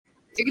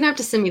You're gonna have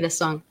to send me this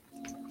song.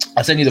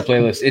 I'll send you the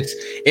playlist.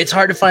 It's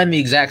hard to find the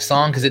exact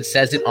song because it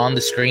says it on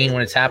the screen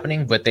when it's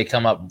happening, but they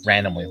come up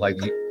randomly. Like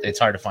it's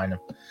hard to find them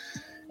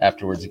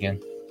afterwards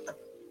again.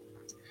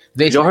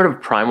 Y'all heard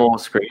of Primal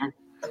Scream?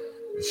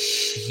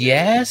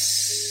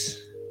 Yes,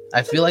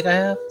 I feel like I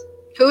have.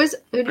 Who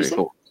did you say?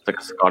 Cool. It's like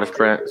a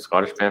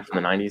Scottish band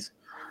from the 90s.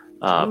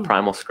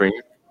 Primal Scream.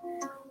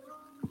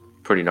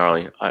 Pretty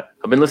gnarly. I've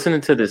been listening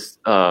to this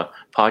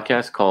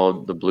podcast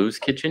called The Blues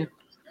Kitchen,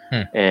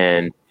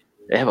 and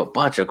they have a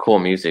bunch of cool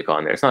music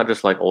on there. It's not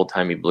just like old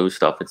timey blues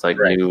stuff. It's like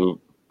new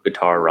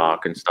guitar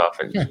rock and stuff,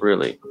 and it's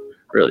really,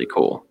 really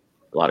cool.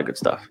 A lot of good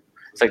stuff.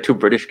 It's like two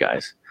British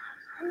guys.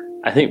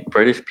 I think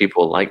British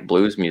people like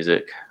blues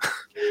music.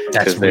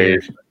 That's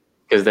weird.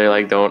 Because they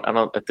like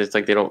it's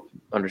like they don't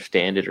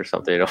understand it or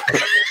something. They don't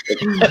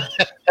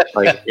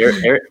like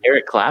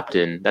Eric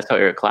Clapton. That's how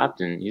Eric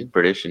Clapton. He's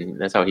British, and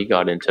that's how he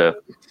got into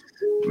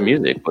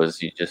music. Was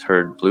he just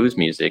heard blues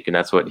music, and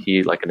that's what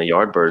he like in the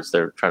Yardbirds.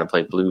 They're trying to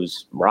play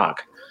blues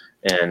rock,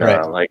 and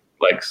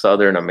like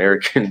Southern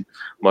American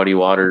Muddy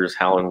Waters,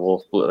 Howlin'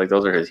 Wolf, like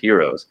those are his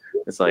heroes.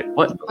 It's like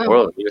what in the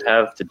world do you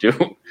have to do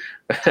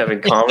have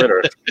in common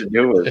or to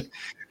do with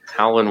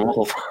Howlin'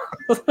 Wolf?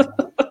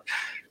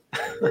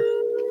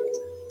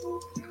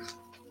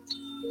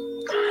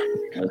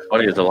 It's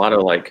funny. There's a lot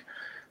of like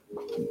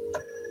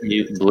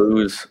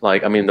blues.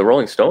 Like I mean, the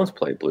Rolling Stones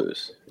play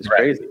blues. It's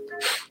crazy.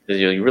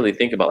 You really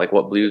think about like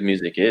what blues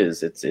music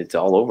is. It's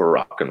all over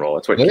rock and roll.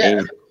 That's where rock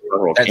and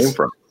roll came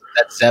from.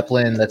 That's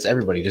Zeppelin. That's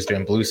everybody just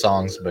doing blues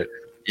songs, but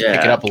pick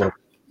it up a little.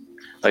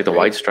 Like the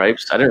White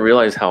Stripes. I didn't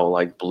realize how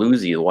like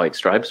bluesy the White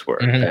Stripes were.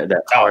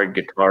 That hard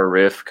guitar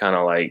riff, kind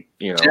of like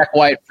Jack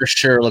White for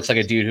sure looks like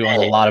a dude who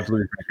owns a lot of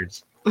blues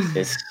records.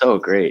 It's so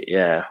great.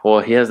 Yeah. Well,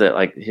 he has that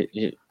like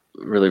he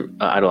really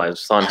idolized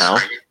Son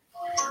House,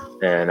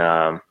 and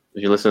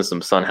if you listen to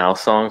some Son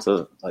House songs,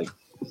 like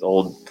this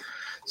old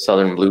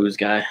Southern blues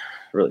guy,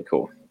 really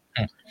cool.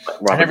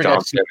 Robert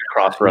Johnson,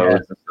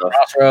 Crossroads and stuff.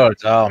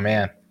 Crossroads. Oh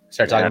man,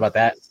 start talking about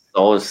that.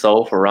 Soul is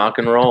soul for rock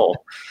and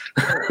roll.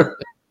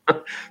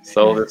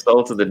 Sold his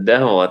soul to the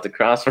devil at the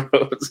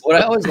crossroads. What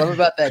I always love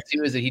about that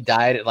too is that he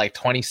died at like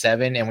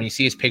 27, and when you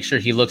see his picture,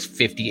 he looks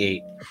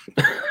 58.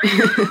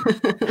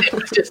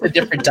 It's just a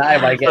different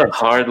time, I guess.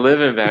 Hard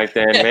living back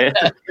then, man.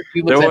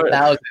 He looks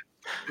 1,000.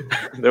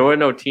 There was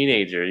no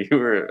teenager. You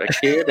were a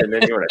kid, and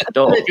then you were an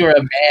adult. You were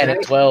a man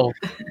at 12.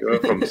 You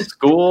went from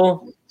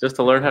school just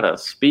to learn how to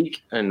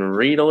speak and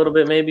read a little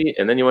bit, maybe,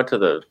 and then you went to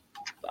the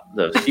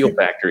steel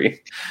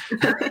factory.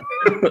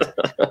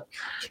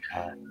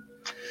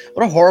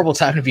 What a horrible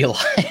time to be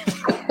alive.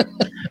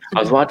 I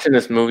was watching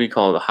this movie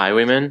called The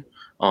Highwaymen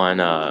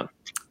on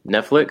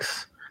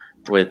Netflix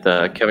with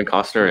Kevin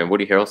Costner and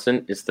Woody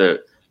Harrelson.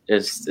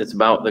 It's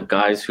about the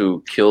guys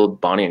who killed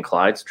Bonnie and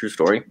Clyde. It's a true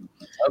story.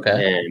 Okay.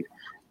 And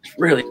it's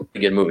really a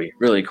good movie.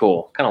 Really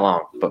cool. Kind of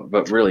long,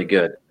 but really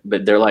good.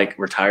 But they're like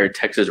retired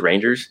Texas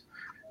Rangers,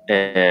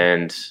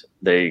 and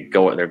they're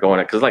going because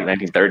it's like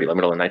 1930, like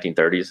middle of the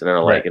 1930s, and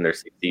they're like in their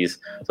 60s.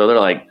 So they're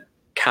like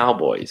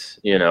cowboys,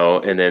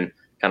 and then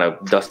kind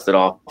of dusted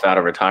off out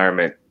of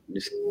retirement,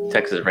 just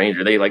Texas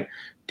Ranger. They like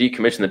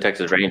decommissioned the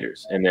Texas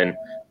Rangers, and then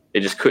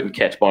they just couldn't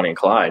catch Bonnie and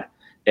Clyde.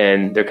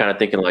 And they're kind of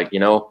thinking like,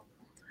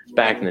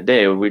 back in the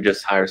day, we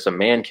just hire some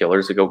man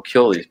killers to go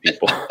kill these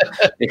people.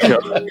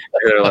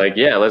 They're like,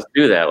 yeah, let's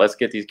do that. Let's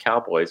get these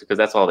cowboys, because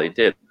that's all they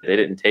did. They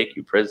didn't take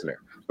you prisoner.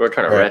 They were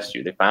trying to arrest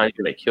you. They found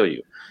you, they kill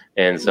you.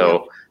 And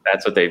so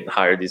that's what they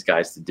hired these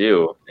guys to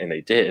do, and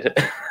they did.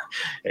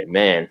 And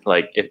man,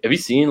 like, have you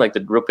seen like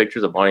the real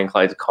pictures of Bonnie and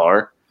Clyde's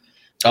car?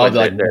 Oh,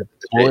 they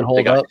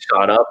got up?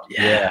 shot up.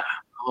 Yeah.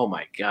 Oh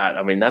my God.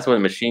 I mean, that's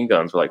when machine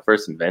guns were like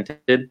first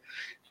invented,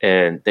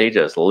 and they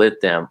just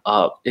lit them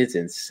up. It's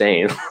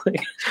insane.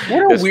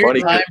 What a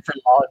weird time for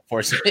law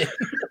enforcement.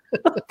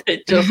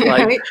 They just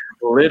like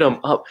lit them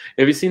up.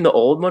 Have you seen the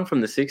old one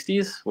from the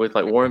 60s with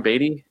like Warren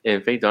Beatty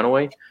and Faye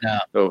Dunaway? No.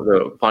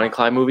 The Bonnie and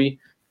Clyde movie?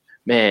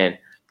 Man,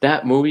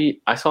 that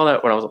movie, I saw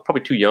that when I was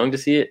probably too young to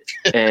see it,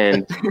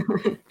 and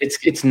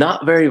it's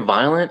not very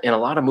violent, and a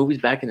lot of movies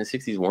back in the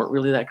 60s weren't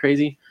really that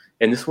crazy,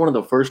 and this is one of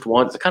the first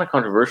ones. It's kind of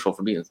controversial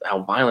for being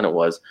how violent it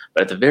was,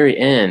 but at the very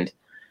end,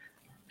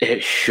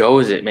 it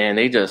shows it, man.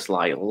 They just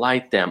like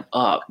light them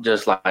up,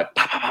 just like pop,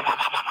 pop, pop, pop,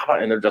 pop,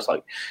 pop, and they're just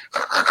like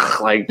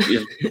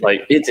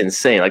it's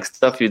insane, like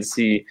stuff you'd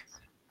see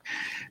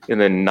in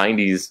the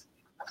 90s.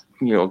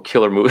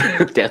 Killer movie,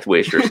 Death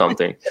Wish or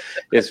something.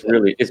 It's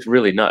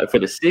really not for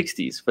the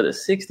 60s. For the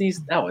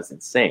 60s, that was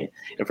insane.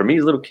 And for me,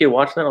 as a little kid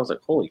watching that, I was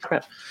like, holy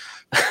crap.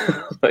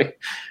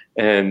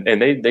 and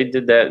they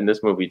did that in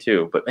this movie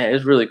too. But man,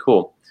 it's really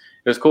cool.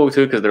 It was cool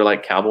too, because they're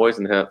like cowboys,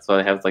 and so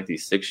they have like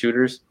these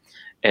 6-shooters,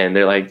 and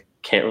they're like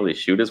can't really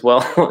shoot as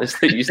well as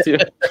they used to.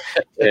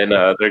 And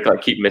they're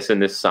like keep missing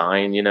this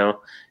sign,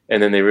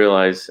 And then they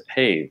realize,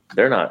 hey,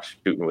 they're not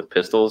shooting with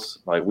pistols.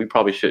 Like, we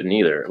probably shouldn't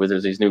either.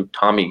 There's these new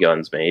Tommy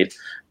guns made,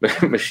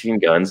 machine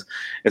guns.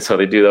 And so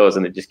they do those,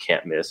 and they just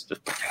can't miss.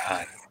 Just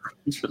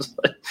Just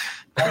like,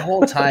 That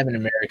whole time in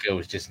America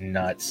was just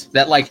nuts.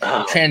 That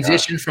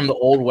transition from the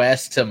old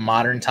west to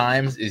modern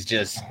times is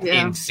just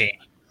insane.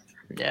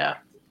 Yeah,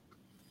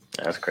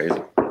 that's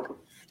crazy.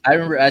 I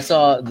remember I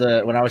saw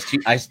when I was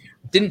I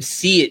didn't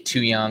see it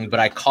too young, but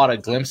I caught a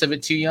glimpse of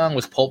it too young.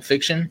 Was Pulp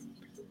Fiction?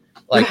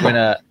 Like when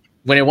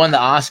it won the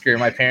Oscar,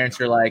 my parents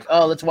were like,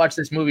 "Oh, let's watch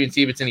this movie and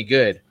see if it's any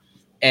good."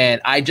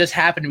 And I just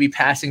happened to be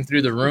passing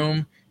through the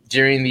room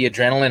during the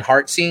adrenaline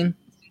heart scene.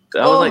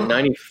 That was like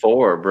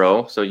 94,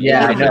 bro. So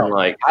yeah, I know.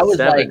 I was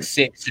 7. like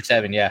 6 or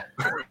 7, yeah.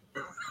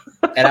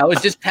 And I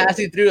was just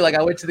passing through. Like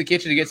I went to the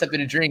kitchen to get something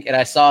to drink, and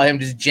I saw him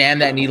just jam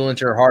that needle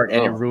into her heart,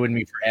 and it ruined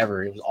me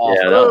forever. It was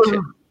awful.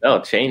 Yeah,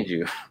 that'll change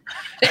you.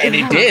 And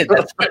it did.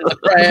 That's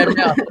where I am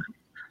now.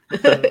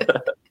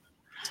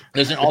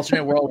 There's an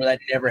alternate world where that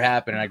never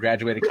happened, and I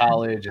graduated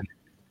college. And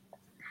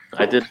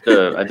I did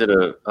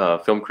a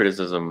film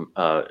criticism.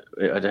 I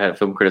had a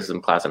film criticism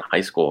class in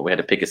high school. We had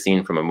to pick a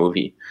scene from a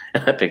movie,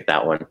 and I picked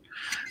that one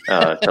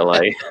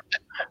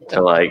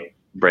to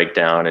break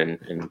down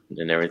and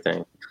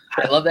everything.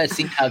 I love that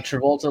scene how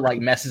Travolta like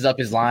messes up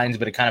his lines,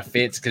 but it kind of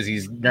fits because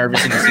he's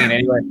nervous in the scene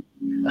anyway.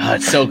 Oh,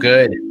 it's so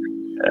good.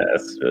 Yeah,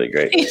 that's really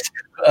great.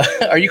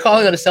 Are you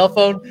calling on a cell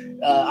phone?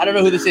 I don't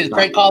know who this is.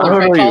 Prank caller.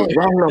 Prank caller.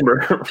 Wrong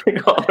number.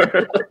 Prank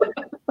caller.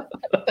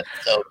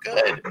 So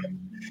good.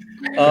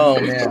 Oh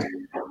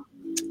man.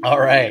 All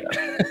right.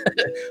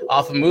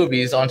 Off of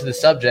movies, onto the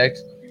subject.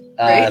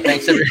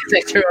 Thanks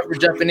everyone for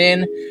jumping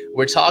in.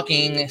 We're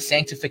talking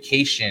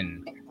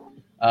sanctification.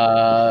 We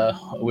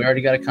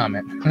already got a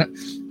comment.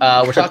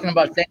 We're talking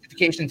about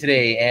sanctification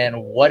today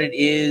and what it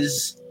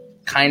is,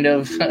 kind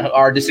of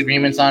our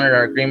disagreements on it,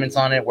 our agreements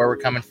on it, where we're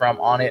coming from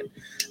on it.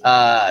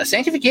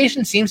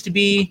 Sanctification seems to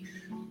be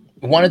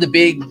one of the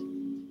big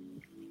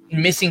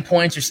missing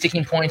points or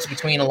sticking points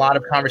between a lot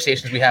of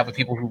conversations we have with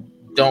people who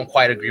don't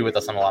quite agree with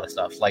us on a lot of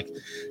stuff. Like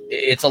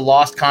it's a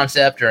lost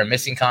concept or a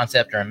missing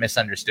concept or a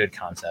misunderstood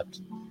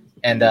concept.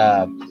 And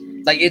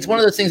it's one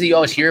of those things that you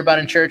always hear about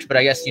in church, but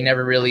I guess you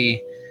never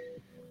really.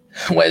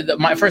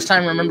 My first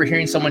time I remember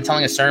hearing someone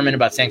telling a sermon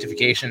about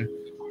sanctification.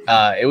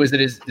 It was at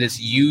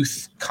this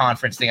youth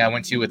conference thing I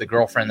went to with a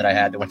girlfriend that I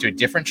had that went to a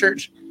different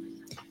church.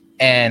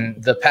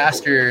 And the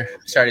pastor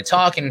started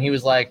talking, and he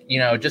was like,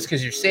 just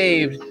because you're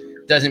saved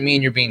doesn't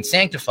mean you're being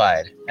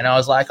sanctified. And I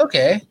was like,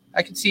 okay,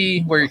 I can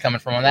see where you're coming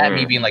from on that,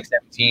 me being like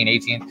 17,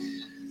 18.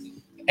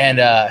 And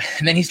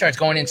then he starts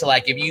going into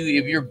like, if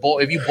you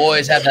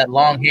boys have that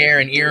long hair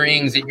and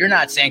earrings, that you're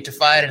not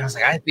sanctified. And I was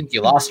like, I think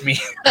you lost me.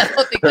 I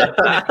don't think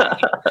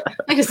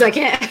I guess I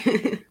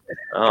can't.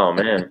 Oh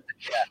man,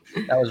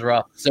 yeah, that was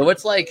rough. So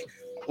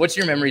what's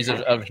your memories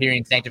of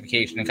hearing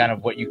sanctification and kind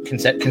of what you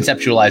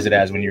conceptualize it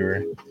as when you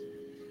were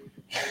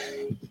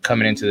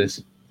coming into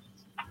this?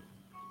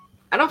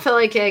 I don't feel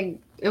like it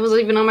was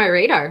even on my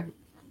radar.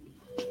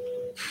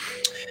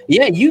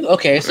 Yeah,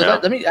 so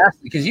let me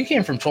ask, because you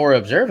came from Torah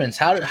observance.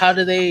 How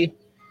do they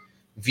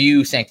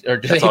view sanctification?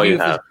 Or do That's they all view you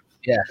have.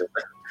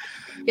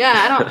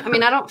 Yeah,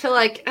 I don't feel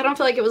like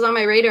it was on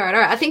my radar at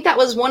all. I think that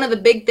was one of the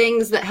big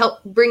things that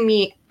helped bring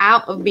me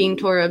out of being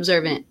Torah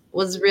observant,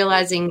 was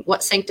realizing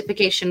what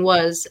sanctification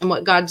was and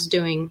what God's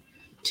doing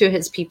to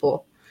his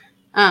people.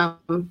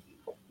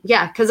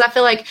 Because I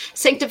feel like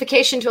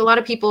sanctification to a lot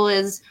of people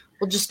is,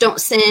 well, just don't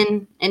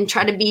sin and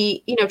try to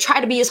be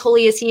as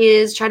holy as he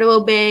is, try to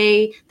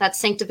obey. That's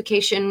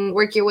sanctification.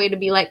 Work your way to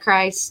be like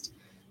Christ.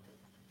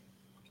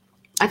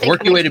 I think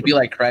work your way to be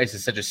like Christ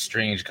is such a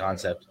strange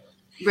concept.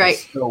 Right.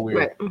 It's so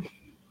weird. Right.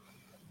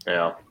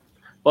 Yeah.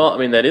 Well, I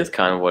mean, that is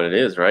kind of what it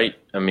is, right?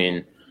 I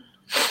mean,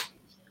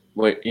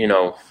 we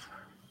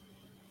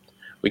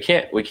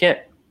can't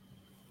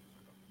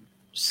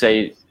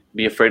say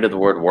be afraid of the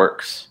word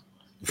works.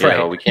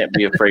 Right. We can't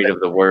be afraid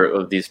of the word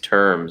of these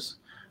terms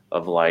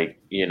of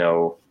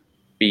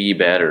be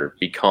better,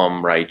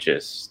 become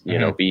righteous,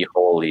 be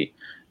holy,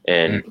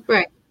 and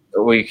right.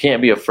 We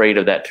can't be afraid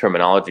of that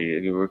terminology.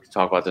 We were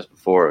talking about this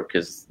before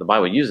because the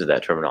Bible uses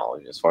that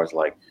terminology as far as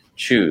like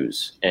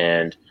choose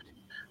and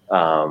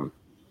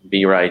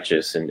be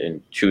righteous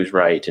and choose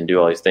right and do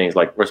all these things,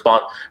 like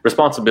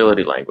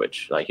responsibility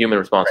language, like human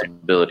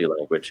responsibility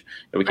language.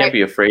 And we can't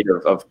be afraid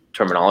of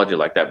terminology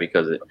like that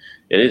because it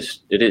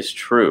is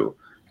true.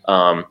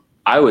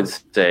 I would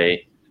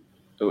say,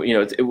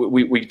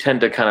 we tend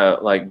to kind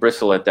of like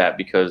bristle at that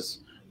because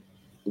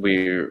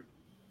we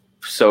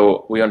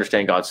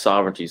understand God's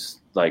sovereignty,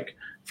 like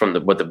from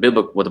what the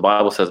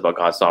Bible says about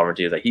God's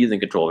sovereignty is that he's in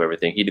control of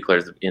everything. He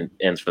declares the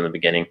ends from the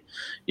beginning.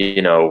 He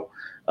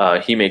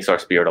makes our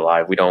spirit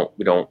alive. We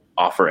don't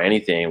offer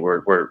anything.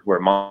 We're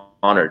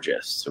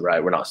monergists,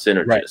 right? We're not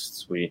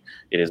synergists. Right.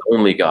 It is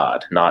only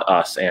God, not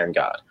us and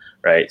God,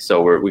 right?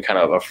 So we kind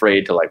of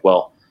afraid to like,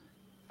 well,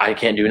 I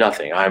can't do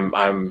nothing.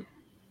 I'm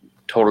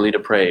totally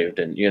depraved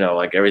and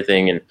like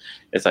everything. And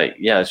it's like,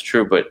 yeah, it's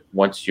true. But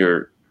once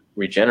you're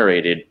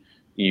regenerated,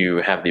 you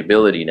have the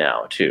ability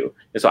now to.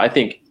 And so I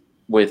think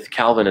with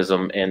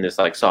Calvinism and this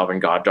like sovereign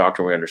God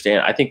doctrine we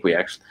understand, I think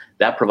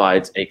that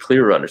provides a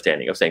clearer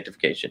understanding of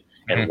sanctification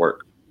and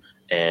work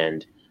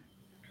and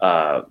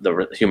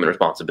the human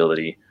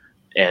responsibility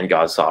and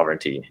God's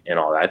sovereignty and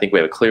all that. I think we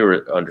have a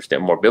clearer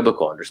more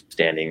biblical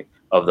understanding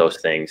of those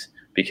things,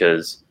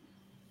 because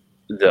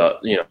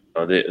the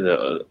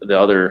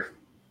other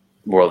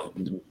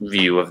world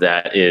view of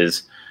that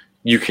is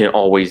you can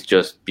always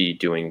just be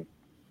doing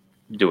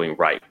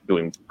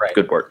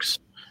good works.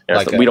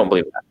 And we don't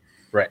believe that.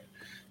 Right.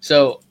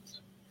 So,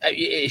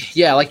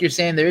 yeah, like you're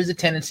saying, there is a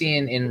tendency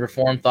in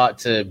Reformed thought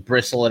to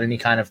bristle at any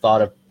kind of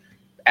thought of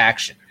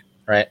action,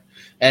 right?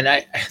 And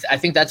I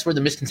think that's where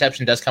the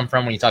misconception does come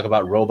from when you talk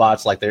about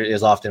robots. Like there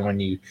is often when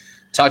you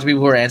talk to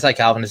people who are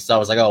anti-Calvinists, it's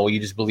always like, oh, well, you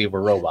just believe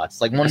we're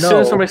robots. Like, well, as no. soon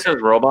as somebody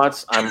says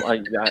robots, I'm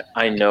like,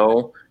 I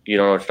know you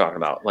don't know what you're talking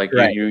about. Like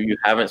right. you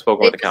haven't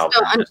spoken with the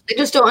Calvinists. They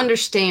just don't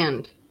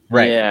understand.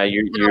 Right. Yeah,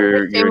 you've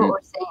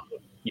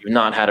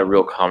not had a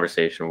real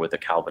conversation with a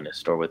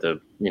Calvinist or with a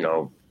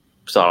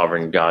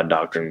sovereign God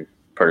doctrine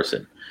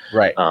person.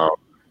 Right.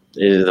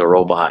 Is a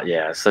robot?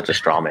 Yeah, it's such a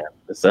straw man.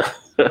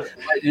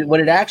 What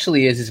it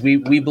actually is we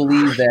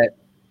believe that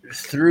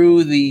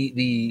through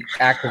the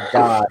act of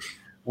God,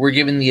 we're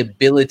given the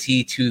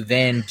ability to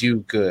then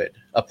do good.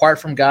 Apart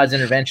from God's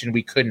intervention,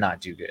 we could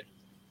not do good.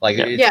 Like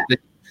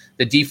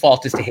the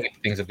default is to hate the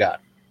things of God.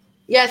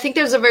 Yeah, I think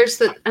there's a verse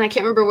that, and I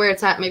can't remember where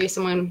it's at. Maybe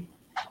someone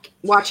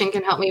watching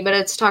can help me, but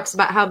it talks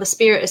about how the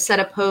spirit is set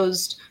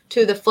opposed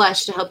to the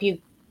flesh to help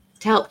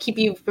keep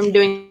you from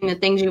doing the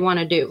things you want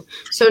to do.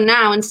 So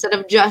now, instead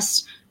of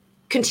just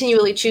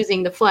continually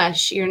choosing the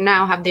flesh, you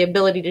now have the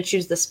ability to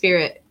choose the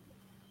spirit,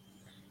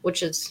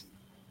 which is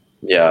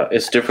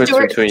it's difference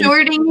between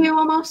stewarding you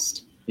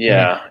almost.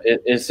 Yeah,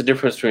 it's the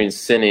difference between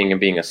sinning and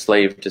being a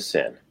slave to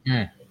sin.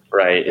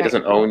 Right? It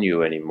doesn't own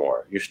you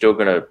anymore. You're still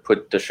going to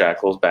put the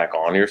shackles back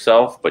on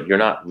yourself, but you're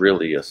not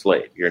really a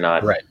slave. You're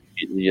not. Right.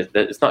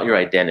 It's not your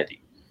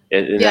identity.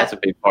 And that's a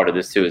big part of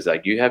this too. Is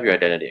like you have your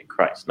identity in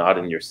Christ, not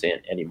in your sin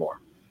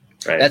anymore.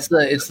 Right. It's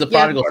the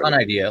prodigal son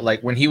idea.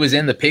 Like when he was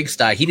in the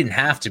pigsty, he didn't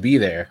have to be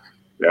there,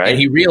 right? And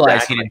he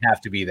realized he didn't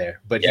have to be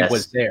there, but he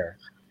was there.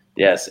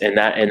 Yes, and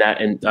I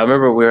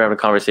remember we were having a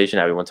conversation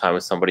one time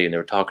with somebody, and they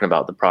were talking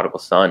about the prodigal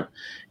son,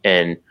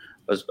 and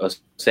I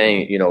was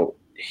saying,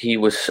 he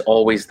was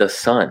always the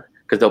son,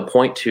 because they'll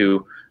point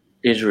to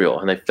Israel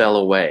and they fell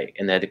away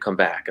and they had to come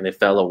back, and they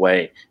fell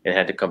away and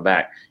had to come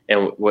back,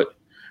 and what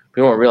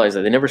people don't realize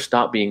that they never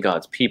stopped being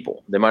God's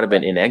people. They might have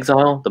been in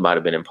exile, they might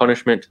have been in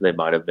punishment, they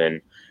might have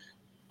been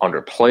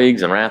under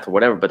plagues and wrath or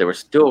whatever, but they were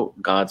still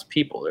God's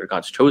people. They're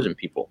God's chosen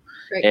people.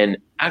 Right. And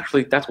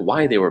actually, that's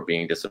why they were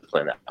being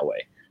disciplined that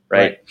way,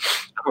 right?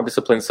 I don't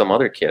discipline some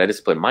other kid. I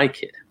discipline my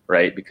kid,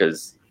 right?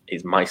 Because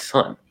he's my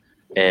son.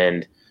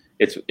 And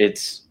it'll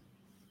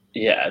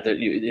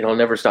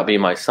never stop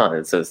being my son.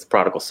 It says the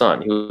prodigal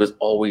son. He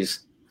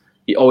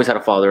always had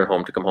a father at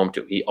home to come home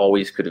to. He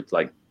always could have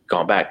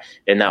gone back.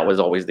 And that was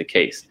always the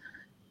case.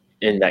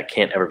 And that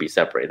can't ever be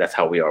separated. That's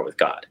how we are with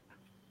God.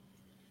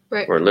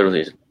 Right. We're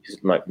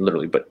not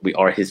literally, but we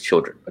are his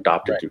children,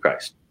 adopted through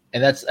Christ.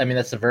 And that's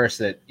the verse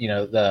that,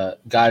 the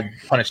God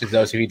punishes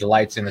those who he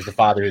delights in as the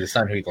Father, who the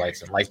Son, who he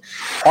delights in. Like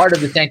part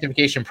of the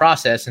sanctification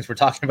process, since we're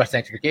talking about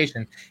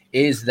sanctification,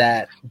 is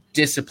that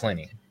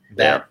disciplining,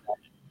 that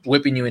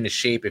whipping you into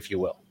shape, if you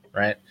will.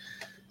 Right.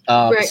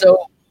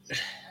 So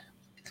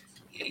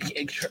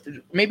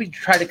maybe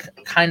try to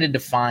kind of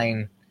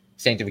define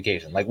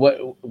sanctification. Like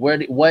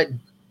what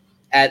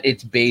at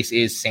its base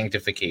is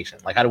sanctification?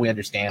 Like, how do we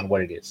understand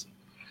what it is?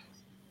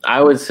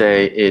 I would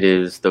say it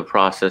is the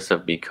process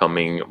of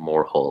becoming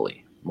more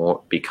holy,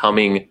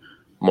 becoming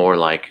more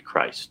like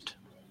Christ.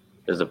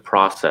 There's a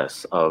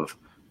process of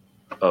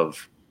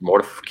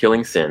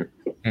killing sin,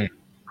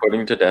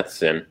 putting to death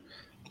sin,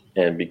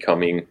 and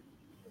becoming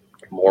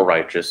more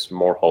righteous,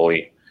 more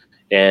holy.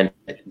 And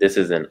this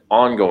is an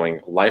ongoing,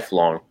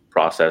 lifelong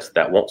process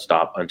that won't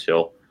stop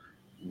until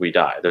we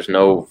die. There's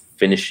no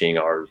finishing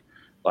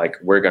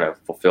we're going to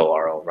fulfill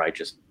our own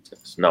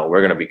righteousness. No, we're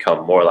going to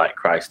become more like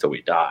Christ till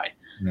we die.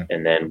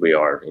 And then we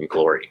are in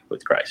glory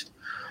with Christ.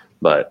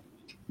 But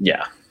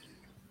yeah,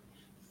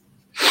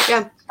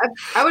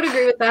 I would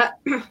agree with that.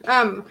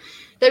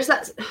 There's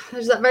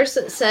that verse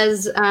that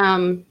says,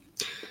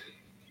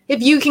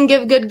 if you can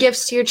give good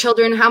gifts to your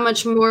children, how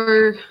much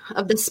more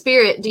of the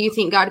Spirit do you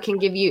think God can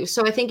give you?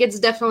 So I think it's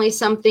definitely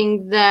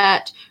something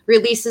that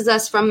releases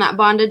us from that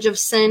bondage of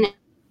sin.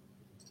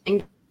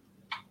 And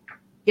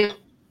got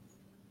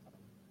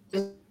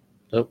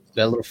a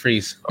little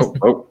freeze.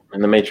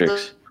 In the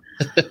Matrix.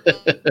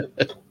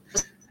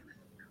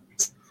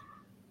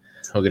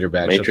 I'll get her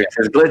back. Matrix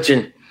is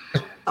glitching.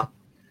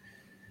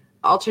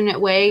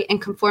 Alternate way,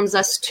 and conforms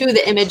us to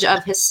the image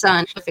of his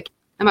Son.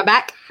 Am I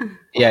back?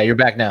 Yeah, you're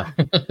back now.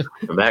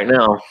 I'm back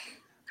now.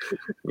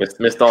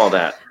 Missed all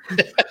that.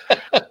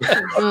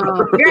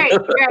 Great.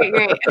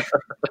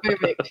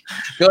 Perfect.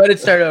 Go ahead and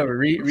start over.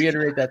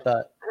 Reiterate that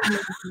thought.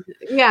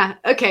 Yeah.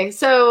 Okay.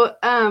 So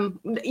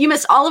you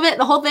missed all of it,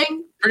 the whole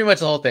thing? Pretty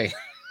much the whole thing.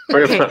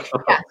 Okay.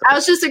 Yeah. I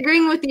was just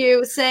agreeing with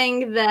you,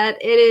 saying that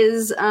it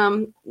is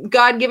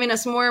God giving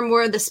us more and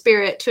more of the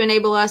Spirit to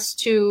enable us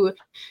to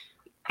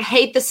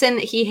hate the sin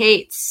that he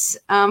hates,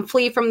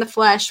 flee from the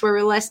flesh. We're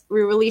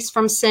released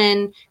from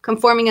sin,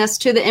 conforming us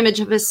to the image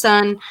of his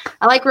son.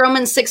 I like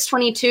Romans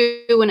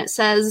 6:22 when it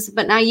says,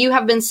 but now you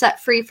have been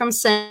set free from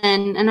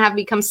sin and have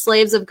become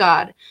slaves of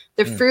God.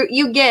 The fruit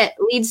you get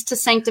leads to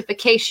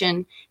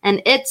sanctification,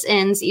 and its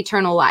ends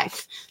eternal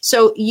life.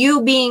 So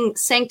you being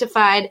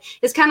sanctified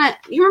is kind of,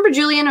 you remember,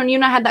 Julian, when you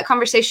and I had that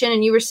conversation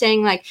and you were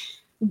saying like,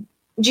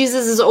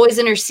 Jesus is always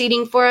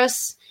interceding for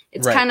us.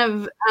 It's kind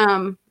of,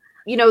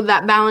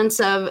 that balance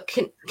of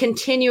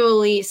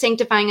continually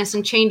sanctifying us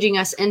and changing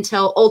us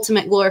until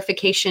ultimate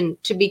glorification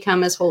to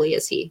become as holy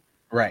as he.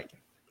 Right.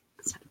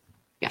 So,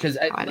 because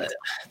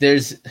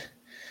there's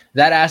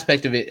that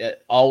aspect of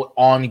it all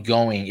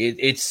ongoing.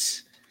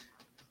 It's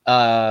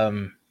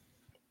that's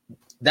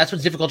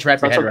what's difficult to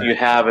wrap your head around. You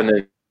have and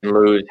then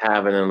lose,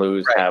 have and then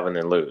lose, have and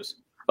then lose.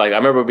 Like I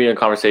remember being in a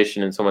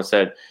conversation and someone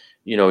said,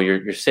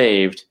 you're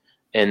saved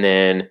and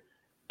then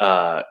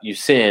you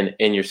sin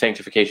and your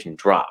sanctification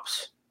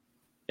drops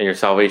and your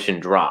salvation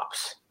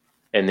drops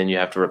and then you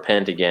have to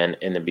repent again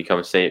and then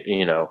become saved,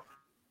 and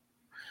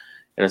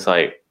it's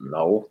like,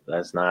 no,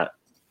 that's not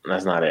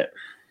it.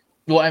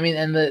 Well, I mean,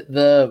 and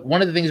the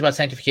one of the things about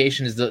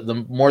sanctification is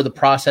the more the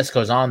process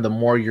goes on, the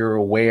more you're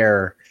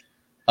aware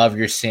of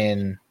your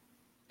sin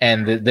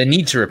and the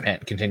need to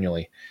repent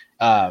continually.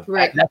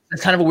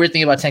 That's kind of a weird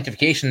thing about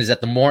sanctification is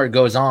that the more it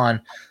goes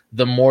on,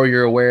 the more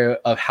you're aware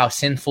of how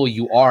sinful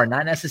you are.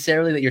 Not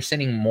necessarily that you're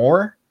sinning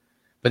more,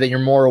 but that you're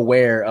more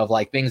aware of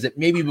like things that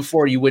maybe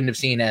before you wouldn't have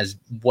seen as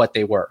what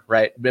they were,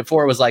 right?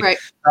 Before it was like,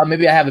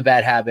 maybe I have a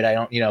bad habit. I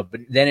don't,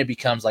 but then it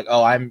becomes like,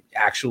 oh, I'm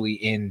actually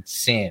in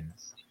sin.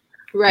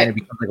 Right. And it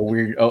becomes like a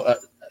weird,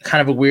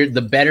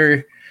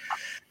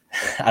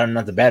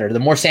 the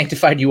more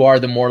sanctified you are,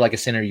 the more like a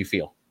sinner you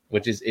feel,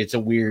 it's a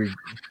weird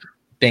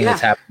thing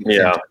that's happening.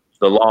 Yeah.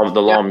 The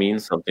law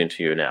means something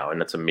to you now.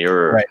 And it's a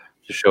mirror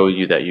to show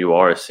you that you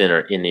are a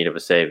sinner in need of a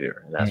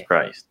savior. And that's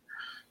Christ.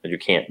 That you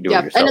can't do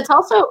it yourself. And it's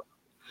also,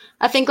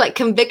 I think, like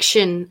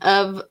conviction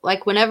of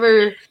like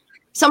whenever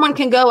someone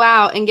can go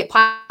out and get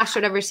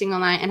plastered every single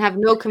night and have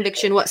no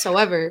conviction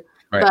whatsoever.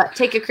 Right. But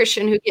take a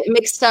Christian who get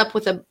mixed up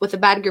with a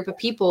bad group of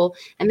people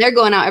and they're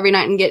going out every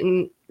night and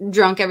getting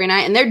drunk every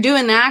night and they're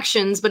doing the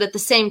actions, but at the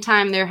same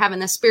time they're having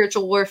this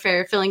spiritual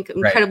warfare, feeling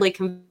incredibly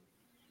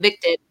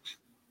convicted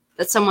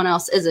that someone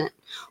else isn't.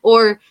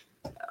 Or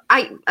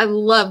I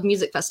love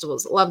music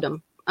festivals, loved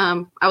them.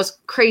 I was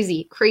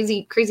crazy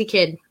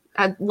kid.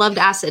 I loved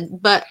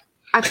acid, but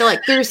I feel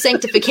like through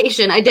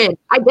sanctification, I did.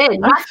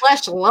 My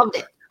flesh loved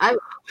it.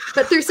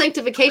 But through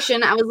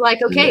sanctification, I was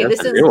like, okay,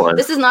 this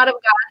is not of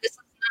God.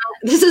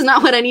 This is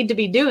not what I need to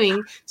be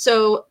doing.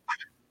 So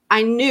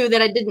I knew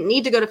that I didn't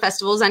need to go to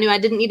festivals. I knew I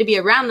didn't need to be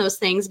around those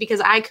things because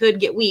I could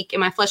get weak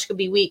and my flesh could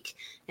be weak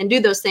and do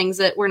those things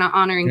that were not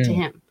honoring to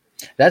him.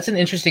 That's an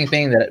interesting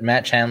thing that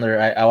Matt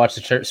Chandler, I watched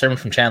a sermon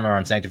from Chandler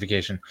on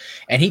sanctification,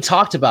 and he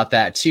talked about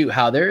that too,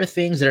 how there are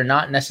things that are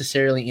not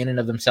necessarily in and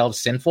of themselves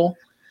sinful,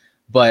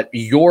 but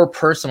your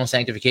personal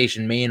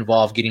sanctification may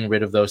involve getting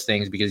rid of those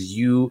things because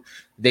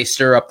they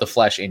stir up the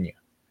flesh in you.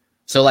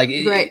 So like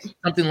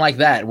something like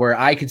that, where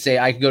I could say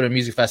I could go to a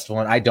music festival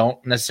and I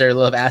don't necessarily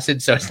love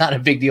acid, so it's not a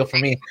big deal for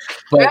me.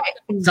 But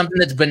something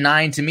that's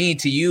benign to me,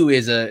 to you,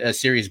 is a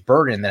serious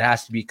burden that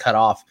has to be cut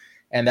off,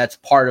 and that's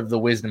part of the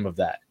wisdom of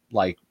that.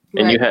 Like,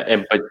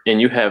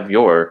 you have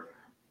your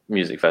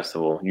music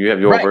festival. You have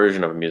your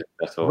version of a music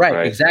festival,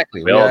 right?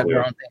 Exactly. We have our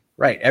own thing.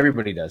 Right.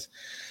 Everybody does.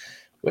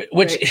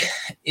 Which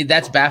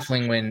that's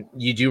baffling when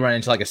you do run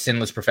into like a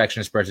sinless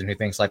perfectionist person who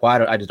thinks like,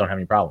 well, I just don't have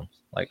any problems.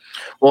 Like,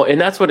 well,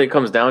 and that's what it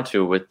comes down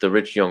to with the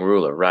rich young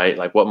ruler, right?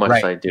 Like, what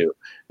must I do?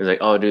 He's like,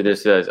 oh, do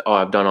this. Oh,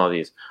 I've done all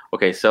these.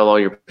 Okay, sell all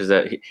your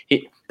possessions.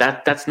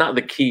 That's not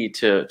the key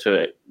to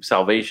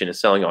salvation, is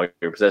selling all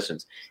your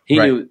possessions. He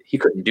knew he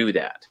couldn't do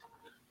that,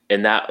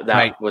 and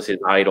that was his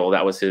idol.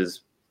 That was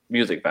his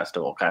music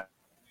festival kind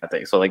of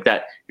thing. So like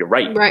that, you're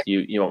right.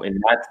 You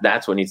and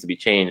that's what needs to be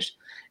changed.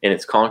 And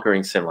it's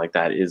conquering sin like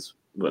that is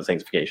what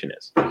sanctification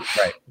is.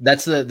 Right.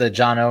 That's the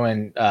John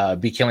Owen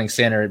be killing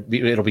sin or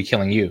it'll be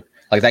killing you.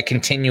 Like that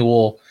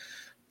continual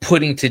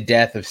putting to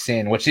death of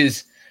sin, which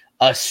is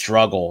a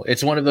struggle.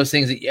 It's one of those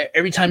things that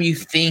every time you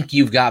think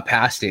you've got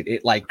past it,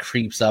 it like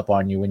creeps up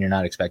on you when you're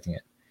not expecting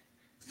it.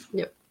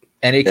 Yep.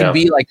 And it can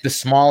be like the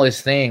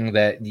smallest thing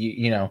that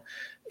you know,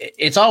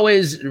 it's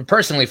always,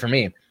 personally for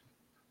me,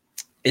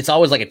 it's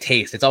always like a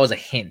taste. It's always a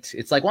hint.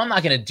 It's like, well, I'm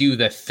not going to do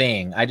the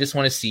thing. I just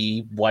want to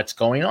see what's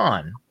going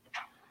on.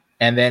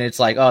 And then it's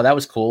like, oh, that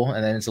was cool.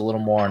 And then it's a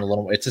little more and a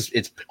little more. It's just,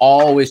 it's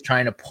always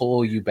trying to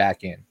pull you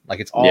back in. Like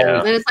it's always.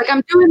 And then it's like,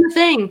 I'm doing the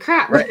thing.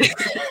 Crap. Right.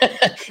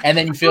 And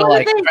then you feel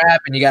like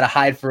crap and you got to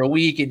hide for a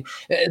week. And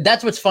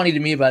that's what's funny to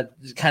me about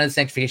kind of the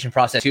sanctification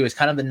process too, is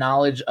kind of the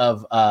knowledge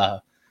of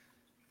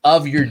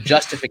your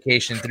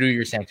justification through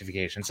your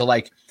sanctification. So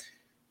like,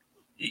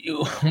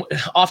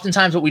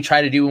 oftentimes what we try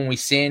to do when we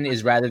sin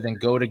is rather than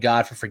go to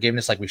God for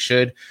forgiveness like we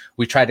should,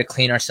 we try to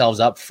clean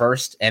ourselves up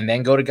first and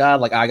then go to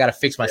God. Like, I got to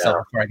fix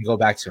myself before I can go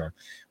back to him.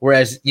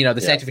 Whereas, you know,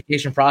 the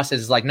sanctification process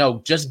is like,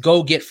 no, just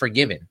go get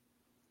forgiven.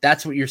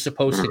 That's what you're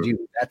supposed to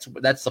do.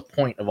 That's the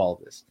point of all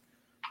of this.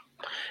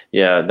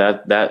 Yeah,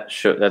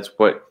 that's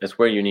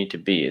where you need to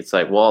be. It's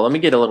like, well, let me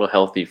get a little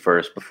healthy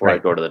first before I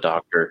go to the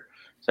doctor.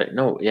 It's like,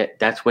 no, yeah,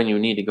 that's when you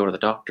need to go to the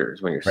doctor,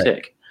 is when you're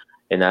sick,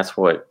 and that's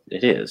what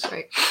it is.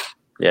 Right.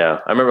 Yeah,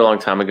 I remember a long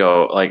time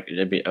ago, like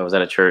I was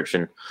at a church,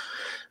 and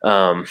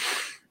it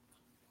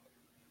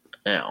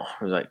was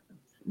like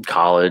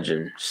college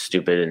and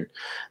stupid,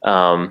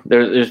 and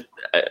there's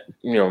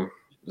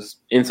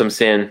in some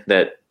sin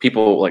that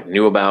people like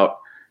knew about.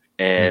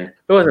 And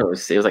it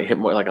was like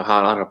more like a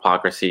lot of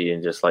hypocrisy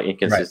and just like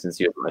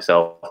inconsistency with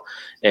myself,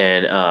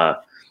 and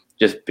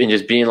just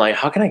being like,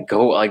 how can I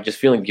go? Like just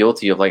feeling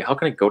guilty of like, how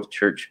can I go to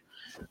church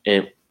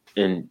and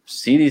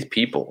see these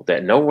people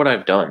that know what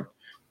I've done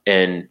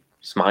and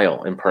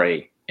smile and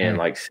pray and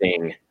like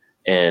sing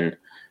and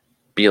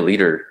be a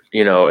leader,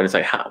 And it's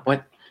like,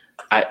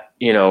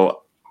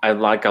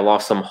 I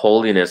lost some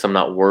holiness. I'm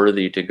not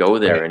worthy to go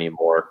there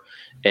anymore.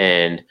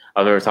 And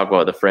I remember talking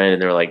with a friend,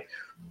 and they're like,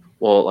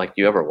 well, like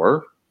you ever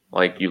were?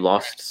 Like you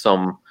lost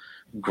some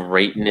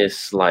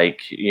greatness,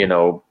 like,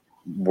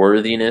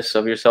 worthiness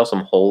of yourself,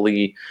 some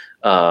holy,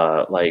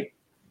 like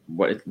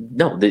what?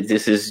 No,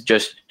 this is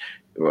just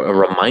a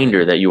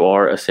reminder that you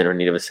are a sinner in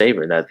need of a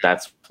savior, and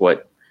that's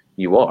what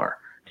you are.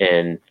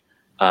 And,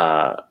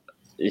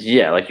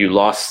 like you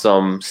lost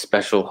some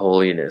special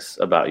holiness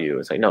about you.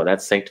 It's like, no,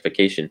 that's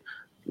sanctification,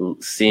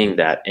 seeing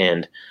that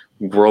and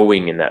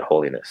growing in that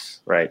holiness.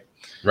 Right.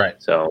 Right.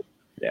 So,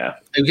 yeah,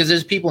 because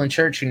there's people in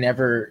church who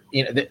never,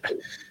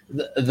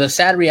 the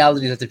sad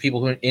reality is that the people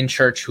who are in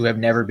church who have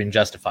never been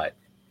justified,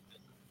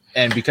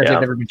 and because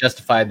they've never been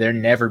justified, they're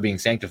never being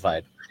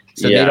sanctified.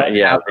 So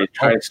they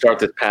try to start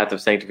this path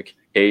of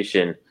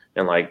sanctification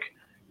and like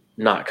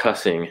not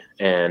cussing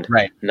and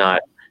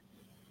not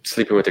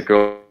sleeping with a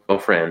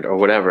girlfriend or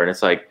whatever, and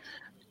it's like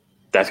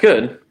that's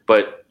good,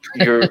 but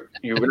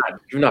you've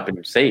not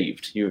been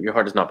saved. Your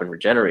heart has not been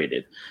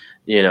regenerated.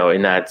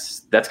 And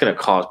that's going to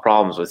cause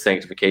problems with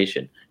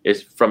sanctification.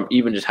 It's from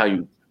even just how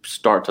you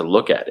start to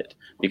look at it,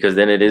 because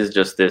then it is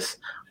just this,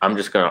 I'm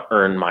just going to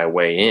earn my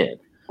way in.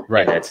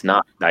 Right. And it's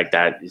not like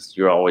that.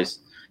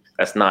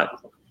 That's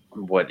not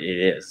what it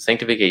is.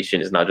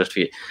 Sanctification is not just,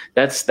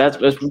 that's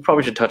we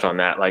probably should touch on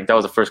that. Like that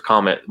was the first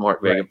comment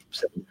Mark Vega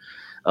said.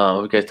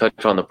 We guys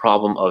touch on the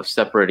problem of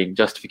separating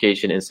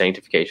justification and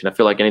sanctification. I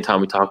feel like anytime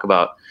we can't talk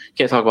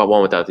about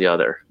one without the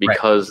other,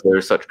 because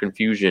there's such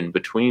confusion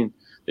between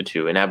the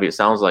two. And Abby, it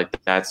sounds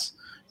like that's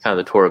kind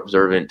of the Torah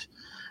observant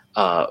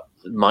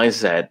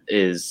mindset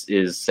is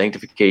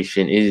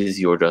sanctification is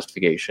your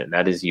justification.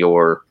 That is you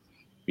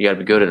got to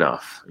be good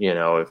enough,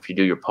 if you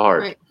do your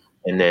part,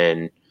 and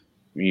then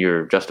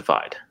you're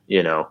justified,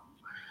 and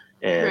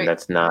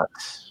that's not,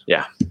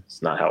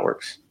 it's not how it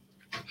works.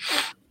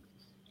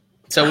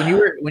 So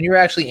when you were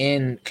actually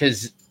in,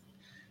 because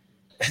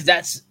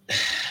that's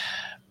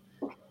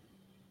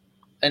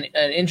an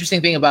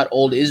interesting thing about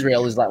old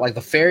Israel is like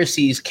the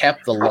Pharisees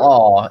kept the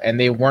law and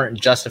they weren't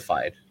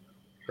justified,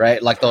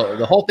 right? Like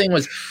the whole thing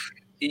was,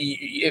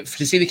 if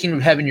to see the kingdom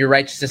of heaven, your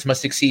righteousness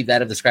must exceed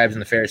that of the scribes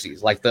and the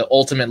Pharisees. Like the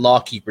ultimate law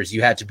keepers,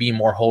 you had to be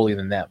more holy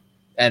than them.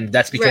 And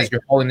that's because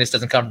your holiness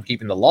doesn't come from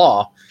keeping the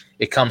law.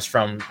 It comes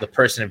from the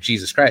person of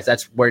Jesus Christ.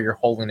 That's where your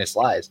holiness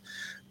lies.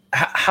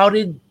 How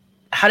did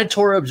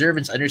Torah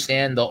observance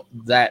understand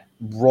that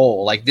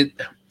role? Like,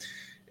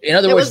 in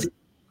other words,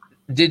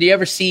 did you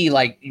ever see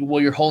like,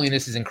 well, your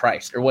holiness is in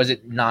Christ, or was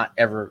it not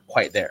ever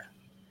quite there?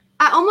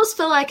 I almost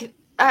feel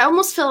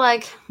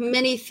like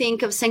many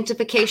think of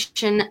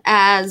sanctification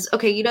as,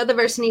 okay, the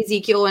verse in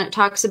Ezekiel when it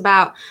talks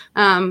about,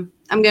 I'm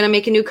going to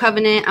make a new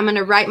covenant. I'm going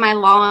to write my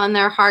law on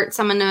their hearts.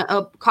 I'm going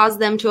to cause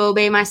them to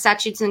obey my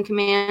statutes and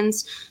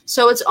commands.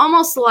 So it's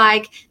almost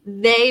like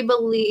they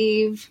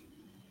believe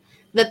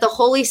that the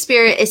Holy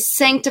Spirit is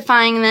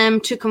sanctifying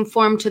them to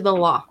conform to the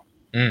law.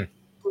 Mm.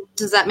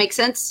 Does that make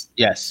sense?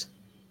 Yes.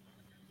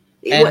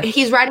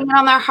 He's writing it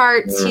on their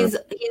hearts.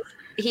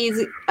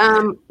 He's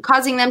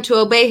causing them to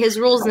obey his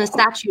rules and his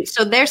statutes.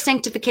 So their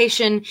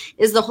sanctification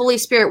is the Holy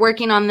Spirit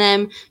working on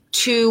them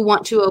to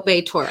want to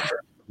obey Torah.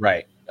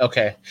 Right.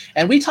 Okay.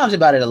 And we talked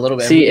about it a little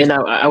bit. See, and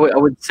I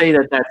would say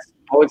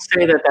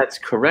that's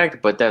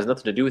correct, but that has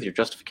nothing to do with your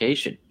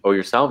justification or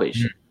your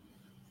salvation. Mm-hmm.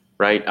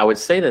 Right. I would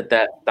say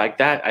that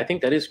I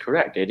think that is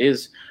correct. It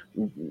is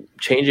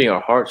changing our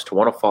hearts to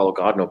want to follow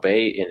God and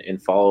obey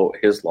and follow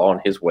his law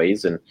and his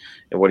ways and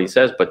what he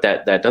says. But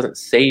that doesn't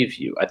save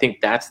you. I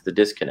think that's the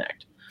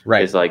disconnect.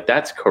 Right. It's like,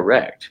 that's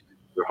correct.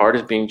 Your heart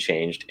is being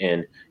changed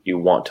and you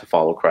want to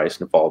follow Christ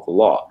and follow the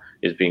law.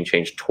 Is being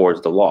changed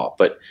towards the law.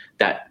 But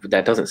that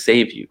doesn't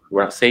save you.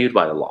 We're not saved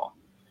by the law.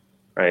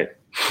 Right.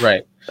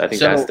 Right. I think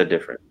that's the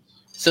difference.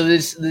 So the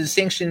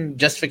distinction,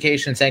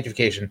 justification,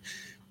 sanctification.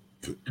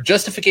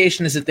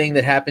 Justification is a thing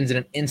that happens in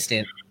an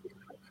instant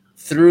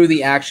through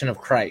the action of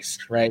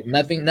Christ, right?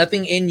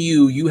 Nothing in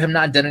you. You have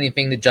not done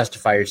anything to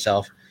justify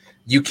yourself.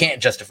 You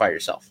can't justify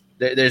yourself.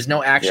 There's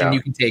no action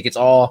you can take. It's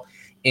all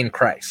in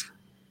Christ.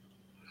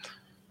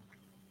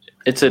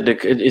 It's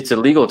a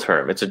legal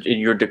term.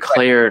 You're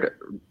declared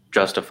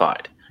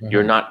justified.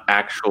 You're not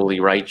actually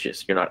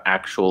righteous. You're not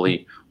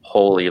actually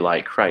holy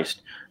like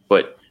Christ,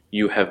 but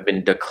you have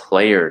been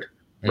declared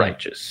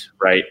righteous,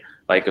 right?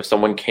 Like if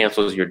someone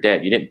cancels your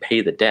debt, you didn't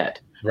pay the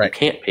debt. Right. You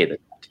can't pay the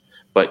debt,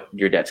 but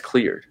your debt's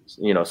cleared.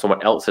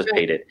 Someone else has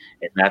paid it,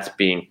 and that's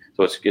so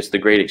it's the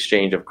great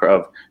exchange of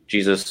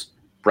Jesus'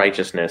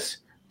 righteousness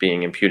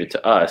being imputed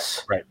to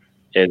us, right,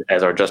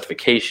 as our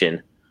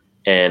justification,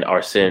 and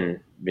our sin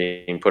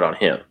being put on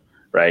him,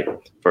 right,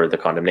 for the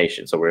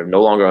condemnation. So we're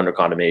no longer under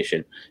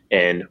condemnation,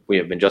 and we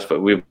have been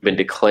justified. We've been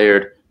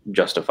declared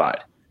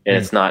justified, and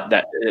it's not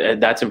that.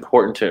 That's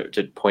important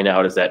to point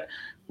out, is that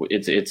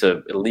it's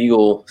a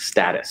legal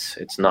status.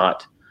 It's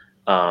not.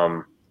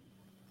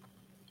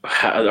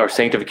 Our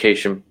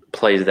sanctification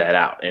plays that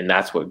out, and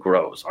that's what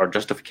grows. Our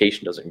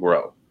justification doesn't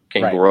grow.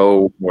 Can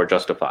grow more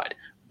justified.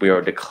 We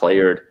are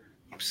declared,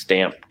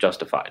 stamped,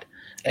 justified,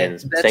 and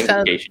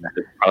sanctification is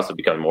the process of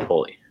becoming more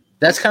holy.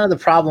 That's kind of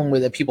the problem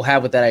that people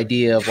have with that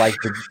idea of like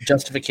the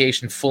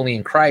justification fully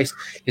in Christ,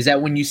 is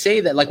that when you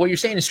say that, like what you're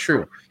saying is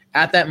true.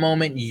 At that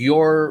moment,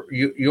 your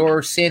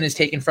sin is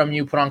taken from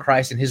you, put on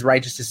Christ, and his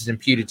righteousness is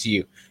imputed to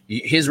you.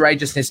 His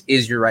righteousness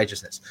is your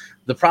righteousness.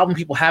 The problem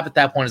people have at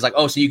that point is like,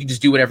 oh, so you can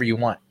just do whatever you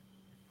want.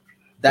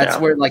 That's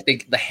where like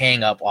the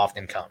hang up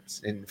often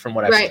comes, and from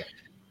what I've seen.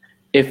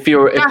 If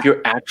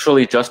you're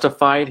actually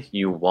justified,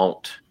 you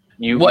won't.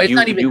 It's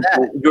not even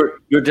that.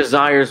 Your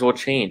desires will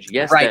change.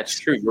 Yes, that's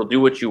true. You'll do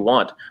what you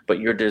want, but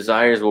your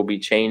desires will be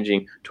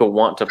changing to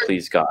want to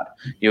please God.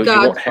 You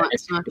won't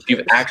if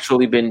you've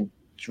actually been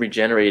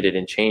regenerated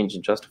and changed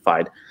and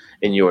justified,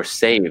 and you're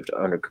saved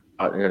under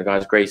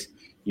God's grace,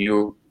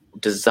 your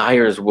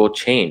desires will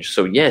change.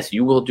 So yes,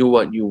 you will do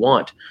what you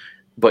want,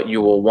 but you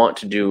will want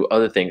to do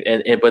other things.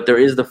 But there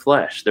is the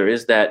flesh. There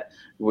is that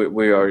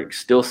we are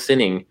still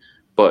sinning,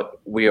 but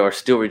we are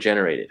still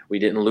regenerated. We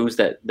didn't lose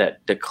that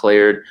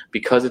declared,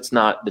 because it's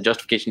not, the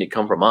justification didn't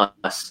come from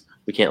us.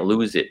 We can't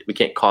lose it. We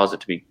can't cause it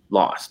to be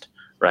lost,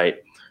 right?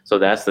 So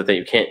that's the thing.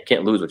 You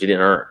can't lose what you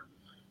didn't earn.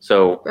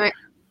 So right,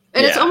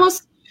 and it's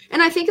almost.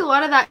 And I think a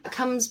lot of that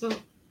comes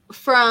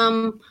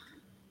from,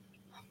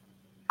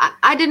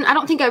 I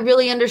don't think I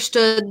really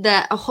understood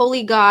that a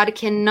holy God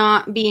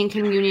cannot be in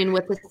communion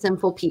with the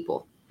sinful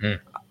people.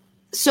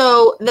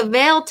 So the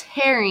veil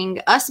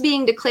tearing, us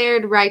being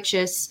declared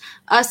righteous,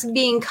 us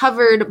being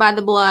covered by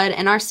the blood,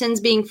 and our sins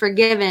being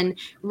forgiven.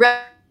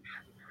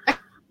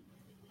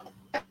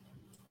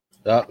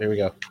 Oh, here we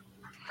go.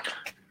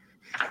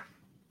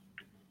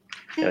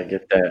 Gotta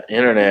get that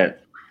internet.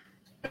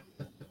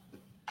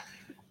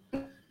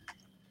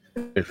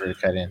 Wait for it to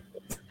cut in.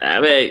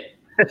 Abby,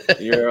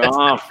 you're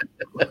off.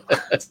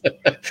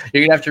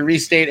 You're gonna have to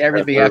restate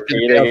everything after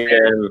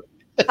the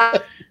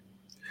again.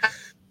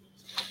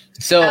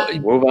 So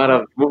move out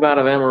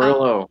of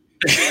Amarillo.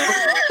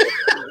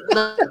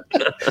 The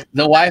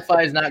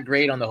Wi-Fi is not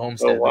great on the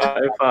homestead. The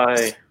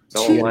Wi-Fi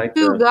don't like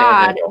to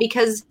God,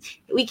 because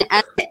we can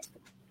edit.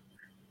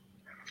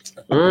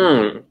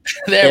 There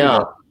we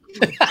go.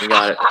 You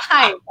got it.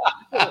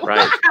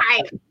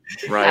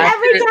 Right.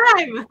 Every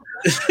time.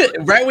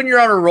 Right when you're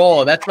on a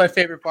roll. That's my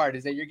favorite part,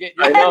 is that you're getting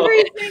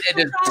every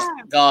single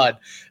time. God.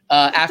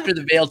 After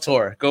the Veil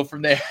tour, go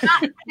from there.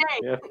 You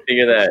gotta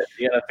figure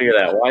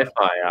that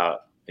Wi-Fi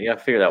out. You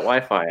gotta figure that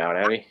Wi-Fi out,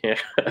 Abby. Yeah.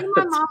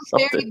 My mom's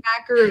very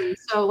back room,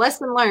 so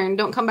lesson learned.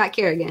 Don't come back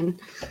here again.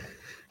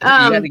 You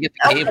got to get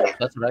the cable. Okay.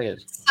 That's what I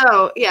get.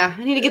 So yeah,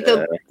 I need to get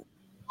the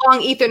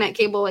long Ethernet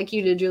cable like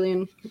you did,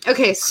 Julian.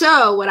 Okay,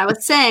 so what I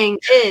was saying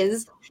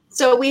is,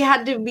 so we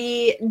had to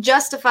be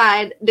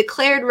justified,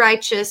 declared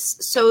righteous,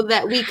 so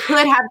that we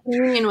could have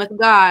communion with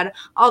God,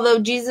 although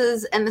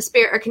Jesus and the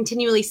Spirit are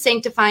continually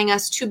sanctifying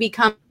us to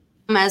become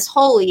as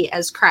holy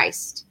as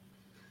Christ.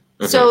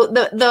 Mm-hmm. So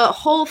the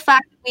whole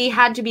fact that we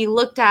had to be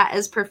looked at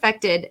as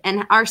perfected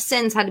and our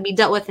sins had to be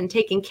dealt with and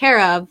taken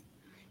care of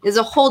is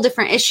a whole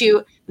different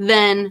issue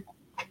than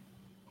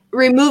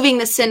removing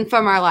the sin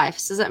from our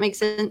lives. Does that make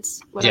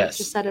sense? What I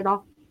just said at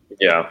all?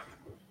 Yeah.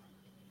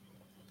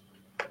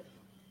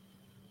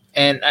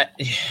 And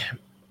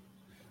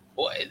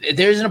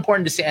there's an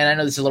important distinction, and I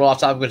know this is a little off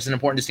topic, but it's an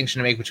important distinction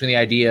to make between the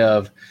idea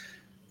of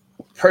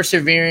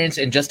perseverance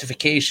and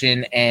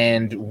justification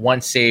and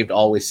once saved,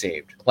 always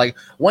saved. Like,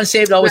 once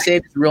saved, always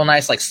saved is a real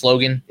nice like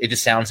slogan. It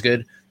just sounds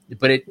good,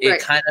 but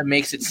it kind of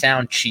makes it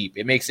sound cheap.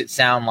 It makes it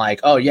sound like,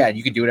 oh yeah,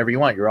 you can do whatever you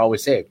want. You're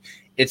always saved.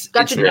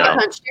 Got your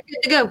punch. You're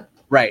good to go.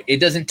 Right. It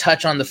doesn't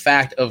touch on the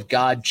fact of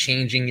God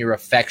changing your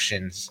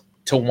affections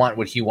to want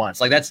what he wants.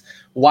 Like, that's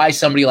why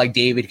somebody like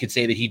David could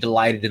say that he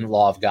delighted in the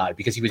law of God,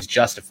 because he was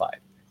justified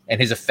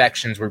and his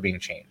affections were being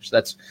changed.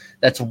 That's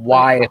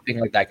why a thing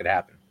like that could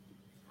happen.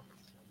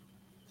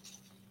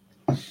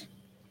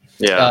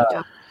 Yeah.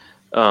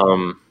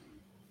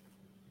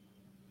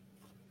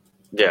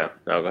 Yeah.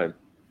 No, go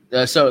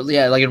ahead. So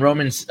like in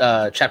Romans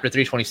chapter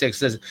 3:26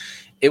 says,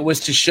 it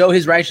was to show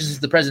his righteousness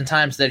at the present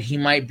time, so that he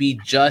might be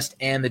just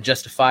and the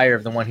justifier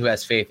of the one who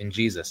has faith in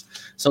Jesus.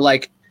 So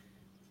like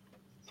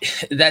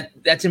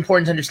that's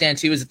important to understand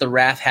too, is that the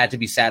wrath had to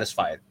be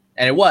satisfied.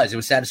 And it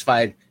was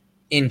satisfied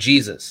in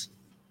Jesus.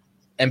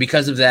 And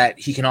because of that,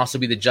 he can also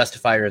be the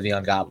justifier of the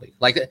ungodly.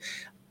 Like,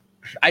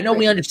 I know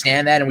we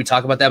understand that and we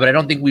talk about that, but I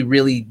don't think we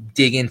really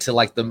dig into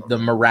like the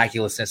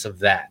miraculousness of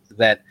that.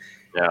 That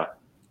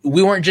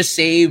we weren't just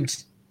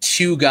saved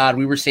to God,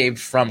 we were saved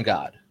from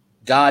God.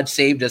 God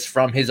saved us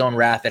from his own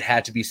wrath that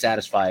had to be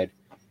satisfied.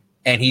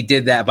 And he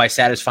did that by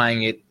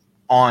satisfying it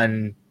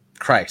on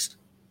Christ.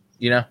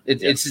 You know,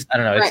 it's just, I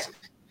don't know. It's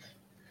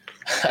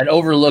an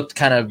overlooked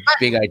kind of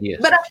big idea.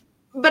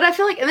 But I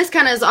feel like, and this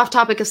kind of is off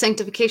topic of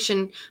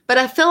sanctification, but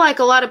I feel like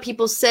a lot of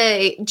people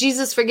say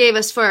Jesus forgave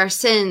us for our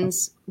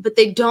sins, but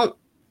they don't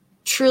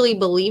truly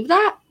believe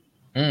that.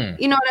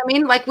 You know what I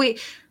mean? Like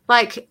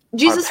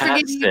Jesus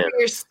forgave you for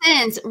your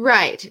sins.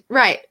 Right.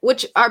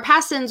 Which our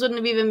past sins wouldn't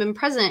have even been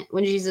present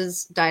when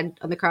Jesus died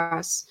on the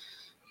cross.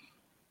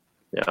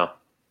 Yeah.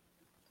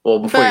 Well,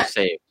 before you're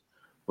saved.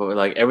 But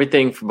like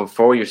everything from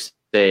before you're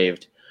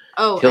saved,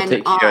 he'll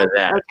take care of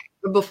that.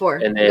 Okay, before.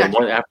 And then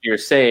after you're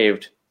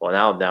saved, well,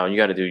 now you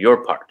got to do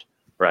your part,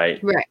 right?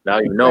 Right. Now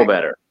you know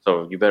better,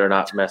 so you better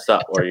not mess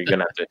up, or you're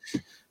gonna have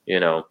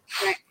to,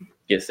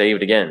 get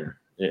saved again.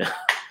 Yeah.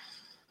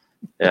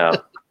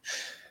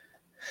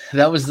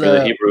 That was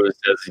the Hebrews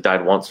says he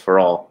died once for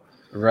all.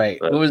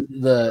 Right. What was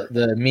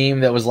the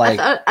meme that was like?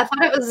 I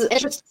thought it was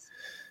interesting.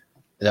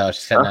 No, it's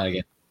just cutting out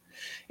again.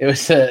 It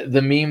was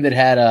the meme that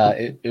had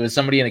it was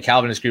somebody in a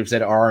Calvinist group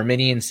said, "Are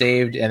Arminians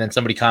saved?" And then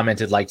somebody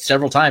commented like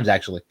several times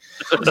actually.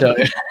 So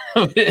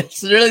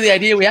it's really the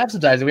idea we have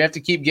sometimes. We have to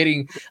keep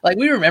getting like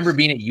we remember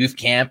being at youth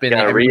camp and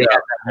every year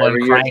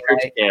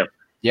camp.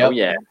 Yep. Oh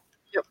yeah.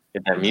 Yep.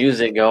 Get that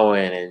music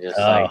going and just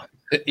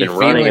been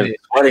running and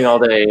sweating all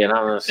day, and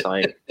I'm just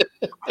like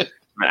I'm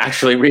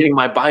actually reading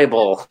my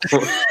Bible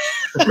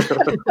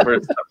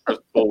for a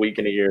full week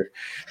in a year.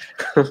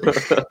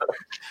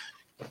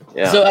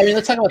 Yeah. So I mean,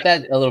 let's talk about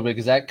that a little bit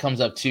because that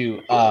comes up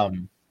too.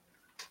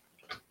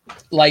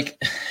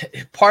 Like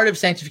part of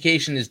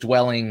sanctification is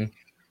dwelling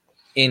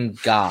in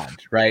God,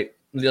 right?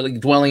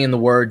 Like dwelling in the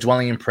Word,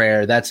 dwelling in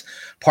prayer. That's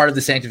part of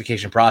the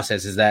sanctification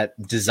process. Is that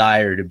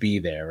desire to be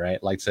there,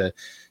 right? Like to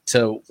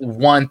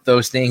want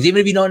those things,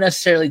 even if you don't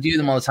necessarily do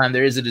them all the time.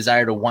 There is a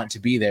desire to want to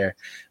be there,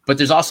 but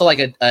there's also like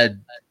a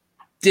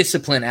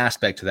discipline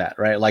aspect to that,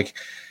 right? Like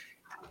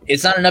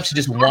it's not enough to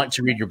just want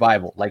to read your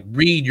Bible. Like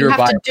read your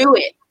Bible. You have to do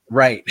it.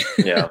 Right.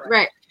 Yeah.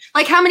 Right.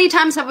 Like how many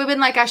times have we been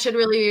like, I should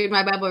really read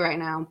my Bible right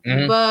now,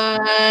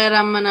 but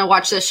I'm going to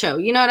watch this show.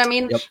 You know what I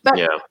mean?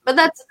 Yep. But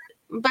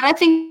I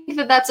think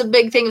that's a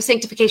big thing of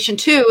sanctification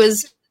too,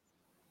 is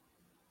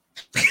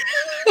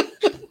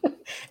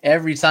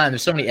every time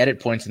there's so many edit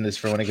points in this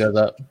for when it goes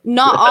up.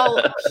 Not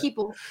all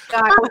people.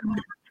 God,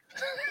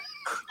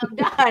 I'm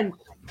done.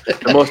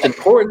 The most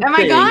important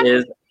thing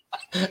is.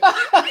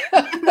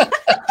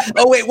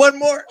 Oh wait, one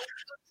more.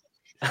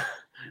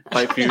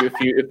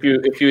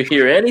 If you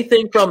hear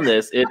anything from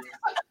this, it's.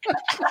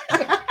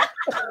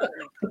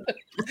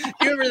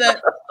 You remember that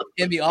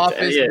in The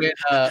Office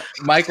when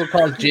Michael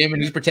calls Jim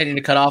and he's pretending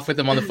to cut off with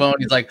him on the phone?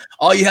 He's like,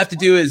 "All you have to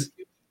do is,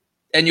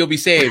 and you'll be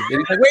saved." And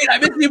he's like, "Wait, I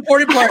missed the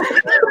important part."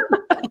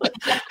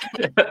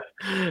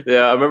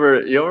 Yeah, I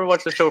remember. You ever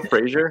watch the show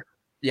Frasier?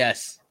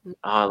 Yes. Oh,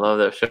 I love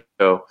that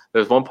show.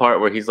 There's one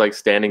part where he's like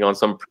standing on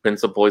some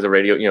principal. He's a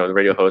radio, the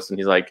radio host, and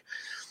he's like,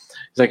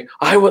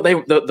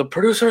 the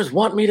producers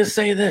want me to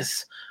say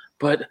this,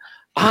 but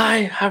I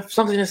have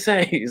something to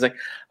say. He's like,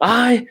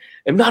 I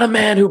am not a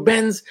man who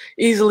bends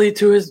easily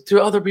to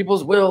other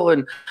people's will,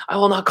 and I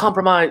will not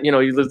compromise. He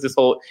lives this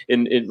whole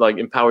in like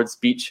empowered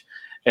speech,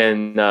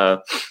 and they're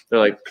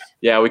like,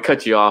 yeah, we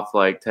cut you off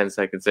like 10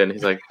 seconds in.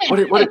 He's like, what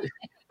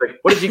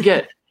did you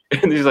get?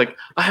 And he's like,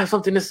 I have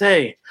something to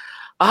say.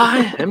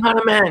 I am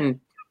not a man.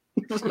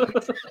 That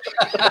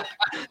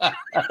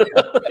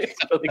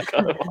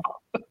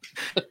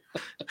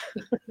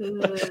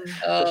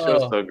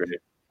show's so great.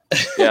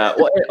 Yeah.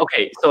 Well,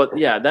 okay. So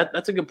yeah,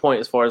 that's a good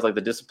point as far as like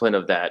the discipline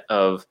of that.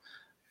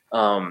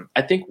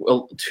 I think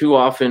too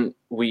often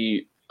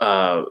we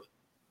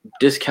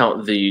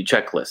discount the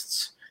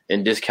checklists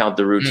and discount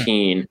the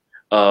routine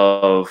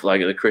of like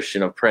the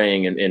Christian of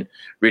praying and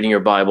reading your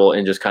Bible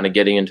and just kind of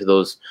getting into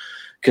those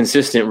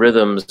consistent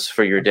rhythms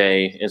for your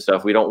day and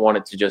stuff. We don't want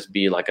it to just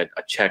be like a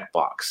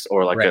checkbox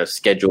or like a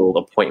scheduled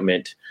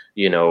appointment,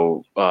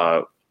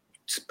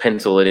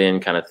 pencil it in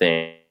kind of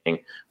thing.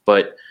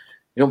 But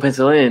you don't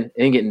pencil it in, it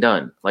ain't getting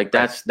done. Like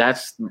that's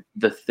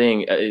the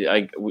thing.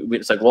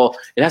 It's like, well,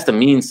 it has to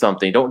mean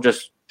something. Don't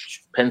just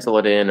pencil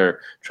it in or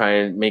try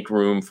and make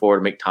room for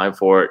it, make time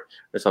for it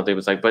or something.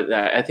 It's like, but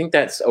I think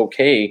that's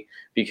okay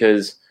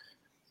because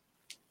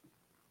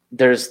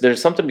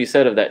there's something to be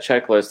said of that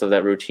checklist, of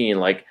that routine.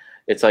 Like,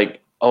 it's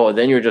like, oh,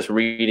 then you're just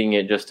reading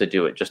it just to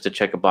do it, just to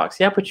check a box.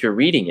 Yeah, but you're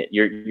reading it.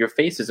 Your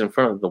face is in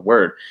front of the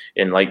word,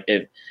 and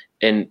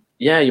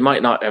you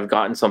might not have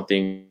gotten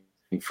something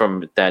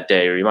from that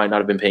day, or you might not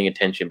have been paying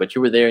attention, but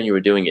you were there and you were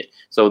doing it.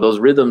 So those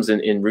rhythms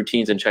and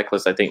routines and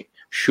checklists, I think,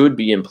 should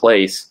be in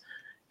place,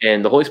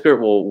 and the Holy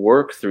Spirit will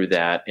work through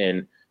that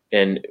and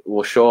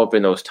will show up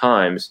in those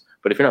times.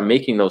 But if you're not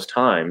making those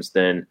times,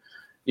 then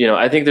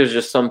I think there's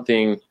just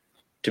something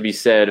to be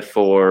said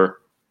for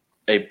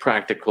a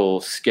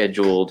practical,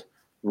 scheduled,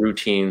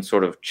 routine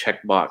sort of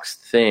checkbox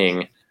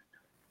thing,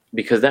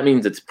 because that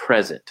means it's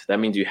present. That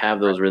means you have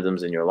those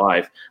rhythms in your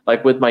life.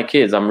 Like with my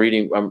kids,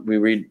 we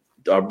read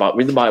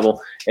the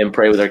Bible and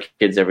pray with our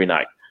kids every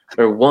night.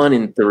 They're 1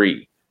 in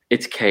 3.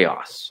 It's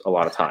chaos a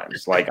lot of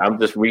times. Like I'm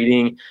just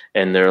reading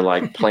and they're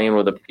like playing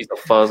with a piece of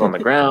fuzz on the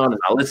ground and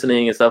not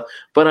listening and stuff,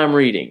 but I'm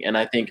reading. And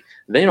I think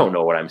they don't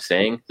know what I'm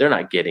saying. They're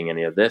not getting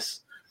any of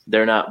this.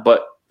 They're not,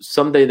 but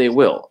someday they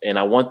will. And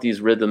I want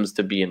these rhythms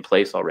to be in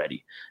place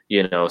already,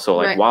 So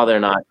like while they're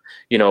not,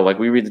 like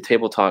we read the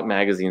Table Talk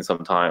magazine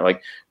sometime,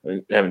 like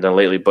we haven't done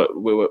lately,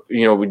 but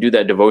we do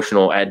that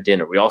devotional at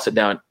dinner. We all sit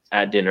down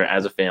at dinner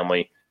as a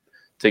family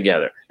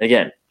together.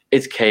 Again,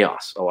 it's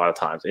chaos a lot of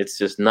times. It's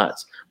just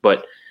nuts,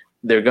 but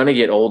they're going to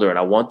get older, and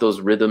I want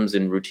those rhythms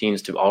and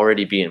routines to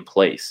already be in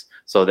place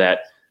so that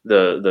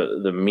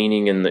the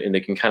meaning and they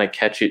can kind of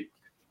catch it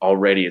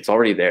already. It's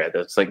already there.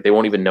 That's like they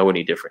won't even know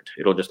any different.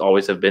 It'll just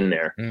always have been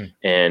there.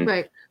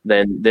 And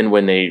then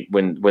when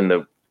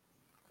the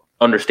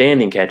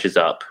understanding catches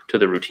up to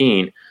the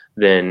routine,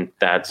 then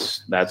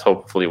that's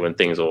hopefully when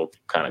things will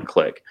kind of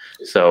click.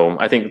 So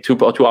I think too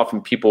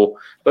often people,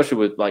 especially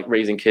with like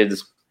raising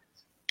kids,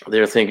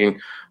 they're thinking,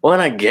 well,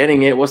 they're not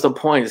getting it. What's the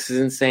point? This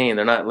is insane.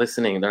 They're not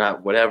listening. They're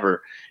not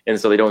whatever. And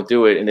so they don't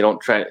do it, and they don't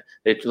try.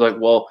 They're like,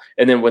 well,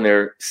 and then when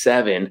they're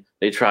 7,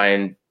 they try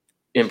and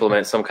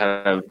implement some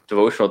kind of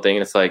devotional thing.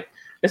 And it's like,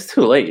 it's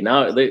too late.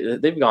 Now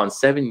they've gone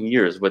 7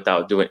 years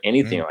without doing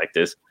anything like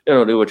this. They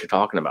don't do what you're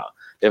talking about.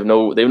 They have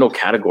no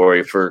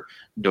category for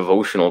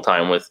devotional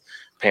time with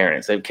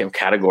parents. They have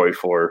category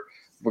for,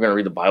 we're going to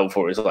read the Bible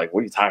for you. It's like,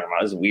 what are you talking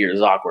about? This is weird.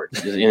 It's awkward.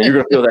 And you're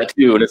going to feel that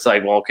too. And it's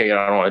like, well, okay,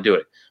 I don't want to do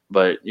it.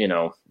 But,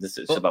 this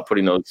is about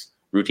putting those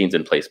routines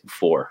in place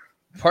before.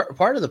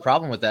 Part of the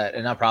problem with that,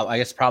 and not problem, I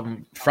guess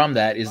problem from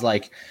that is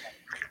like,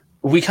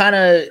 we kind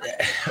of,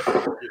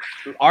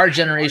 our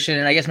generation,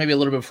 and I guess maybe a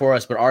little bit before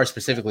us, but ours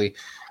specifically,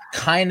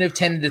 kind of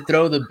tended to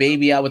throw the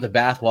baby out with the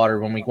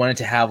bathwater when we wanted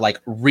to have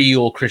like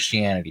real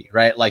Christianity,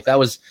 right? Like that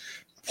was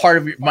part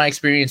of my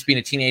experience being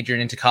a teenager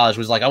and into college,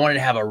 was like I wanted to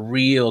have a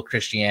real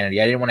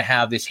Christianity. I didn't want to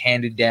have this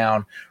handed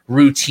down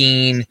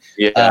routine,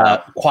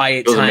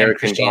 quiet those time American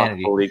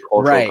Christianity.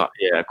 Right.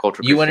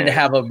 Culture. You wanted to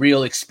have a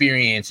real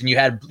experience, and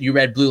you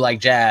read Blue Like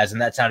Jazz,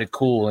 and that sounded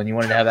cool, and you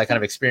wanted to have that kind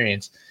of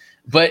experience.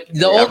 But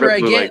the older I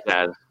get,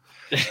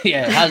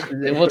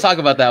 we'll talk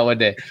about that one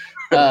day.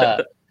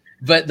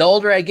 But the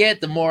older I get,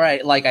 the more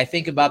I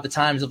think about the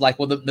times of like,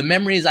 well, the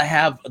memories I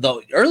have,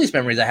 the earliest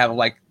memories I have of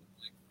like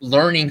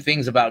learning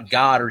things about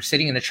God, or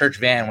sitting in a church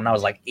van when I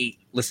was like 8,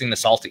 listening to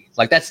Psalty.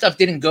 Like that stuff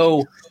didn't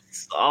go.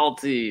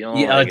 Psalty.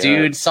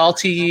 Dude,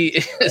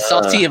 Psalty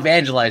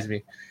evangelized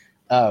me.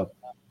 I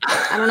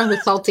don't know who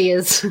Psalty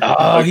is.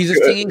 Oh, he's a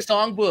singing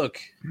songbook.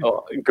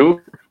 Oh,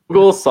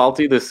 Google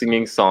Psalty the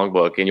singing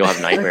songbook, and you'll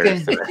have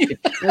nightmares. Okay.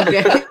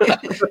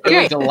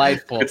 It was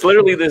delightful. It's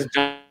literally this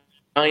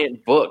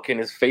giant book, and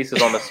his face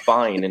is on the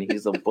spine, and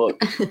he's a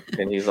book,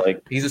 and he's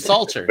a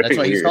salter. That's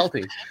why he's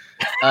salty.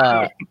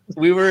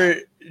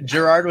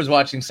 Gerard was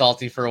watching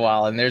Psalty for a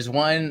while, and there's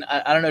one,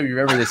 I don't know if you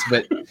remember this,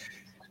 but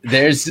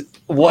there's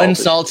one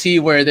Psalty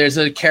where there's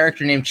a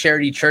character named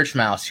Charity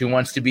Churchmouse who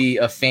wants to be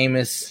a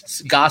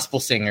famous gospel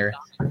singer,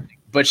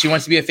 but she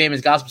wants to be a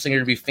famous gospel singer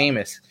to be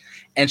famous.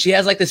 And she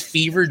has like this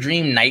fever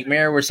dream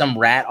nightmare where some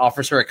rat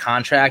offers her a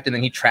contract, and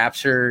then he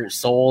traps her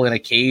soul in a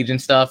cage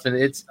and stuff. And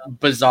it's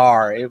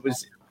bizarre. It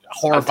was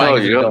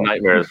horrifying. You have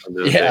nightmares from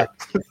this. Yeah.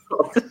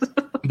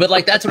 But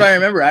like, that's what I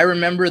remember. I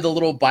remember the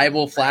little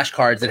Bible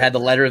flashcards that had the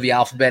letter of the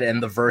alphabet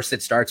and the verse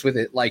that starts with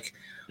it. Like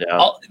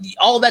all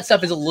of that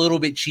stuff is a little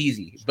bit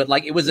cheesy, but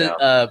like it was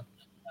a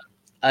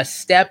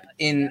step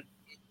in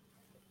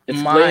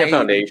laying a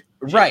foundation.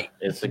 Right.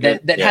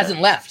 That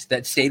hasn't left.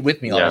 That stayed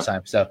with me all the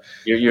time. So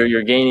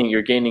you're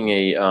gaining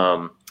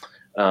a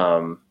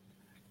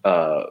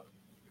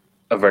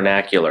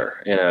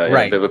vernacular in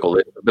a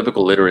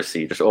biblical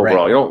literacy, just overall.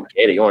 Right. You don't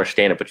get it, you don't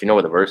understand it, but you know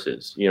what the verse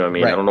is. You know what I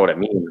mean? Right. I don't know what it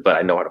means, but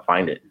I know how to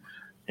find it.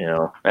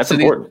 That's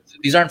important.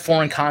 These aren't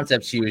foreign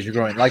concepts to you as you're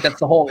growing. Like that's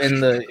the whole in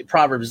the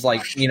Proverbs,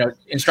 like,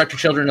 instruct your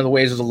children in the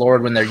ways of the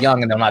Lord when they're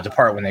young, and they'll not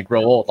depart when they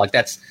grow old. Like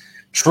that's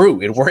true.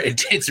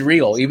 It's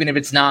real, even if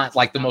it's not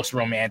like the most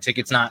romantic.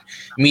 It's not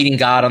meeting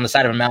God on the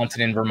side of a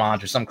mountain in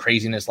Vermont or some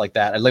craziness like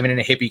that. Living in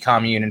a hippie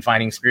commune and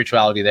finding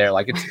spirituality there.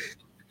 Like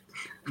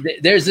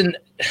there's an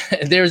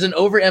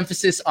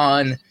overemphasis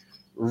on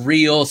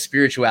real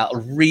spirituality,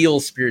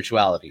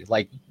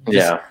 like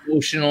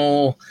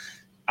emotional.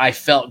 I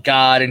felt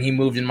God and He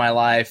moved in my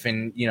life,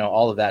 and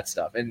all of that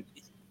stuff. And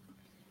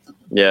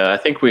I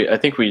think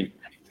we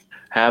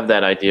have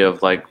that idea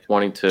of like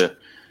wanting to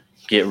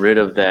get rid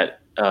of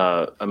that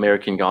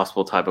American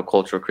gospel type of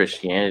cultural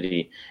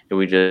Christianity,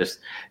 and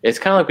it's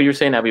kind of like what you were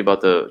saying, Abby, about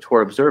the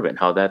Torah observant,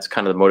 how that's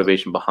kind of the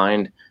motivation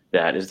behind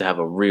that, is to have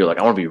a real, like,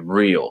 I want to be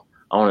real.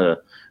 I want to,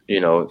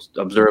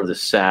 observe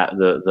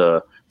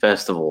the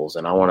festivals,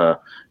 and I want to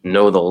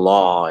know the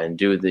law and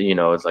do the,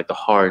 it's like the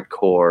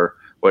hardcore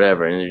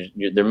whatever, and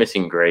they're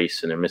missing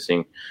grace, and they're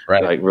missing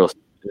like real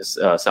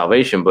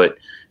salvation. But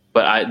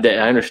but I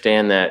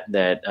understand that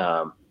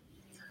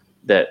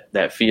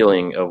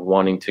feeling of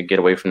wanting to get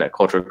away from that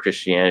culture of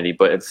Christianity.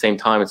 But at the same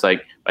time, it's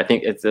like, I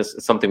think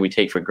it's something we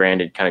take for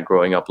granted, kind of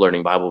growing up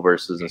learning Bible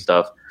verses and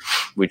stuff.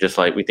 We just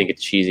we think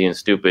it's cheesy and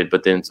stupid,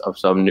 but then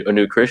a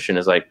new Christian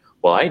is like,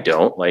 well, I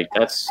don't like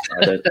I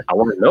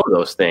want to know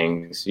those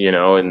things,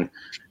 and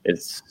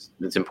it's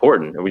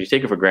important. And we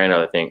take it for granted,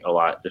 I think, a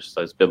lot, just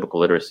as biblical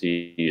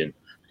literacy and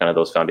kind of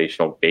those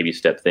foundational baby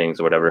step things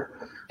or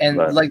whatever. And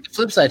the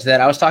flip side to that,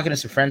 I was talking to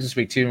some friends this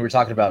week too, and we were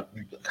talking about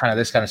kind of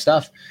this kind of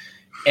stuff.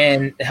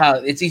 And how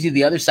it's easy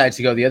the other side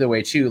to go the other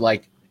way too,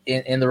 like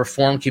in the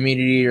Reformed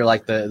community or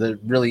like the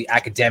really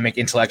academic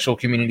intellectual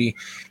community,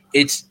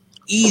 it's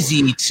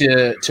easy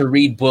to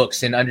read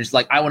books and understand.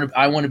 Like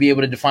I want to be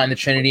able to define the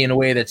Trinity in a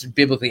way that's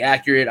biblically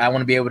accurate. I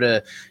want to be able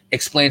to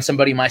explain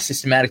somebody my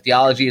systematic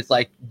theology. It's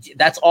like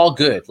that's all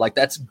good, like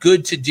that's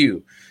good to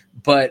do,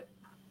 but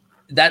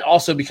that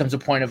also becomes a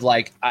point of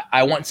like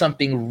I want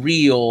something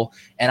real,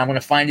 and I'm going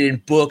to find it in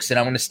books, and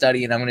I'm going to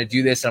study, and I'm going to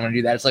do this, and I'm going to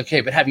do that. It's like,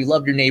 hey, but have you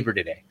loved your neighbor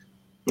today?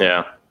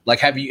 Yeah. Like,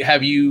 have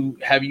you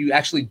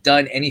actually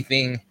done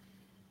anything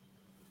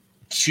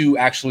to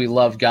actually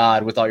love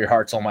God with all your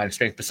heart, soul, mind, and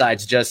strength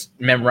besides just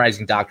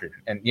memorizing doctrine?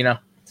 And,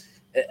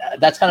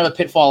 that's kind of a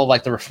pitfall of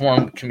like the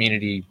Reformed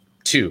community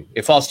too.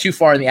 It falls too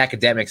far in the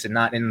academics and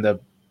not in the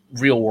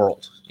real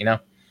world,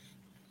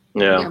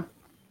 Yeah.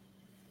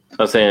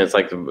 I'm saying it's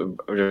like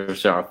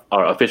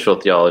our official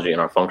theology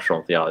and our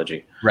functional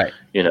theology. Right.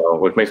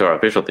 What makes our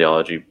official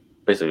theology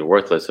basically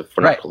worthless if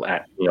we're not,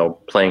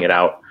 playing it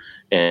out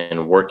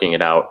and working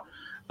it out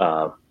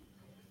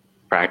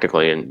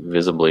practically and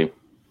visibly.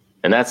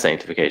 And that's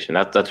sanctification.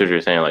 That's what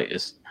you're saying. Like,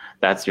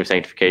 that's your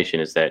sanctification,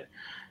 is that,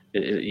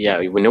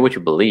 we know what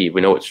you believe.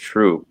 We know it's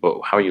true,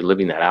 but how are you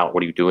living that out?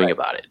 What are you doing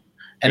about it?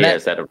 And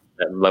it's that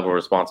level of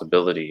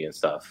responsibility and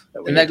stuff.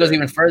 That goes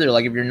even further.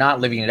 Like, if you're not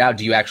living it out,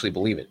 do you actually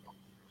believe it?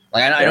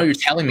 Like, I know you're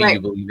telling me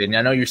you believe it, and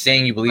I know you're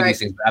saying you believe these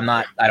things,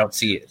 but I don't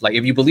see it. Like,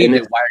 if you believe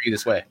it, why are you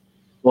this way?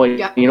 Well,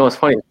 it's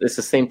funny. It's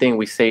the same thing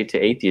we say to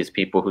atheist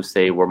people who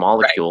say we're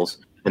molecules,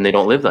 and they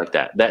don't live like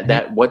that.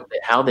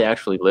 How they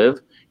actually live,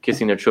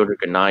 kissing their children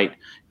goodnight,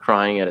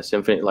 crying at a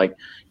symphony, like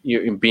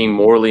you're being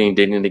morally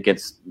indignant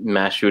against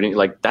mass shooting,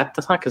 like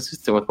that's not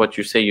consistent with what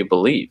you say you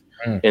believe.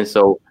 And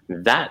so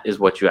that is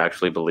what you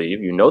actually believe.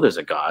 There's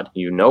a God.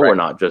 We're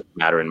not just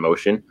matter in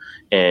motion,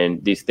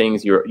 and these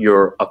things.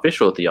 Your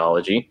official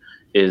theology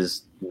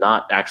is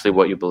not actually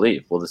what you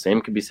believe. Well, the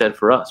same can be said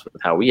for us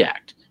with how we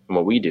act and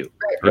what we do.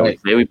 We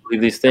say we believe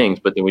these things,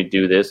 but then we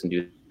do this and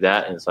do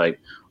that, and it's like,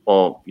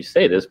 well, you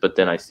say this, but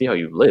then I see how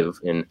you live,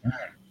 and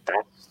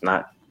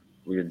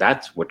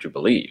that's what you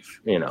believe,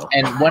 And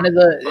one of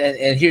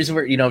and here's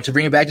where, to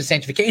bring it back to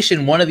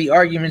sanctification, one of the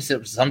arguments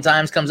that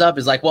sometimes comes up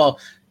is like, well,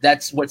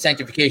 that's what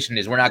sanctification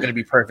is. We're not going to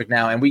be perfect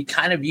now. And we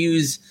kind of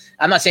use,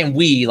 I'm not saying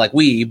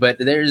but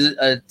there's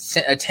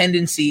a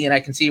tendency, and I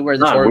can see where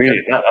the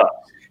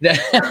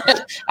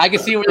I can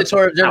see where the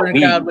Torah observant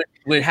crowd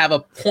would have a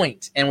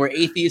point, and where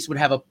atheists would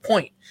have a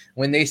point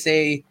when they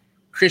say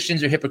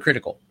Christians are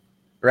hypocritical,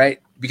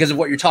 right? Because of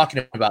what you're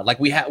talking about. Like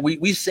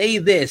we say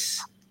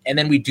this, and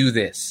then we do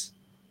this.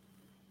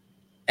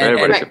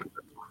 Everybody's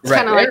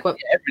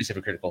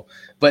hypocritical.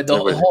 But the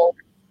whole,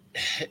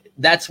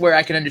 that's where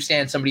I can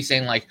understand somebody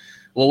saying like,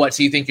 well, what,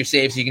 so you think you're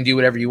saved so you can do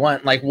whatever you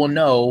want? Like, well,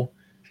 no,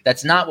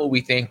 that's not what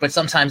we think, but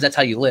sometimes that's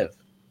how you live,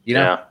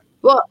 Yeah.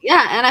 Well,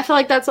 yeah, and I feel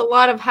like that's a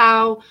lot of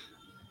how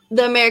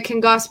the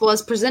American gospel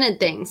has presented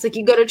things. Like,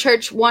 you go to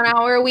church 1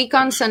 hour a week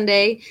on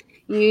Sunday,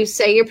 you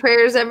say your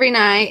prayers every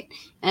night,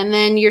 and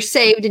then you're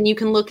saved, and you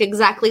can look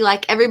exactly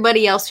like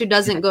everybody else who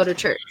doesn't go to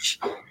church.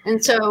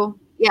 And so,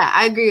 yeah,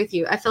 I agree with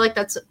you. I feel like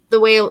that's the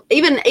way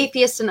even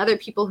atheists and other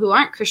people who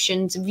aren't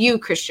Christians view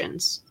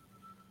Christians.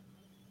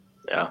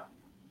 Yeah.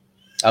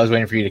 I was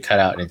waiting for you to cut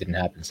out, and it didn't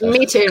happen. So.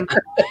 Me too.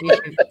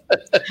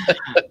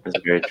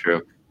 That's very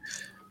true.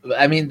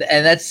 I mean,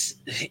 and that's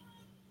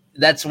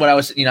what I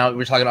was, we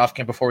were talking off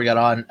camp before we got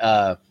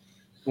on.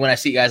 When I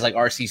see guys like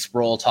R.C.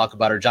 Sproul talk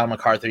about, or John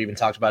MacArthur even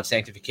talked about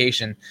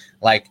sanctification,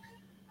 like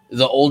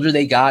the older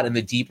they got and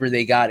the deeper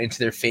they got into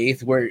their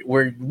faith, where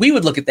we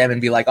would look at them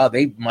and be like, oh,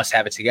 they must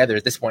have it together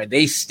at this point.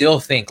 They still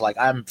think like,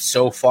 I'm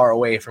so far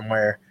away from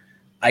where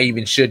I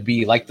even should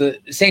be. Like, the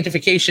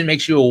sanctification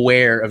makes you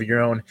aware of your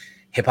own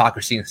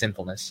hypocrisy and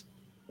sinfulness.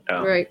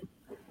 Yeah. Right.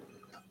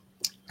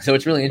 So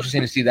it's really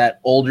interesting to see that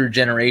older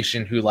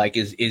generation who like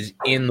is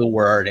in the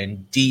word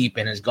and deep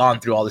and has gone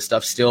through all this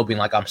stuff, still being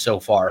like, I'm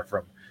so far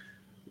from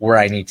where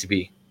I need to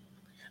be.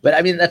 But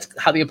I mean, that's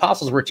how the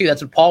apostles were too.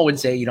 That's what Paul would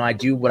say, I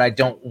do what I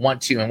don't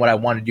want to, and what I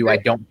want to do, I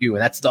don't do.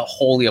 And that's the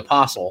holy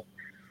apostle,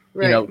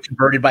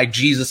 converted by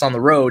Jesus on the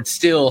road,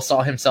 still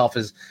saw himself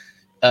as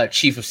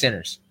chief of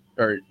sinners,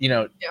 or,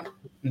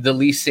 the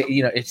least,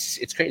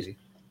 it's crazy.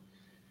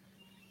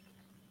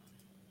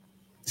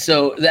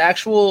 So the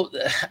actual,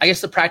 I guess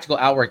the practical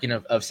outworking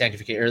of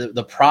sanctification, or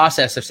the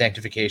process of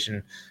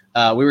sanctification,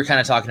 we were kind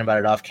of talking about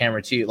it off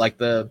camera too. Like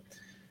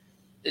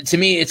to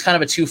me, it's kind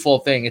of a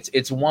twofold thing.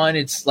 It's one,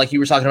 it's like you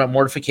were talking about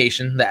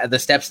mortification, the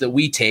steps that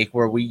we take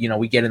where we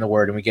get in the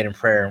word and we get in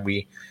prayer and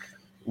we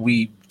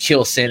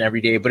kill sin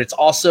every day. But it's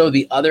also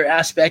the other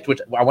aspect, which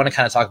I want to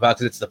kind of talk about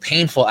because it's the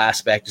painful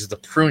aspect, is the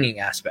pruning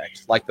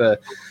aspect, like the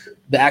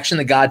action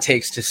that God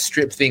takes to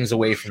strip things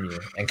away from you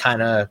and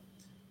kind of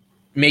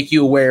make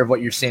you aware of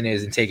what your sin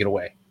is and take it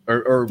away,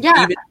 or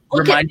even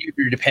remind you of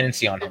your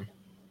dependency on Him.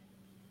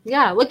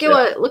 Yeah, look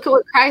at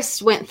what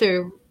Christ went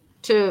through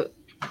to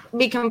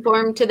be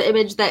conformed to the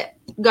image that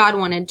God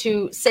wanted,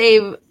 to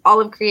save all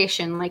of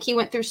creation. Like, He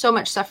went through so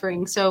much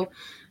suffering. So,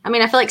 I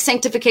mean, I feel like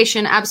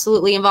sanctification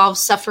absolutely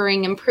involves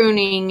suffering and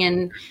pruning,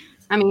 and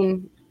I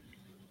mean,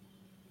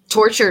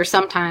 torture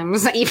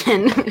sometimes,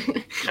 even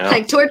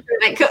like torture,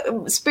 like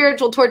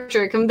spiritual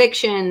torture,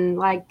 conviction.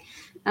 Like,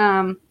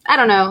 I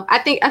don't know. I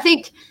think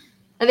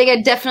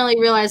I definitely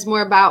realized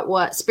more about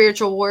what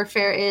spiritual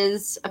warfare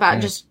is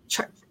about. Just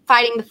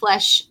fighting the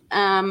flesh,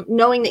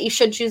 knowing that you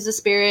should choose the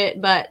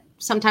Spirit, but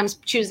sometimes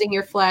choosing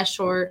your flesh,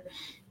 or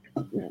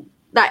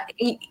that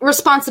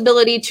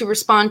responsibility to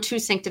respond to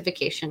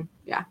sanctification.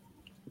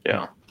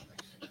 Yeah.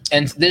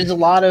 And there's a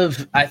lot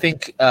of, I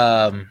think,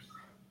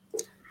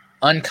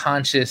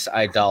 unconscious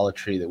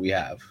idolatry that we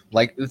have,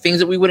 like the things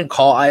that we wouldn't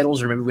call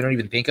idols, or maybe we don't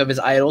even think of as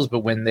idols, but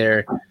when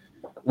they're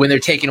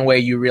taken away,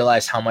 you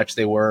realize how much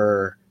they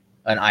were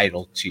an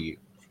idol to you,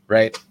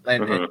 right?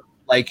 And, and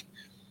like,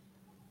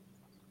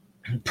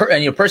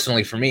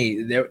 personally for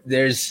me, there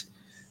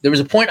was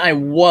a point I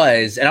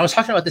was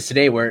talking about this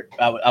today where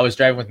I was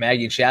driving with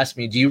Maggie and she asked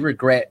me, do you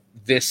regret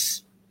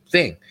this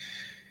thing?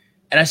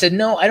 And I said,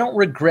 no, I don't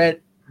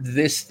regret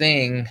this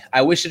thing.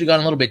 I wish it had gone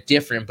a little bit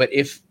different, but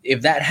if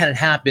that hadn't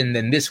happened,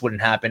 then this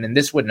wouldn't happen and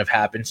this wouldn't have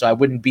happened. So I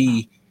wouldn't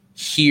be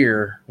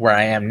here where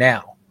I am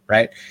now.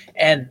 Right.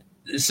 And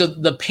so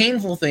the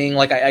painful thing,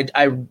 like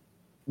I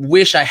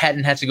wish I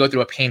hadn't had to go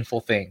through a painful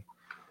thing,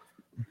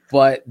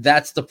 but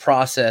that's the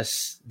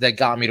process that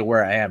got me to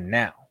where I am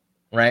now.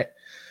 Right.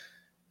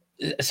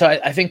 So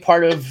I think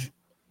part of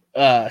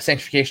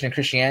sanctification in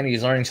Christianity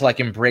is learning to like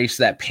embrace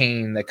that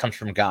pain that comes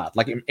from God,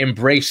 like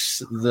embrace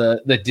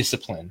the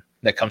discipline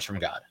that comes from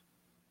God,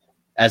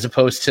 as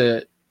opposed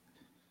to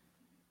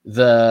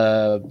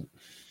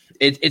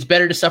it's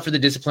better to suffer the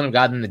discipline of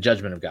God than the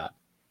judgment of God,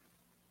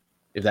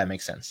 if that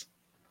makes sense.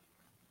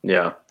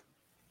 Yeah.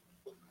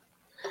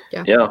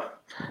 As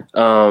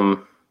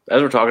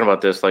we're talking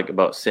about this, like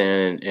about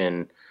sin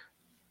and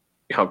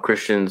how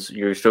Christians,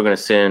 you're still going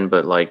to sin,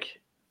 but like,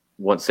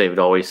 once saved,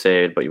 always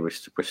saved, but we're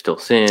still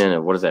sin.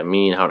 And what does that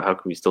mean? How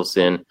can we still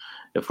sin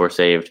if we're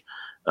saved?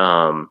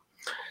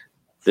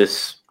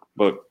 This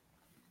book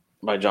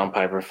by John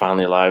Piper,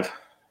 Finally Alive,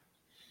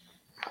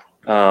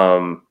 it's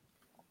a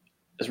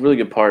really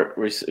good part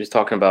where he's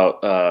talking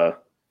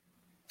about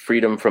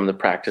freedom from the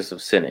practice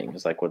of sinning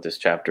is like what this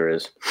chapter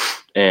is.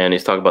 And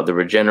he's talking about the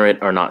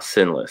regenerate are not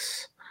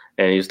sinless.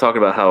 And he's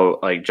talking about how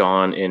like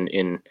John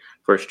in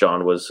 1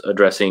 John was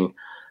addressing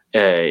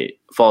a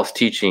false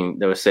teaching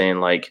that was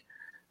saying like,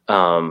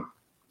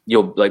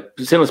 you'll like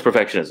sinless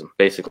perfectionism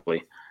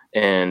basically.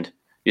 And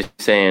he's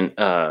saying,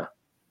 1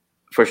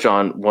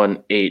 John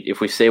 1:8,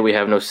 if we say we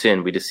have no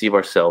sin, we deceive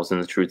ourselves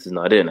and the truth is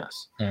not in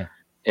us.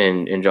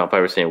 And John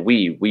Piper is saying,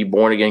 we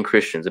born again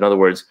Christians, in other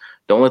words,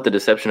 don't let the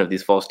deception of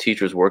these false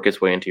teachers work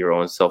its way into your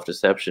own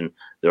self-deception.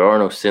 There are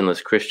no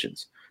sinless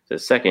Christians. The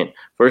second,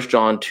 1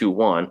 John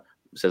 2:1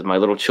 says, my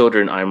little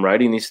children, I am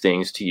writing these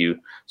things to you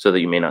so that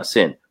you may not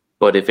sin.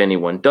 But if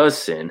anyone does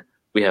sin,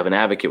 we have an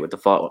advocate with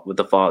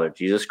the Father,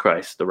 Jesus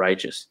Christ, the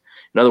righteous.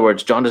 In other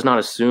words, John does not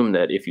assume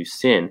that if you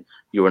sin,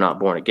 you are not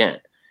born again.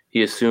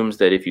 He assumes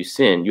that if you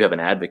sin, you have an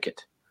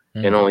advocate.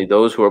 And only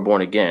those who are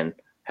born again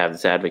have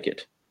this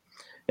advocate.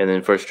 And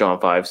then 1 John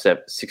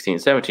 5:16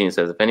 and 17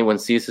 says, if anyone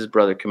sees his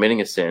brother committing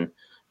a sin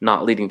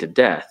not leading to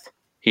death,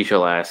 he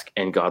shall ask,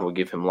 and God will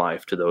give him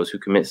life. To those who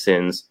commit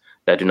sins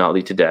that do not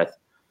lead to death,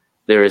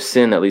 there is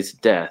sin that leads to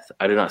death.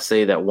 I do not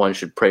say that one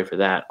should pray for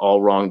that.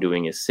 All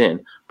wrongdoing is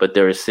sin, but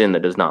there is sin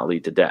that does not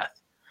lead to death.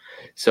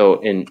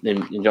 So in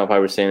John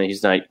Piper saying that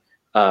he's not,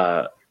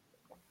 I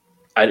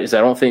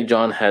don't think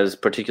John has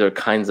particular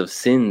kinds of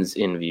sins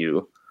in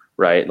view,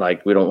 right?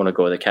 Like we don't want to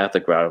go the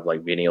Catholic route of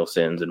like venial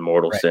sins and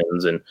mortal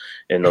sins and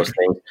those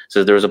things.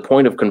 So there's a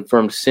point of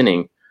confirmed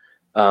sinning.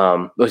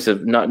 So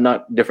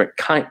not different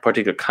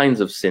particular kinds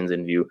of sins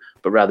in view,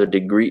 but rather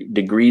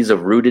degrees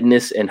of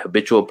rootedness and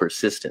habitual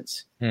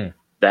persistence.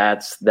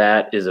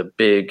 That is a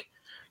big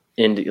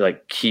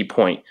key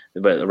point,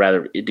 but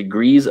rather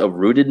degrees of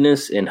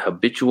rootedness and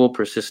habitual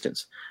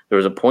persistence. There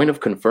is a point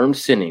of confirmed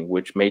sinning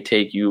which may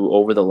take you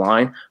over the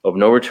line of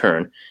no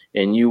return,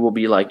 and you will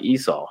be like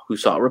Esau, who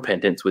sought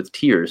repentance with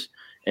tears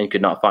and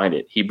could not find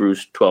it.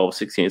 Hebrews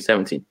 12:16 and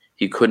 17.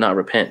 He could not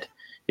repent.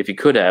 If he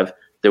could have,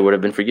 there would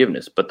have been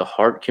forgiveness. But the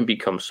heart can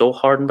become so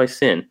hardened by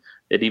sin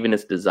that even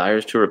its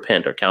desires to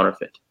repent are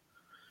counterfeit.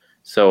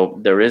 So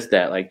there is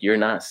that, like, you're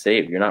not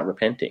saved, you're not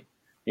repenting,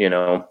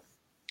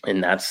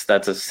 and that's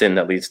a sin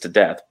that leads to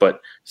death.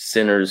 But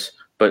sinners,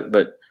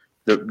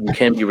 you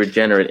can be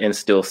regenerate and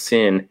still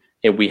sin,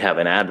 and we have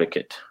an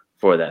advocate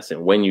for that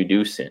sin. When you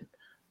do sin,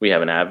 we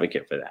have an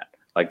advocate for that.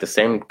 Like the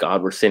same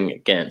God we're sinning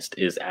against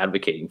is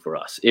advocating for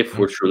us if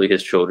we're truly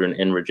his children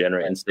and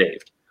regenerate and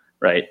saved,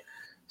 right?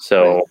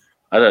 So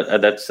I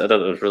thought that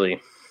was really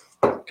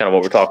kind of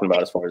what we're talking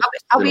about as far as.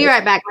 I'll be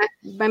right back.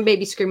 My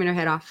baby's screaming her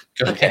head off.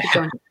 Okay.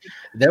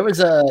 There's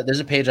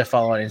a page I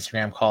follow on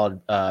Instagram called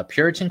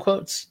Puritan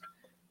Quotes,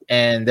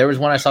 and there was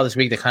one I saw this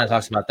week that kind of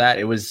talks about that.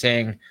 It was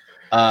saying,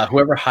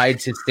 "Whoever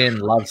hides his sin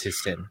loves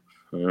his sin."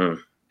 Mm.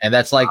 And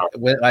that's like,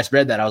 when I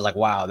read that, I was like,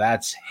 wow,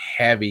 that's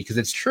heavy, because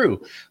it's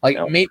true. Like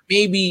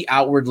maybe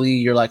outwardly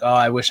you're like, oh,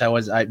 I wish I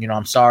was,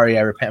 I'm sorry,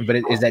 I repent. But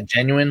is that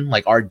genuine?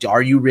 Like,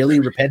 are you really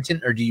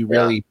repentant, or do you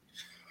really,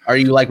 are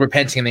you like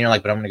repenting and then you're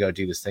like, but I'm going to go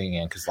do this thing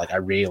again because like I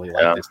really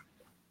like this.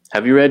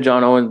 Have you read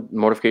John Owen,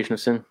 Mortification of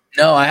Sin?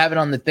 No, I have it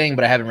on the thing,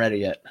 but I haven't read it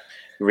yet.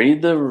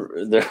 Read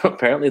the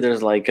apparently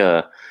there's like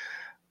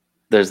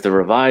there's the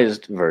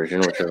revised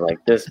version, which is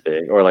like this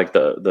big, or like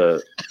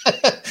the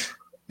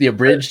the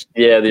abridged?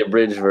 Yeah, the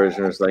abridged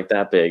version is like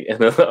that big. And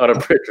the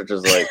unabridged, which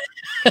is like,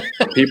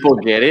 people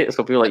get it.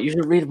 So people are like, you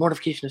should read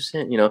Mortification of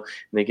Sin, and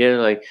they get it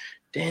like,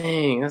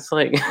 dang, that's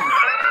like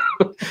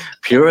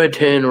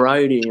Puritan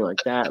writing, like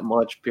that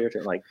much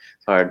Puritan. Like,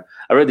 it's hard.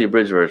 I read the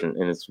abridged version,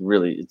 and it's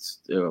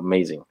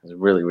amazing. It's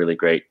really, really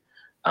great.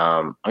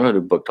 I'm going to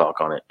do book talk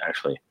on it,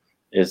 actually.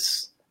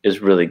 It's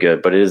really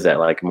good, but it is that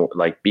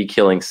like be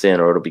killing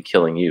sin or it'll be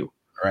killing you.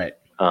 Right.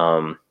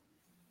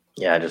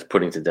 Just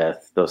putting to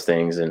death those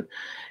things and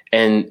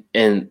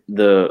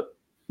the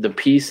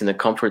peace and the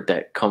comfort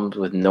that comes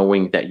with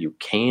knowing that you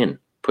can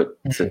put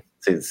sin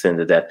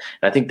to death.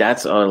 And I think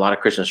that's a lot of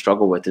Christians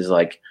struggle with, is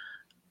like,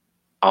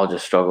 I'll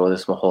just struggle with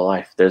this my whole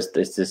life. This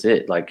is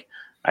it. Like,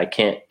 I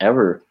can't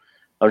ever,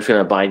 I'm just going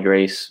to abide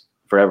grace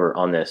forever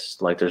on this.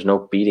 Like, there's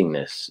no beating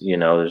this,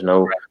 there's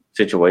no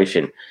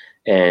situation.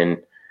 And,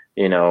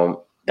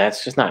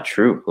 that's just not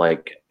true.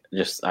 Like,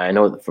 I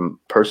know from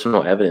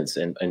personal evidence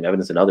and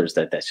evidence in others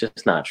that's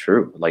just not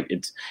true. Like,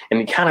 it's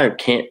kind of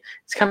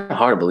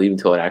hard to believe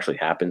until it actually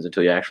happens,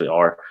 until you actually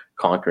are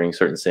conquering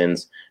certain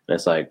sins. And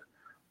it's like,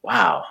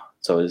 wow.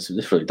 So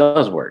this really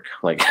does work.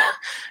 Like,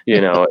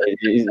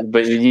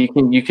 but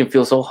you can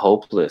feel so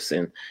hopeless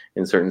in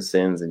certain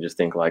sins and just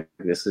think like,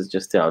 this is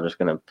just, I'm just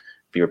going to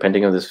be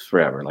repenting of this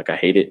forever. Like, I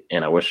hate it.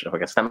 And I wish if I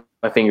could snap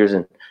my fingers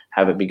and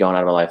have it be gone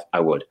out of my life, I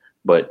would,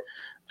 but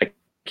I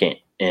can't.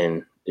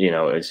 And,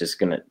 it's just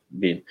going to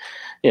be,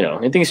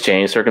 and things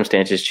change,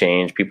 circumstances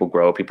change, people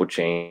grow, people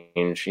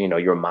change,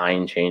 your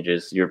mind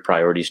changes, your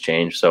priorities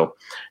change. So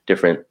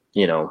different,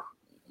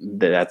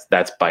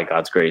 that's by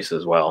God's grace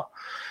as well.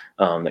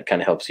 That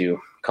kind of helps you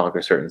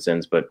conquer certain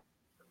sins. But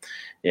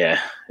yeah,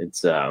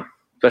 it's,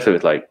 especially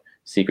with like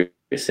secret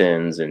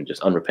sins and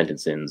just unrepentant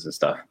sins and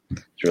stuff.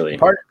 It's really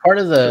part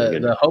of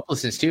the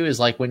hopelessness too, is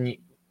like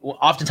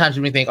oftentimes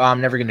when we think, oh, I'm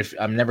never going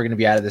to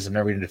be out of this, I'm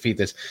never going to defeat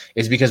this,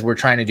 is because we're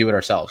trying to do it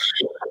ourselves.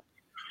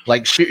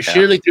 Like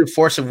surely through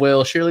force of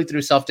will, surely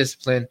through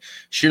self-discipline,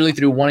 surely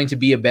through wanting to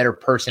be a better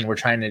person, we're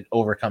trying to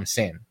overcome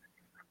sin,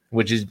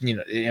 which is,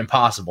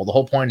 impossible. The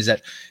whole point is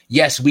that,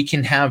 yes, we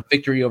can have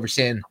victory over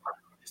sin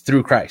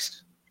through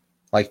Christ,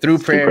 like through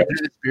prayer,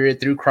 through the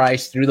Spirit, through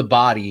Christ, through the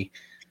body.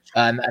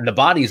 And the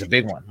body is a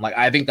big one. Like,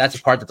 I think that's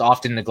a part that's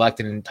often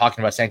neglected in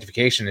talking about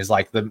sanctification, is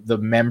like the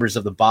members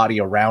of the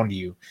body around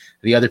you,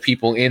 the other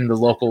people in the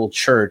local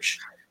church,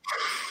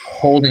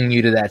 holding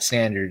you to that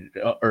standard,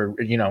 or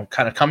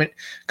kind of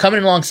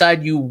coming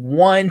alongside you,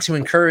 one, to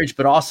encourage,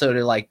 but also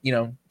to like,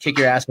 kick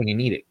your ass when you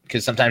need it,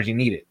 because sometimes you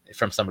need it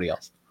from somebody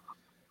else.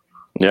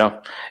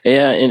 Yeah,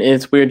 and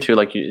it's weird too.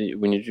 Like,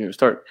 when you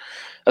start,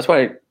 that's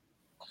why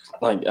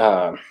like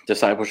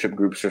discipleship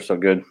groups are so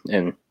good,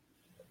 and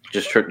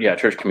just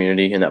church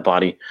community and that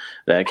body,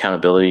 that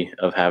accountability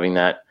of having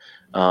that,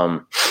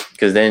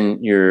 because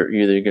then you're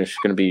either going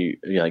to be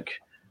like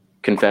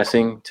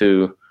confessing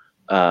to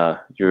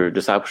your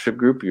discipleship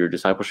group, your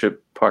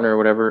discipleship partner or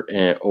whatever,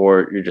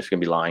 or you're just going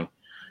to be lying.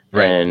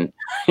 Right. And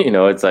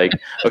it's like,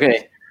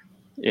 okay,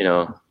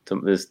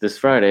 this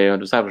Friday on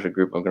discipleship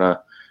group, I'm going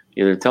to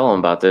either tell them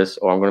about this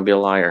or I'm going to be a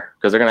liar,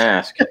 because they're going to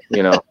ask,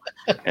 and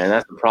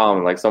that's the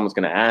problem. Like, someone's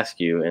going to ask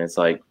you, and it's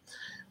like,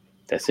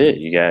 that's it.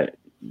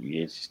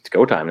 It's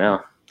go time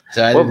now.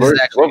 So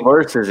what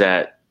verse is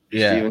that?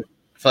 Yeah, Steven?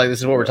 I feel like this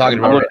is what we're talking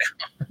about right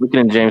now.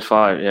 Looking in James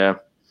 5, yeah.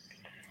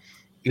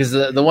 Because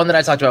the one that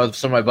I talked about with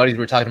some of my buddies, we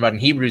were talking about in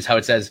Hebrews, how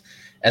it says,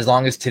 as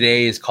long as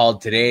today is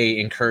called today,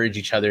 encourage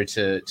each other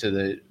to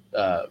the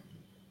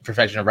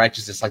perfection of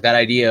righteousness. Like, that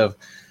idea of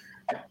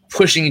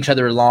pushing each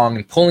other along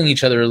and pulling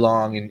each other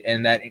along,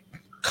 and that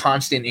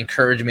constant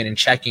encouragement and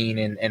checking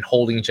and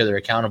holding each other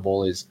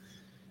accountable is,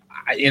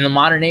 in the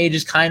modern age,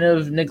 is kind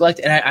of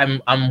neglected.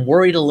 And I'm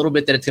worried a little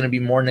bit that it's going to be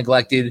more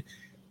neglected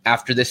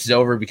after this is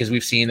over, because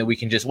we've seen that we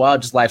can just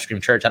live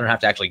stream church. I don't have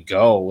to actually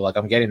go. Like,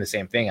 I'm getting the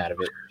same thing out of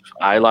it.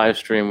 I live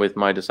stream with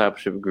my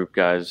discipleship group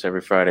guys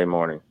every Friday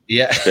morning.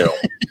 Yeah. Still.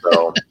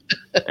 So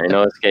ain't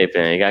no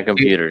escaping. You got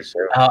computers. So.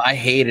 Oh, I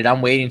hate it.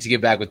 I'm waiting to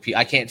get back with people.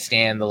 I can't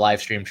stand the live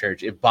stream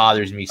church. It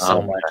bothers me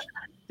so much.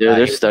 Dude,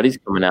 there's studies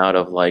coming out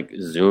of like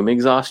Zoom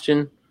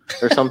exhaustion.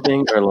 or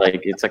something, or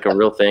like it's like a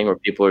real thing where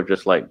people are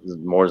just like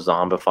more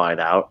zombified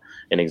out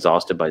and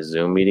exhausted by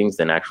Zoom meetings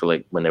than actually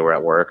like, when they were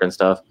at work and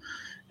stuff.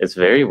 It's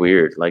very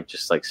weird, like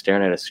just like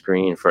staring at a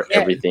screen for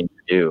everything to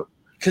do.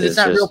 Because it's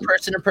not real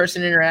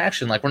person-to-person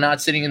interaction. Like we're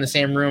not sitting in the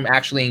same room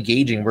actually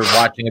engaging. We're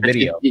watching a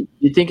video.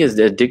 You think as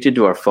addicted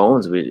to our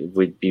phones,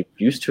 we'd be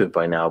used to it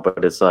by now,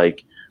 but it's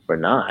like we're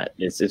not.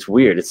 It's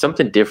weird. It's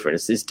something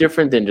different. It's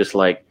different than just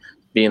like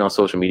being on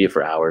social media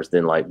for hours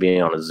than like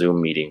being on a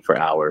Zoom meeting for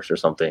hours or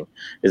something.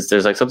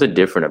 There's like something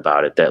different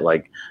about it that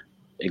like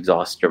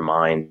exhausts your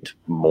mind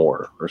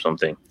more or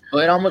something.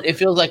 Well, it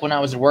feels like when I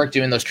was at work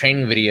doing those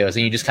training videos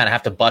and you just kind of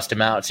have to bust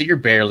them out. So you're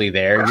barely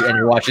there and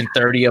you're watching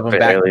 30 of them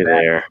barely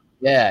there.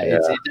 Yeah.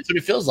 That's what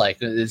it feels like.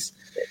 It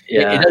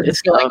doesn't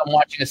feel like I'm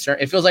watching a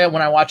sermon. It feels like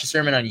when I watch a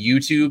sermon on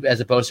YouTube as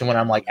opposed to when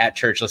I'm like at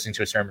church listening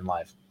to a sermon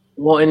live.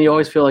 Well, and you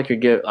always feel like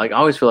I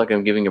always feel like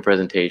I'm giving a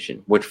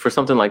presentation, which for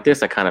something like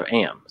this, I kind of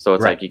am. So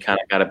it's like you kind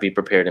of got to be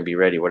prepared and be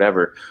ready,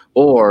 whatever.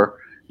 Or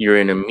you're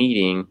in a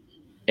meeting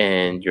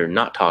and you're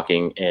not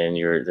talking and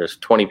there's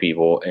 20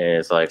 people and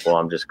it's like, well,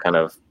 I'm just kind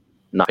of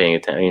not paying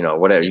attention,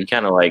 whatever. You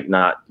kind of like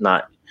not,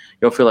 you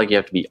don't feel like you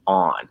have to be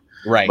on.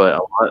 Right. But,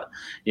 but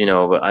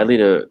I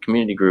lead a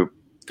community group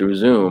through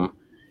Zoom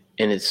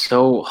and it's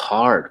so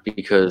hard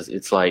because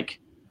it's like,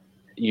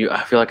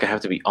 I feel like I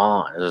have to be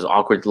on. There's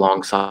awkward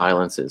long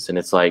silences and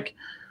it's like,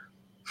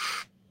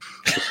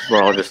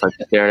 we're all just like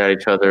staring at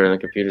each other in the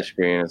computer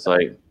screen. It's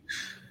like,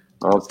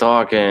 no one's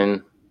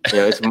talking.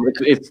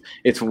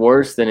 It's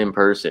worse than in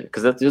person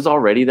because there's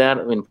already that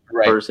in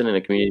person in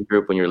a community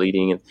group when you're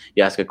leading and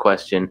you ask a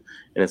question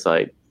and it's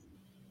like,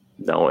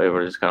 no,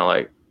 we're just kind of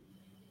like,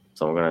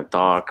 so I'm gonna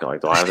talk.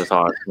 Like, do I have to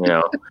talk?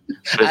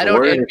 I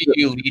don't envy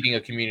you leading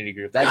a community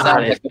group. That's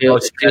not like the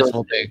most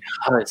stressful thing.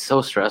 It's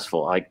so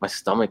stressful. Like my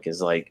stomach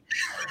is like,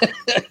 and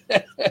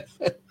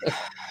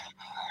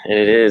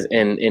it is,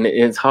 and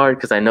it's hard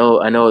because I know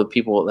the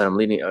people that I'm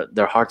leading,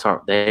 their hearts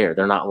aren't there.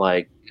 They're not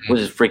like,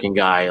 who's this freaking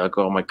guy? Like,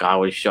 oh my god,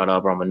 will you shut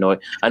up? Or I'm annoyed.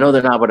 I know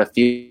they're not, but I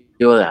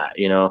feel that,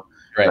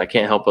 Right. I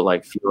can't help but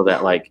like feel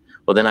that like,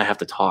 well, then I have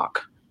to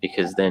talk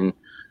because then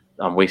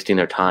I'm wasting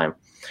their time.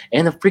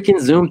 And the freaking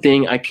Zoom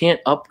thing, I can't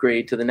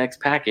upgrade to the next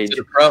package. To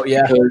the Pro,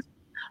 yeah.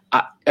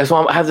 Because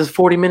I have this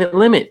 40-minute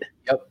limit.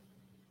 Yep.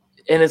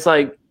 And it's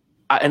like,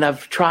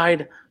 I've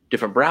tried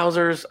different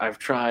browsers. I've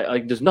tried,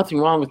 like, there's nothing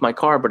wrong with my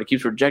card, but it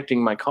keeps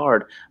rejecting my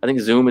card. I think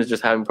Zoom is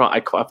just having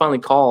problems. I finally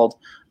called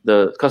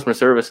the customer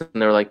service,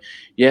 and they're like,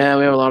 yeah,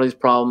 we have a lot of these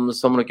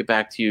problems. Someone will get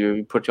back to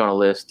you, put you on a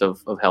list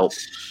of help.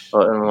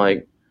 And I'm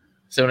like,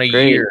 so in a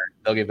year,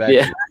 they'll get back to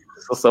you.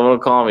 So someone will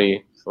call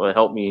me, so they'll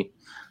help me.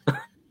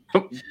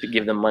 To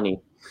give them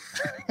money.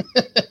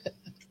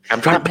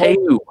 I'm trying to pay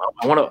you.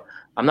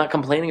 I'm not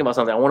complaining about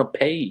something. I want to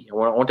pay. I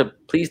want to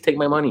please take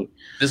my money.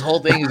 This whole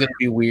thing is going to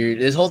be weird.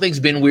 This whole thing's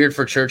been weird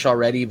for church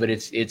already, but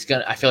it's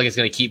gonna. I feel like it's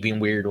going to keep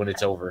being weird when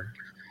it's over.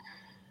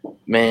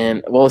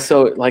 Man, well,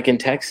 so like in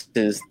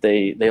Texas,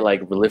 they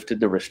like lifted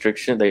the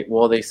restriction.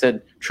 They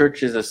said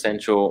church is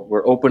essential.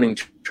 We're opening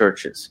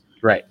churches,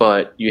 right?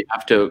 But you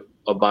have to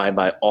abide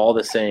by all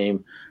the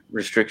same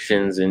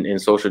restrictions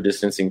and social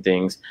distancing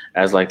things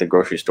as like the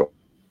grocery store.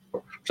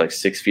 It's like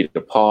 6 feet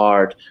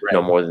apart, right.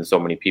 No more than so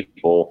many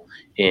people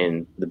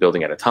in the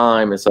building at a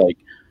time. It's like,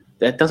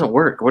 that doesn't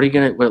work. What are you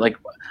going to, like,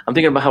 I'm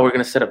thinking about how we're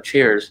going to set up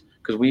chairs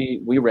because we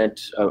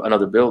rent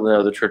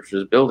another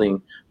church's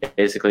building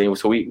basically.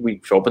 So we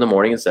show up in the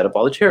morning and set up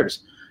all the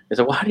chairs. And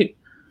so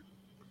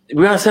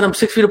we got to set them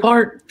 6 feet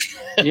apart,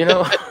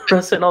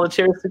 we're setting all the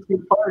chairs 6 feet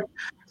apart.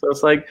 So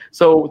it's like,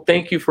 so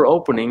thank you for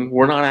opening.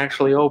 We're not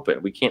actually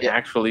open. We can't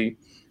actually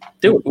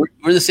do it.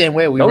 We're the same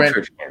way. We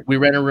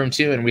rent a room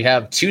too, and we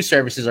have 2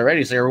 services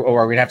already. So are we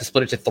going to have to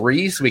split it to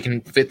 3 so we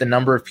can fit the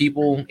number of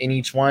people in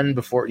each one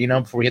before we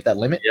hit that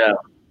limit? Yeah.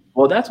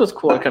 Well, that's what's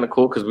cool, kind of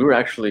cool, because we were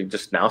actually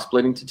just now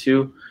splitting to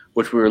 2,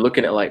 which we were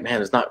looking at like, man,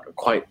 there's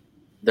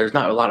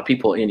not a lot of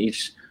people in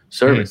each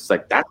service. Mm-hmm. It's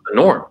like, that's the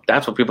norm.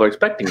 That's what people are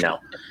expecting now.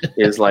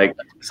 It's like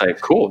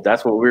cool.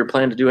 That's what we were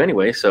planning to do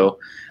anyway. So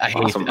I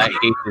hate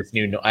this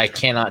new. I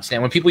cannot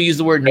stand when people use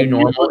the word new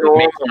normal. It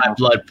makes my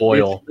blood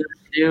boil.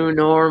 It's new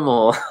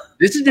normal.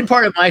 This has been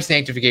part of my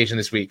sanctification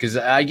this week because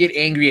I get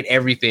angry at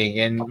everything,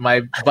 and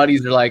my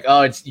buddies are like,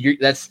 "Oh,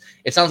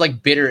 it sounds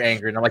like bitter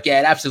anger," and I'm like,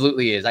 "Yeah, it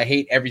absolutely is. I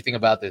hate everything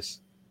about this."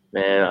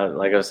 Man,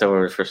 like I said when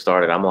we first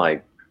started, I'm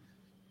like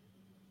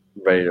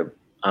ready to.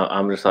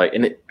 I'm just like,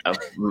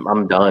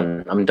 I'm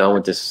done. I'm done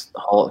with this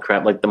whole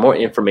crap. Like the more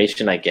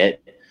information I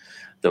get,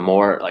 the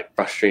more like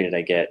frustrated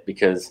I get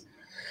because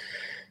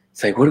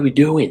it's like, what are we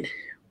doing?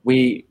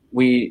 We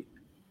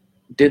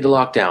did the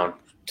lockdown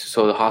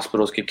so the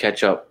hospitals could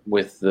catch up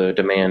with the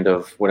demand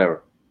of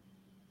whatever.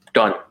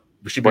 Done.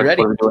 We should be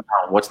ready. What are we doing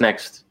now? What's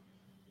next?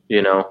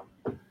 And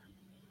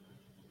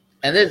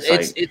then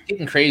it's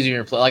getting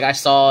crazier. Like I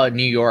saw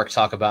New York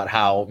talk about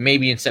how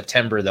maybe in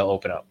September they'll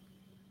open up.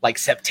 Like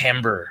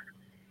September.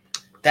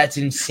 That's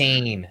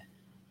insane.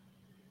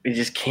 We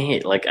just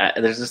can't. Like,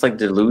 there's this like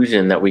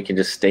delusion that we can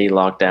just stay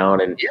locked down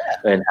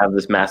and have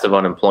this massive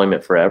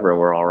unemployment forever, and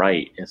we're all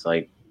right. It's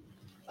like,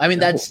 I mean,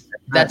 that's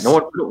that's no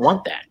one would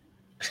want that.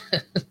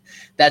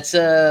 That's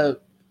an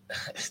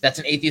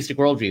atheistic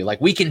worldview.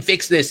 Like, we can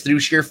fix this through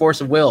sheer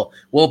force of will.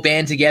 We'll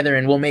band together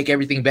and we'll make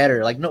everything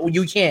better. Like, no,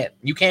 you can't.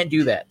 You can't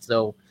do that.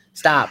 So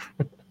stop.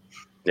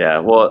 Yeah,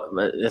 well,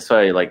 that's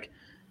why, like,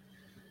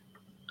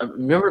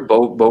 remember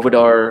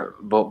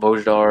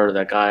Bojidar,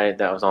 that guy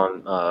that was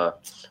on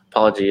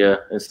Apologia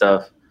and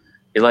stuff?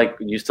 He, like,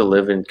 used to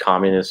live in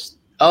communist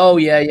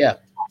yeah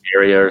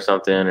area or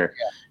something, and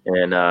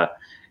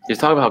he was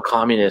talking about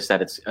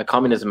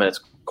communism at its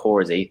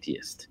core is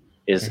atheist,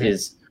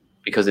 is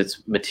because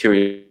it's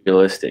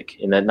materialistic,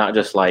 and that not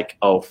just like,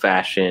 oh,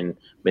 fashion,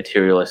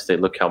 materialistic,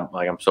 look how,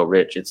 like, I'm so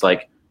rich. It's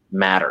like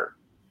matter,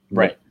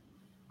 right?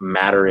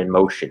 Matter in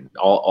motion.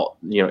 All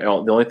the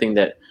only thing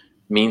that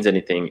means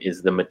anything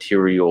is the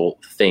material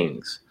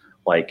things.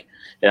 Like,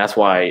 and that's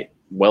why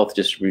wealth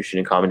distribution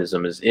in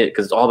communism is it,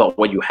 because it's all about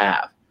what you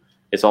have.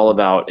 It's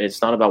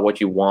not about what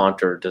you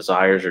want or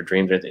desires or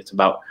dreams. It's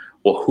about,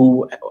 well,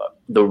 who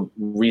the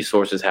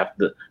resources have,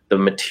 the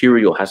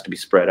material has to be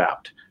spread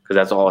out, because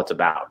that's all it's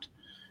about,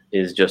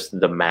 is just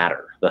the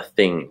matter, the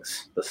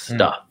things, the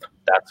stuff.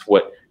 That's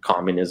what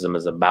communism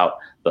is about,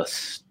 the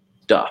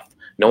stuff.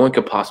 No one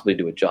could possibly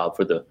do a job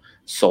for the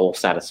sole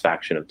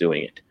satisfaction of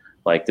doing it.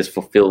 Like, this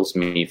fulfills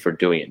me for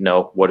doing it.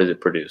 No, what does it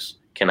produce?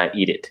 Can I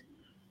eat it?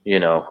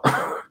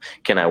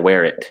 Can I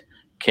wear it?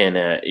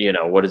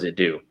 What does it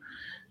do?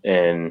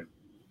 And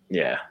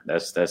yeah,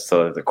 that's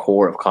the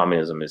core of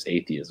communism is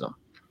atheism.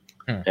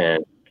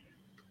 And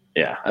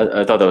yeah,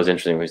 I thought that was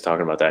interesting when he's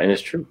talking about that, and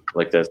it's true.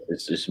 Like,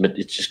 it's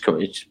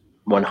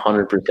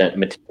 100%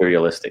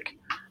 materialistic,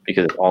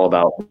 because it's all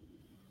about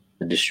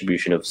the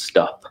distribution of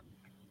stuff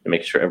and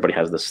making sure everybody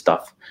has the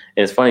stuff.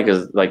 And it's funny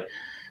because, like,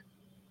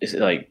 it's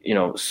like,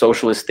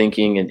 socialist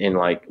thinking and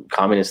like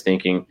communist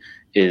thinking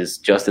is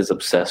just as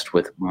obsessed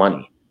with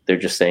money. They're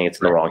just saying it's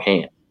in the wrong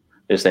hand.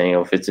 They're saying,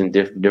 if it's in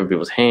different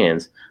people's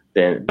hands,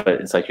 then, but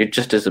it's like, you're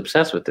just as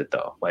obsessed with it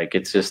though. Like,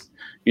 it's just,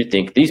 you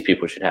think these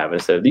people should have it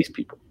instead of these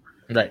people.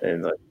 Right.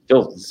 And like,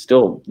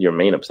 still your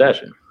main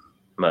obsession.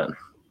 But,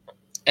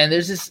 and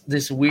there's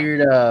this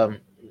weird,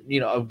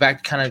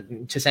 back kind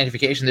of to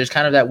sanctification, there's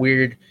kind of that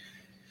weird,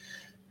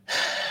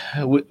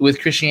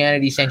 with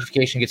Christianity,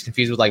 sanctification gets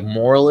confused with like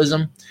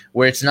moralism,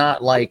 where it's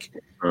not like,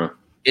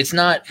 it's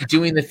not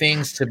doing the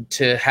things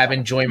to have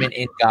enjoyment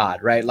in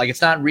God, right? Like,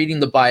 it's not reading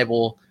the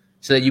Bible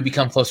so that you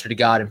become closer to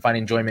God and find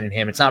enjoyment in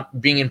him. It's not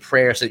being in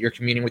prayer so that you're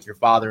communing with your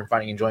Father and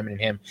finding enjoyment in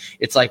him.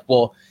 It's like,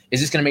 well, is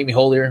this going to make me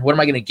holier? What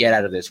am I going to get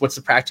out of this? What's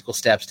the practical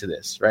steps to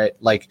this, right?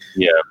 Like,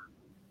 yeah.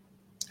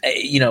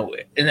 And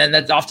then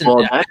that's often...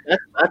 Well,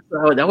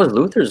 that was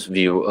Luther's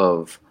view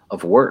of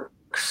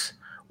works,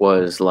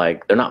 was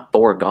like, they're not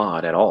for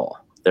God at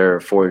all. They're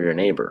for your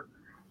neighbor.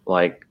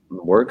 Like,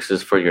 works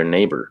is for your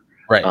neighbor.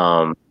 Right.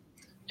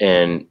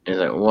 And it's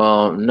like,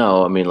 well,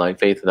 no, I mean, like,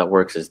 faith without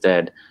works is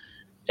dead.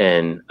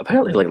 And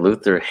apparently, like,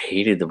 Luther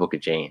hated the Book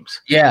of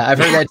James. Yeah, I've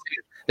heard that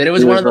too. That it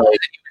was one of those that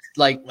he was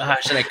like,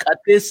 should I cut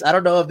this? I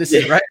don't know if this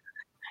is right.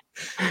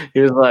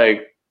 He was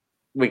like,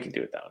 we can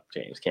do without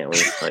James, can't we?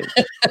 Like,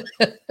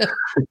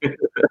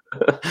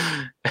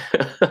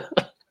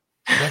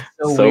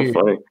 that's so weird.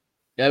 Funny.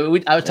 Yeah,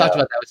 I was talking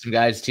about that with some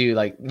guys too.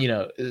 Like,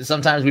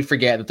 sometimes we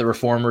forget that the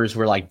reformers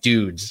were like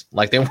dudes.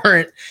 Like, they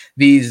weren't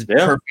these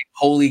perfect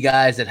holy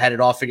guys that had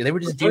it all figured. They were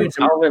just dudes.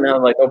 Calvin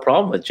had like no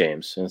problem with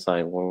James. And it's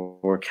like, well,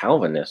 we're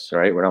Calvinists,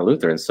 right? We're not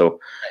Lutherans.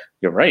 So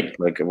you're right.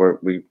 Like,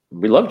 we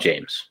love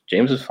James.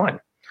 James is fine.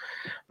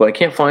 But I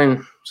can't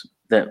find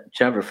that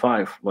chapter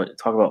 5.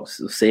 Talk about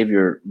save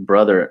your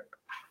brother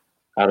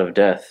out of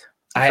death.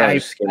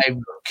 I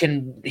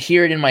can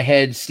hear it in my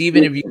head.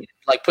 Stephen, if you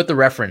like put the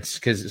reference,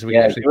 because we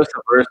actually give us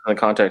the verse in the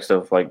context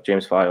of like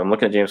James 5. I'm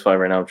looking at James 5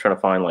 right now. I'm trying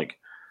to find like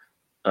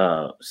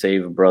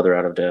save a brother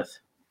out of death.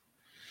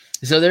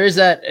 So there is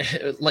that,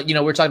 like, we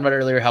were talking about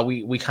earlier how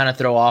we kind of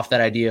throw off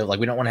that idea of like,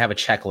 we don't want to have a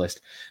checklist,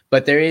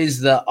 but there is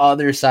the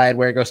other side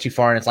where it goes too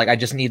far and it's like, I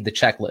just need the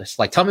checklist.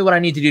 Like, tell me what I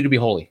need to do to be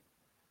holy,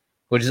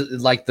 which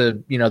is like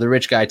the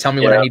rich guy, tell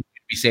me what I need to do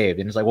to be saved.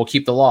 And it's like, well,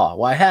 keep the law.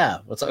 Well, I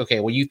have. It's like, okay,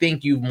 well, you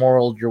think you've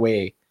moraled your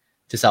way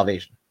to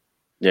salvation.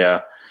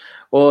 Yeah.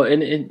 Well,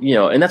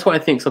 and that's why I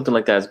think something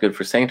like that is good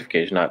for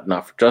sanctification,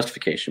 not for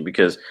justification,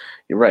 because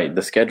you're right.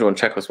 The schedule and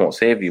checklist won't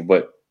save you,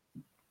 but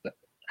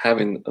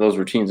having those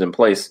routines in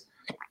place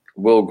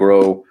will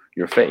grow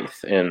your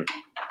faith. And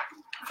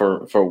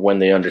for when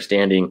the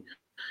understanding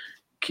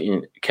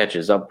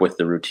catches up with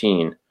the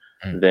routine,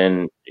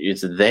 then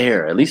it's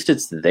there. At least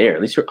it's there.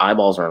 At least your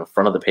eyeballs are in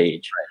front of the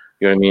page. Right.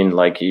 You know what I mean?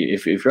 Like,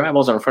 if your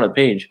eyeballs are in front of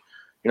the page,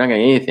 you're not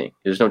getting anything.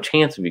 There's no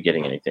chance of you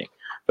getting anything.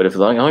 But if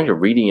long as you're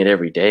reading it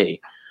every day,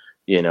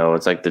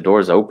 it's like the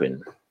door's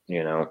open,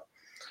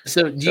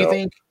 So do you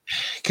think,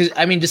 because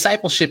I mean,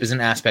 discipleship is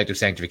an aspect of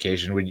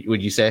sanctification,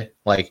 would you say?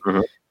 Like,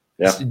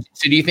 yeah. So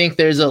do you think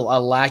there's a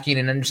lacking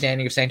in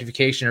understanding of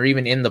sanctification, or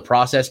even in the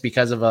process,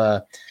 because of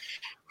a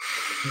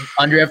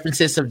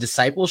underemphasis of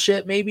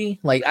discipleship, maybe?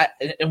 Like,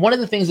 and one of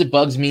the things that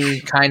bugs me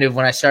kind of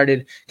when I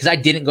started, because I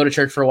didn't go to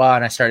church for a while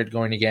and I started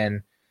going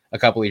again a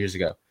couple of years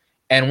ago.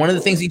 And one of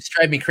the things that used to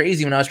drive me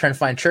crazy when I was trying to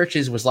find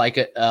churches was like,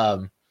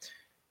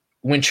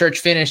 when church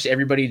finished,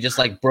 everybody just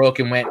like broke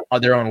and went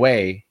on their own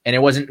way. And it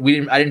wasn't,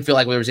 I didn't feel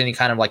like there was any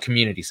kind of like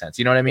community sense.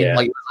 You know what I mean? Yeah.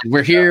 Like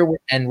we're here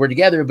and we're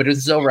together, but this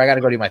is over. I got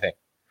to go do my thing.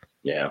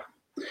 Yeah.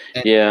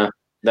 Yeah.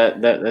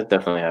 That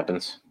definitely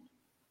happens.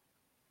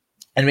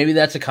 And maybe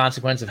that's a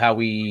consequence of how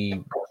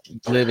we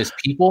live as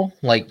people.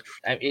 Like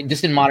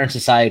just in modern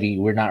society,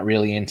 we're not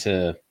really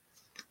into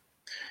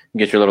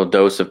get your little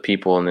dose of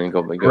people and then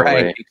go right,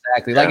 away.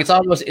 Exactly. Yeah.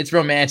 Like it's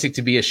romantic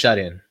to be a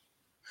shut-in.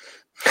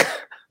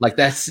 Like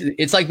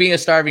it's like being a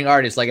starving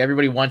artist. Like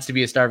everybody wants to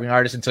be a starving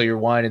artist until you're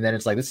one, and then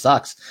it's like, this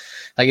sucks.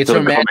 Like it's so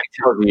romantic.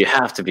 You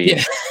have to be.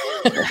 Yeah.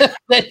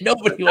 That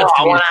nobody wants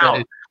to be a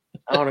shut-in.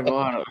 I want to go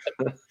out.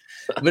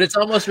 But it's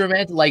almost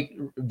romantic. Like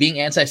being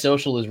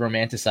antisocial is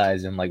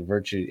romanticized and like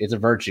virtue. It's a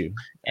virtue.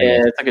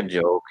 Yeah, it's like a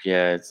joke.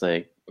 Yeah, it's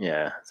like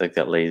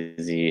that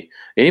lazy.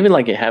 And even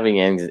like having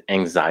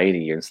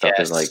anxiety and stuff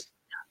is like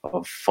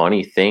a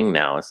funny thing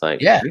now. It's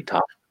like, what are you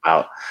talking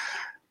about?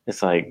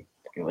 It's like,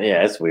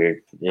 yeah, it's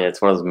weird. Yeah,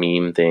 it's one of those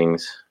meme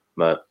things.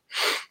 But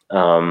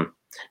I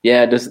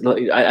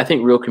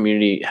think real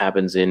community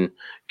happens in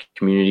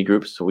community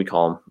groups. So we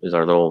call them is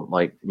our little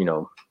like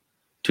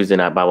Tuesday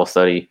night Bible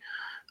study.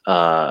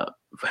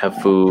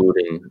 Have food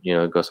and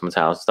go to someone's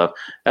house and stuff.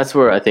 That's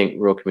where I think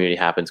real community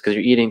happens because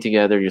you're eating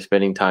together, you're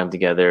spending time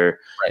together,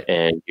 right.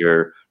 And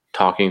you're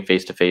talking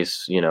face to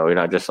face. You're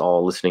not just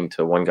all listening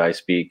to one guy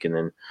speak and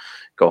then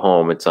go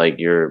home. It's like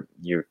you're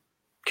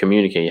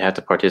communicating. You have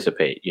to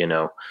participate.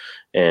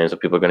 And so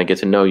people are going to get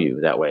to know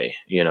you that way.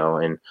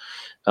 And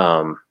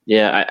in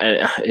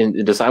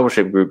the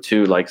discipleship group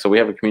too. Like so, we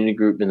have a community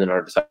group and then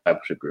our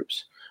discipleship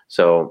groups.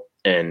 So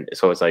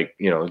it's like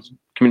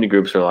community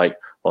groups are like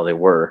they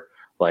were.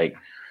 Like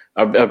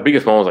our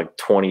biggest one was like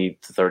 20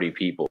 to 30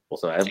 people.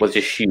 So that was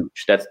just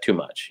huge. That's too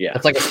much. Yeah.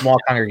 That's like a small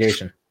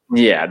congregation.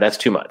 Yeah, that's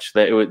too much.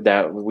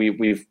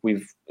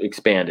 We've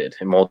expanded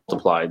and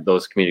multiplied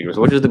those community groups,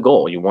 which is the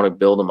goal. You want to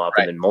build them up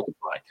and then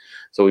multiply.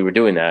 So we were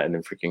doing that and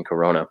then freaking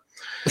Corona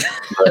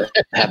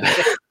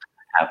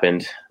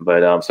happened.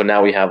 But so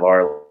now we have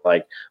our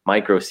like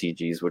micro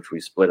CGs, which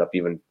we split up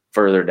even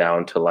further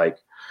down to like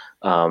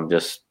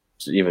just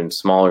even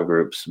smaller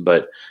groups.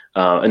 But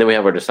and then we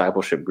have our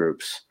discipleship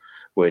groups,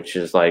 which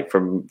is like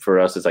for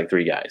us, it's like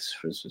 3 guys.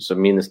 So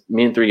me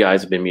and 3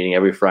 guys have been meeting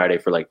every Friday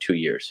for like 2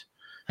 years,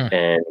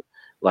 and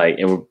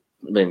we've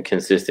been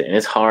consistent. And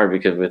it's hard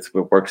because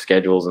with work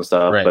schedules and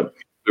stuff. Right. But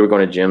we were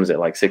going to gyms at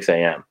like 6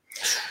 a.m.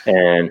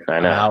 And I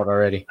know I'm out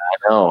already.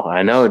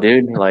 I know,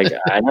 dude. Like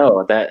I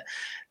know that,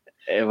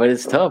 but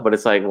it's tough. But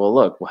it's like, well,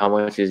 look, how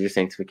much is your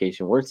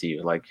sanctification worth to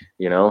you? Like,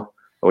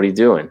 what are you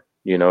doing?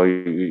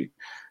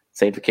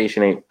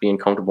 Sanctification ain't being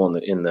comfortable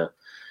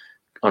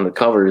on the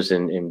covers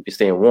and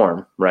staying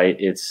warm, right?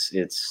 It's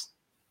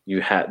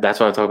that's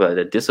what I talk about,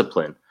 the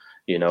discipline.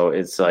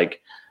 It's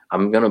like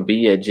I'm gonna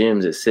be at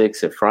gyms at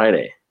 6 at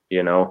Friday,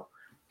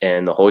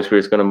 and the Holy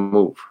Spirit's gonna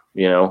move.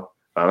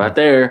 I'm not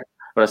there.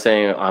 I'm not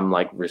saying I'm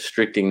like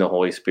restricting the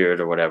Holy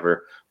Spirit or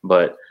whatever,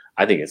 but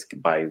I think it's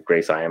by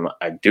grace I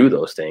do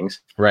those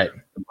things. Right.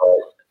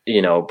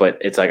 But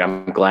it's like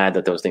I'm glad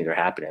that those things are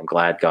happening. I'm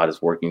glad God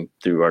is working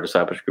through our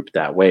discipleship group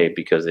that way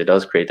because it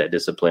does create that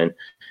discipline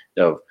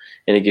and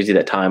it gives you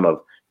that time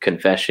of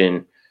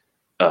confession,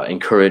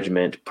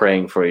 encouragement,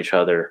 praying for each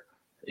other,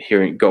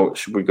 we go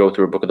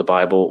through a book of the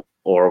Bible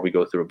or we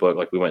go through a book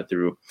like we went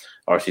through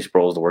R.C.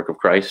 Sproul's The Work of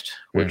Christ,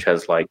 which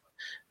has like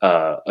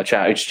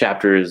each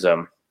chapter is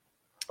a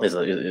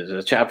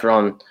chapter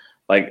on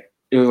like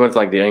it went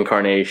like the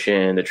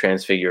incarnation, the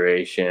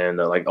transfiguration,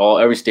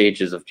 every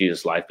stages of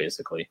Jesus' life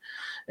basically,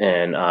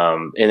 and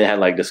it had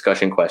like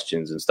discussion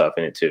questions and stuff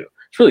in it too.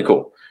 It's really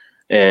cool.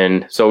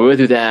 And so we went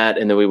through that,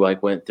 and then we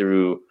went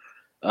through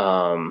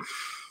a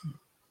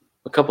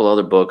couple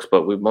other books,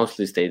 but we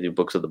mostly stayed through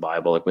books of the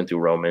Bible. Like went through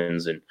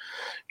Romans and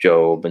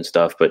Job and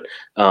stuff. But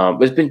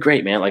it's been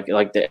great, man. Like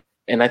that,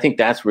 and I think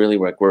that's really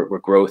where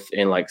growth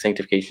and like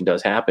sanctification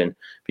does happen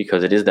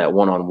because it is that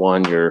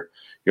one-on-one. You're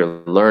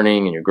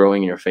learning and you're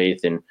growing in your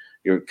faith, and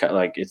you're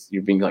like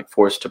you're being like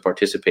forced to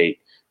participate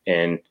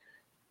and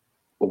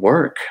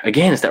work.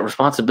 Again, it's that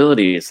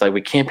responsibility. It's like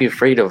we can't be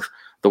afraid of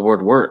the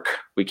word work.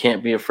 We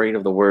can't be afraid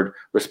of the word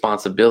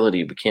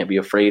responsibility. We can't be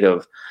afraid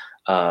of,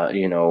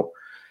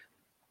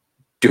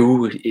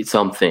 do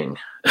something.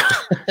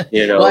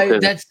 Well,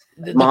 that's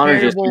the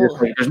parable.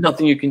 There's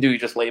nothing you can do. You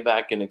just lay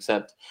back and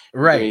accept.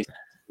 Right.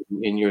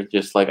 And you're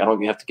just like,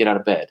 you have to get out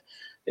of bed.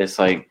 It's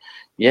like,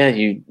 yeah,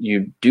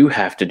 you do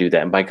have to do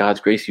that. And by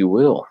God's grace, you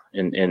will.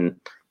 And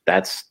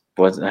that's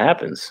what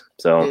happens.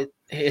 So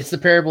it's the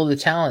parable of the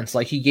talents.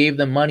 Like he gave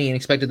them money and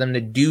expected them to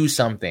do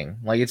something.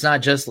 Like it's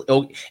not just,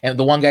 and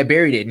the one guy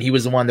buried it and he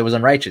was the one that was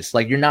unrighteous.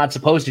 Like you're not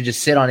supposed to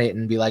just sit on it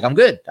and be like, I'm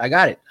good. I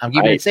got it. I'm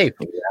keeping it safe.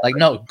 Like,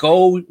 no,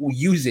 go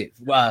use it.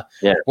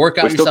 Work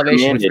out your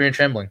salvation with fear and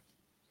trembling.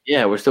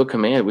 Yeah, we're still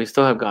commanded. We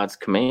still have God's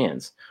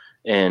commands.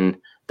 And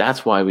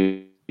that's why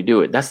we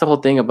do it. That's the whole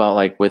thing about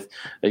like with,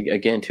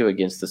 again, too,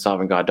 against the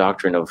sovereign God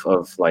doctrine of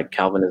like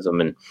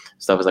Calvinism and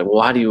stuff is like,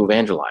 well, how do you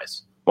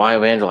evangelize? Why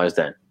evangelize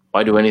then?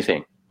 Why do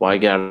anything? Why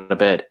get out of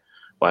bed?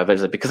 Why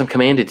evangelize? Because I'm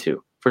commanded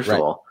to, first of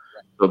all.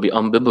 It would be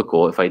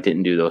unbiblical if I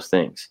didn't do those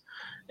things.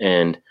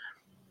 And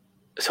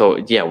so,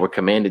 yeah, we're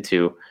commanded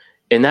to.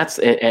 And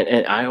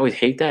and I always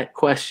hate that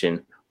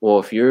question. Well,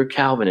 if you're a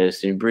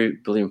Calvinist and you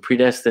believe in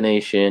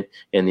predestination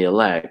and the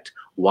elect,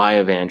 why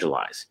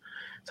evangelize?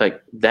 It's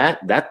like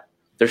that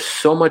there's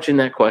so much in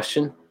that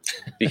question,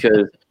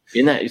 because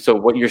so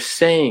what you're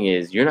saying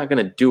is you're not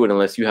going to do it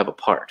unless you have a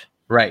part.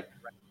 Right.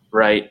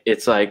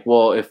 It's like,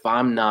 well, if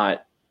I'm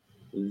not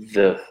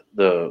the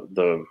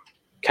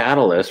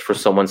catalyst for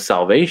someone's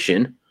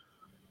salvation,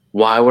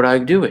 why would I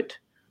do it?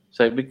 It's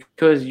like,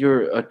 because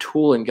you're a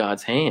tool in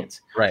God's hands.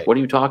 Right. What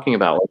are you talking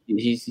about? Like,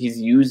 he's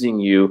using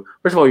you.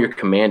 First of all, you're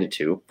commanded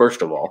to,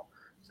 first of all.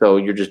 So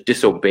you're just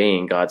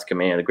disobeying God's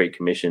command, the Great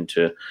Commission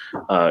to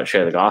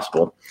share the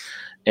gospel.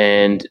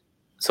 And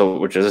so,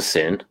 which is a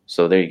sin.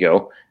 So there you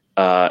go.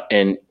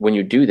 And when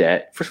you do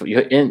that, first of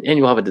all, and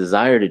you'll have a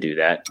desire to do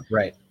that.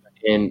 Right.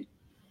 And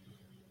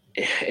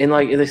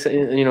like they say,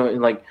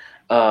 and like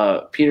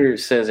Peter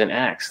says in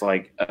Acts,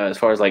 like as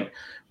far as like,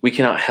 we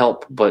cannot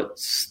help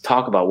but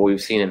talk about what we've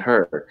seen and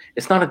heard.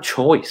 It's not a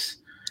choice.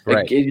 Right.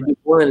 Like, you're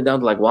boiling it down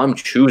to like, well, I'm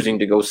choosing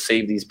to go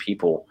save these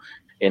people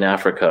in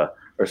Africa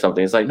or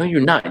something. It's like, no, you're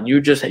not.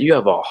 You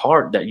have a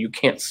heart that you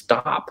can't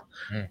stop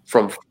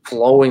from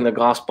flowing the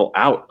gospel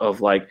out of,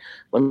 like,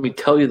 let me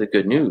tell you the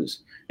good news.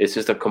 It's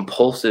just a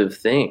compulsive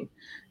thing.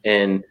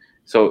 And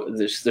so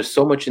there's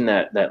so much in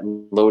that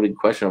loaded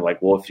question of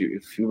like, well, if you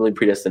believe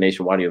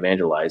predestination, why do you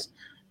evangelize?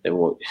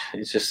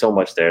 It's just so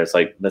much there. It's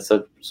like that's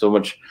so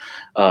much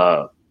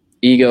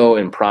ego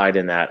and pride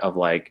in that, of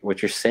like,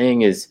 what you're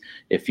saying is,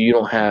 if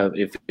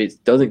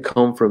it doesn't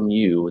come from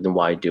you, then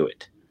why do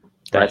it?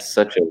 That's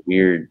such a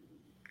weird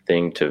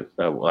thing to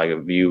like a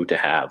view to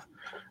have,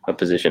 a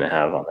position to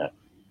have on that.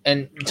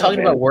 And talking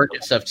about work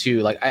and stuff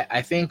too, like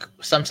I think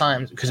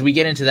sometimes, because we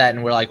get into that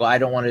and we're like, well, I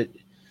don't want to.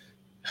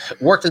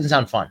 Work doesn't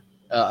sound fun,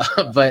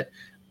 but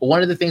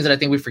one of the things that I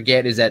think we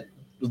forget is that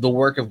the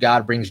work of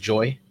God brings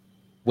joy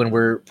when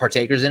we're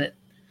partakers in it.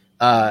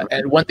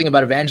 And one thing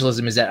about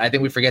evangelism is that I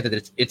think we forget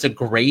that it's a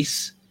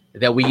grace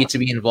that we get to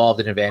be involved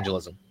in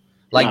evangelism.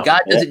 Like,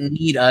 God doesn't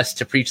need us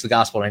to preach the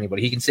gospel to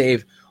anybody. He can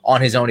save on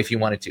his own if he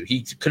wanted to.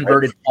 He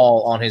converted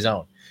Paul on his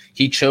own.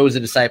 He chose the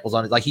disciples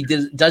on it. Like, he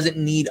doesn't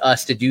need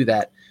us to do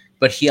that,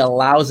 but he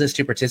allows us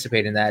to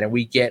participate in that, and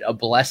we get a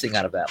blessing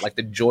out of that, like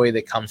the joy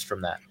that comes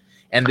from that,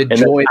 and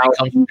joy that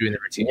comes from doing the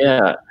routine.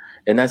 Yeah,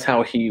 and that's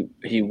how he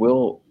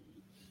will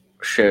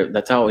share.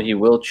 That's how he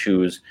will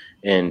choose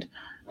and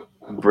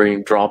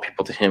draw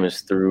people to him,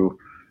 is through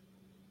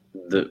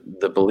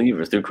the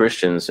believers, through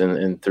Christians,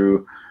 and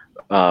through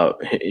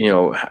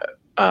you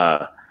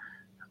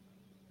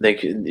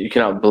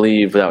cannot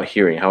believe without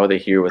hearing. How will they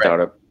hear without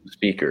a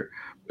speaker?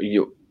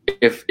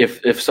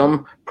 If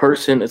some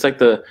person, it's like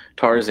the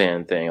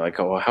Tarzan thing, like,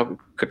 oh, how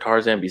could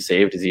Tarzan be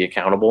saved? Is he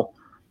accountable?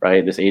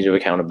 Right? This age of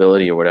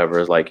accountability or whatever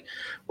is like,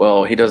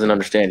 well, he doesn't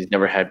understand. He's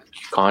never had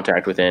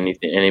contact with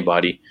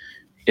anybody.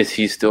 Is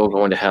he still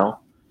going to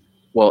hell?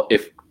 Well,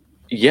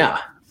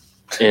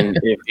 and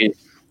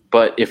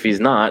if he's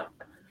not,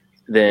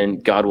 then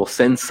God will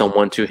send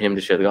someone to him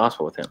to share the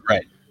gospel with him.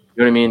 Right.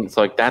 You know what I mean? It's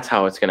like, that's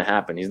how it's going to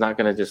happen. He's not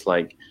going to just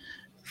like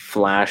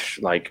flash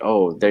like,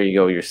 oh, there you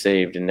go, you're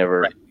saved, and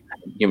never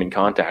human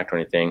contact or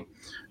anything.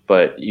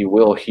 But you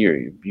will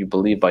hear. You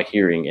believe by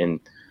hearing, and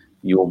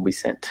you will be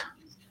sent.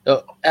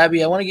 So,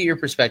 Abby, I want to get your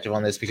perspective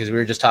on this, because we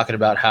were just talking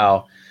about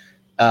how,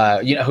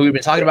 we've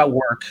been talking about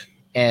work.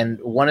 And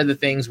one of the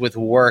things with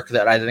work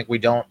that I think we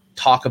don't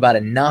talk about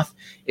enough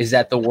is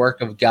that the work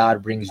of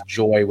God brings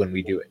joy when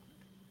we do it.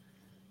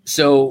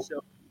 So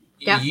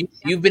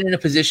you've been in a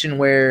position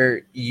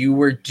where you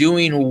were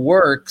doing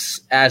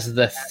works as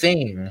the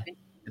thing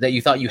that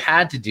you thought you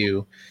had to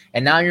do,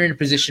 and now you're in a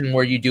position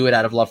where you do it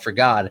out of love for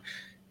God.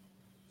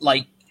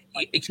 Like,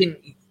 it can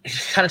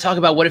kind of talk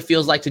about what it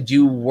feels like to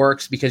do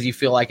works because you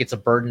feel like it's a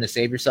burden to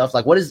save yourself.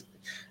 Like,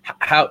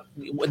 how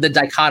the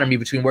dichotomy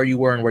between where you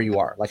were and where you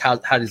are, like how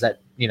does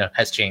that,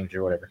 has changed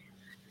or whatever?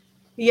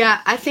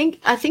 Yeah, I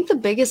think the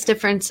biggest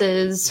difference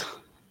is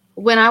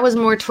when I was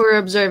more Torah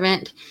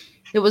observant,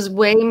 it was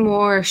way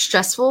more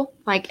stressful.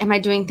 Like, am I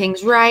doing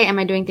things right? Am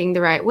I doing things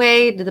the right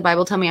way? Did the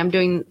Bible tell me I'm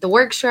doing the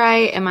works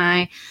right? Am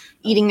I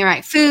eating the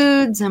right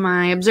foods? Am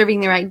I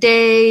observing the right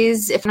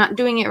days? If I'm not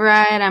doing it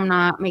right, I'm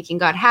not making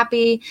God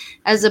happy,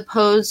 as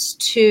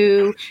opposed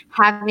to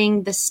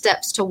having the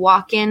steps to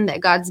walk in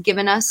that God's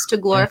given us to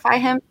glorify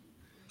him.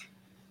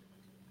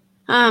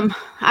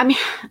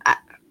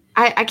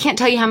 I can't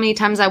tell you how many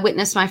times I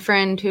witnessed my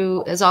friend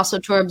who is also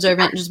Torah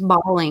observant just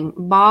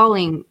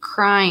bawling,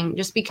 crying,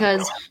 just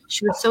because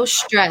she was so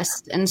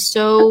stressed and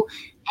so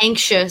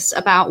anxious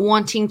about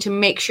wanting to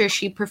make sure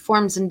she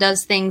performs and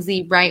does things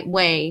the right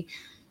way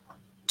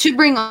to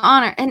bring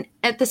honor. And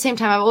at the same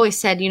time, I've always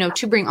said,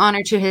 to bring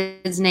honor to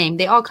his name.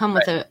 They all come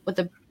with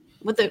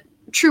a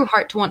true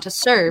heart to want to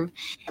serve.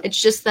 It's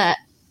just that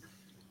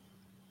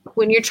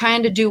when you're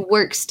trying to do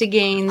works to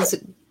gain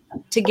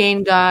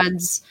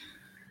God's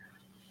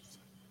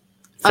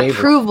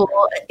approval,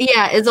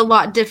 is a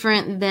lot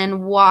different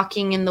than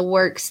walking in the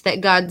works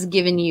that God's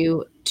given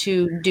you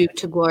to do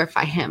to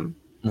glorify him.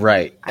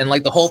 Right. And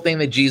like the whole thing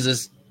that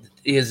Jesus,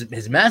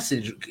 his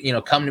message,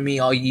 come to me,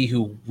 all ye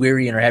who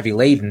weary and are heavy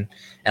laden,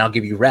 and I'll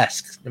give you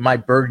rest. My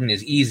burden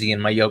is easy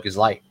and my yoke is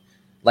light.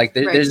 Like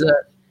there's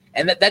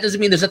and that doesn't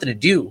mean there's nothing to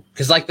do.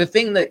 Because like the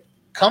thing that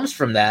comes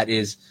from that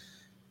is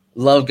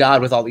love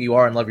God with all that you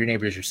are and love your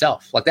neighbor as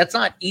yourself. Like that's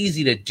not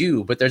easy to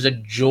do, but there's a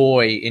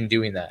joy in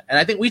doing that. And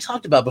I think we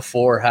talked about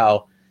before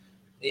how,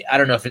 I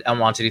don't know if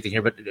I'm onto anything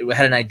here, but we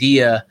had an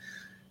idea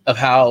of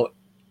how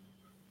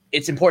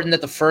it's important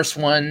that the first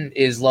one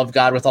is love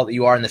God with all that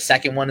you are, and the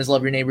second one is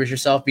love your neighbor as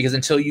yourself, because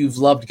until you've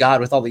loved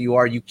God with all that you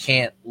are, you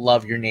can't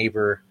love your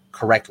neighbor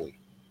correctly.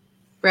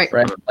 Right.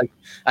 Like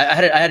I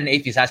had an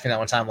atheist ask me that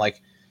one time,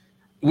 like,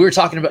 we were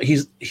talking about,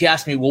 he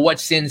asked me, well, what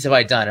sins have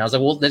I done? And I was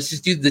like, well, let's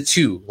just do the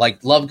two,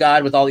 like love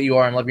God with all that you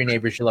are and love your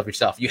neighbor as you love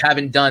yourself. You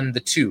haven't done the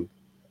two.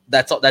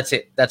 That's all. That's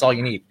it. That's all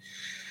you need.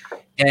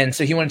 And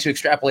so he wanted to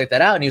extrapolate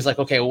that out. And he was like,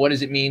 okay, well, what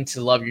does it mean to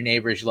love your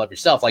neighbor as you love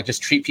yourself? Like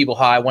just treat people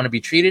how I want to be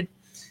treated.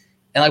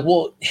 And like,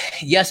 well,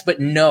 yes,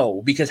 but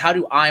no, because how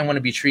do I want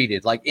to be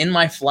treated? Like in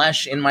my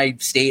flesh, in my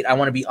state, I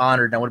want to be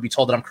honored. And I want to be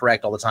told that I'm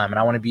correct all the time. And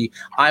I want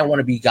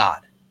to be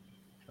God.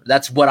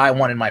 That's what I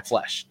want in my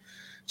flesh.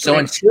 So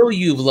until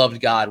you've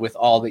loved God with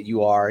all that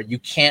you are, you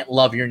can't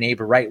love your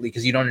neighbor rightly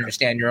because you don't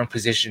understand your own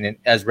position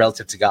as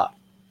relative to God.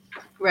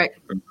 Right.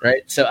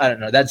 So I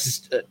don't know. That's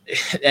just,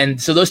 and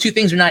so those two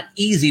things are not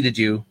easy to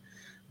do,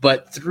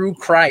 but through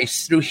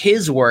Christ, through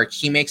his work,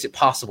 he makes it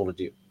possible to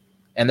do.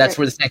 And that's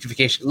where the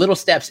sanctification, little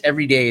steps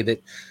every day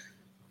that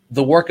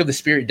the work of the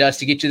Spirit does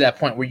to get you to that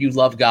point where you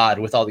love God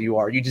with all that you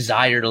are. You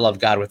desire to love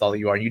God with all that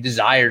you are. You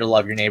desire to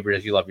love your neighbor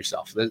as you love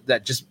yourself.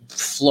 That just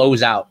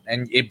flows out,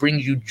 and it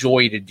brings you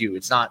joy to do.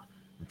 It's not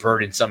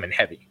burdensome and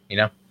heavy,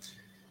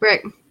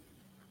 Right.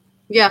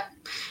 Yeah.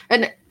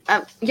 And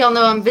y'all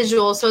know I'm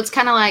visual, so it's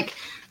kind of like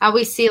I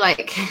always see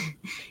like,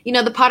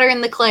 the potter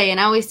and the clay, and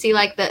I always see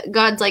like that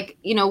God's like,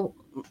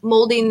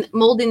 molding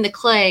the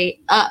clay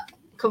up,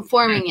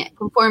 conforming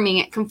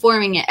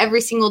it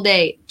every single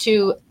day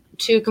to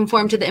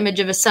conform to the image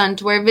of his son,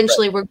 to where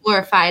eventually we're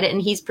glorified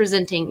and he's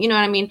presenting, you know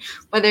what I mean?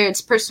 Whether it's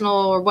personal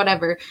or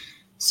whatever.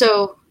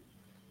 So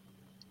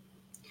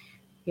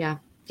yeah.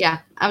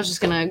 I was just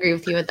going to agree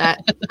with you with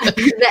that.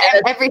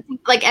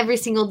 Every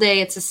single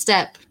day it's a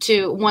step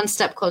to one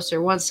step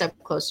closer,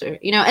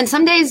 and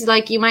some days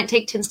like you might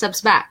take 10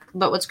 steps back,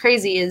 but what's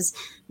crazy is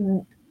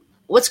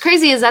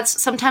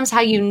that's sometimes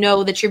how you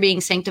know that you're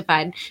being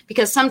sanctified,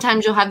 because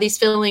sometimes you'll have these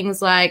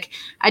feelings like,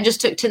 I just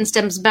took 10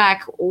 steps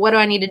back. What do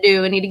I need to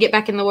do? I need to get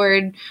back in the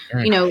word,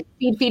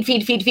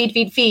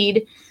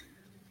 feed.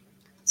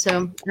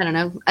 So I don't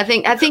know. I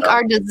think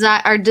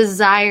our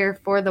desire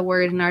for the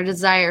word and our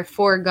desire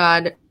for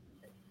God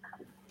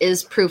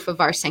is proof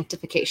of our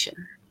sanctification.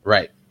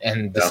 Right.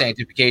 And the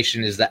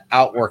sanctification is the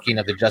outworking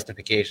of the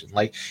justification.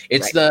 Like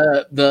it's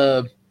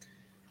the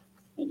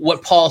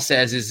what Paul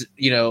says is,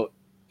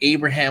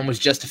 Abraham was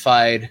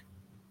justified.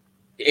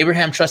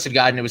 Abraham trusted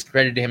God and it was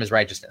credited to him as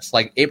righteousness.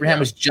 Like Abraham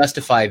was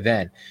justified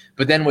then.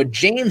 But then what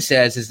James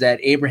says is that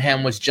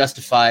Abraham was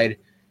justified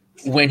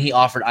when he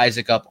offered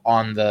Isaac up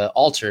on the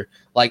altar.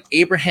 Like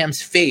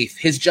Abraham's faith,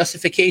 his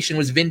justification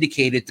was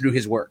vindicated through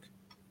his work.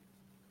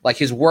 Like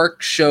his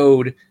work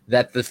showed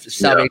that the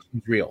salvation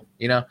is real,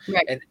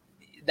 Right. And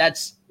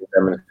that's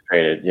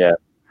demonstrated. Yeah.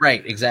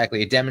 Right,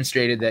 exactly. It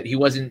demonstrated that he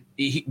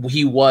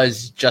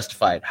was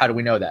justified. How do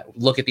we know that?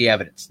 Look at the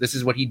evidence. This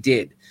is what he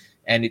did,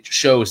 and it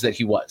shows that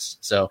he was.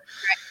 So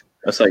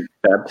that's like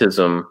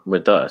baptism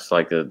with us,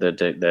 like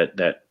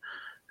that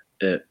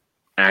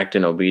act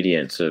in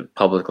obedience to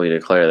publicly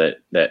declare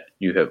that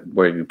you have,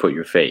 where you put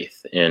your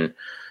faith in,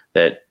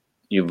 that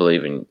you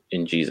believe in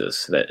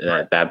Jesus,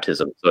 that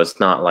baptism. So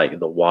it's not like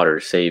the water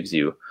saves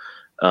you.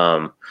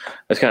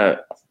 It's kind of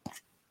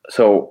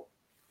so.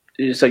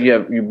 It's like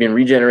you've been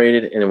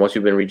regenerated, and then once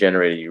you've been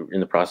regenerated, you're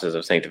in the process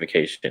of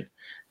sanctification.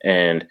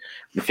 And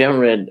if you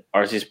haven't read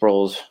R.C.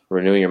 Sproul's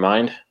Renewing Your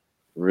Mind,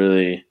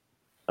 really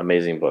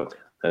amazing book.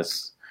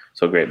 That's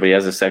so great. But he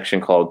has a section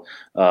called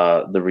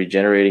The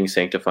Regenerating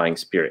Sanctifying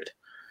Spirit.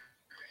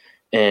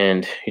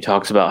 And he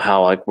talks about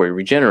how like we're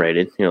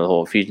regenerated, the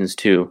whole Ephesians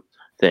 2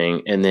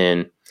 thing. And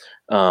then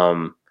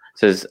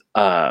says,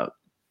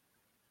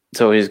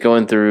 so he's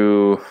going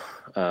through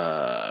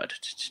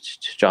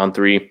John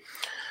 3,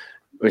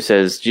 where it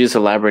says, Jesus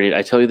elaborated,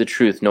 I tell you the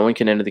truth, no one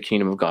can enter the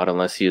kingdom of God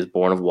unless he is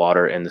born of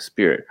water and the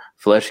Spirit.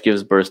 Flesh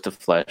gives birth to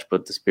flesh,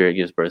 but the Spirit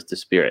gives birth to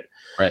spirit.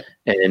 Right.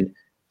 And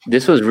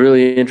this was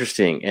really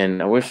interesting.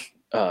 And I wish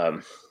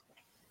Ernie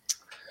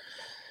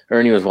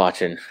was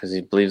watching, because he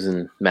believes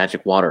in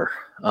magic water.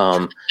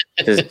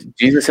 Because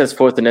Jesus sets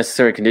forth the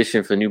necessary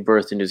condition for the new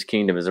birth into his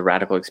kingdom as a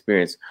radical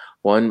experience.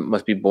 One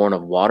must be born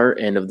of water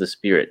and of the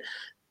Spirit.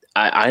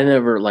 I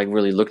never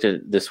really looked at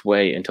it this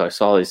way until I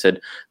saw it. He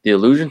said the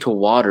allusion to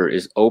water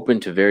is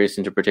open to various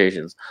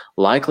interpretations.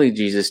 Likely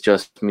Jesus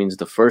just means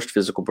the first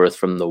physical birth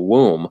from the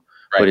womb,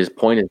 but his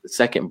point is the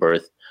second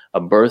birth a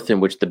birth in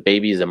which the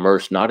baby is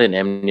immersed not in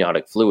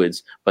amniotic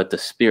fluids, but the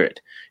spirit.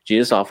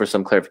 Jesus offers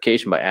some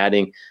clarification by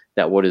adding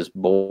that what is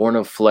born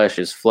of flesh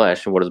is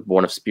flesh, and what is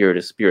born of spirit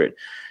is spirit.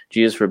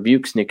 Jesus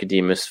rebukes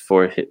Nicodemus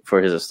for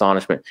his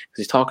astonishment, because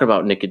he's talking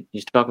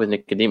with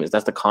Nicodemus.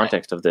 That's the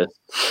context of this,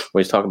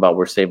 when he's talking about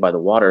we're saved by the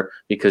water,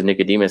 because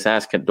Nicodemus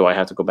asked, do I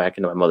have to go back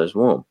into my mother's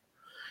womb?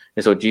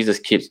 And so Jesus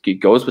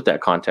goes with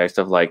that context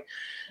of like,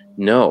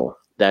 no,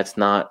 that's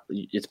not,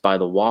 it's by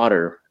the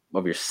water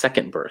of your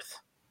second birth,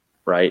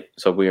 right?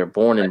 So we are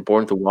born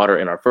through water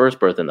in our first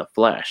birth in the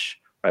flesh,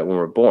 right? When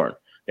we're born,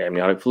 the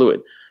amniotic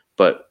fluid,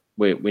 but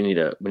we need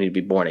to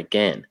be born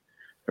again,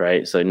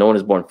 right? So no one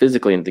is born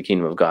physically into the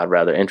kingdom of God.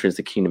 Rather, entrance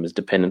to the kingdom is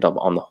dependent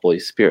on the Holy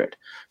Spirit.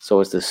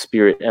 So it's the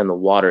spirit and the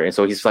water. And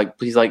so he's like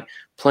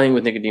playing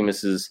with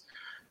Nicodemus's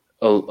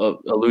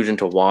allusion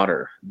to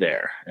water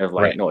there, of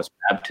like, no, it's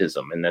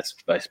baptism, and that's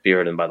by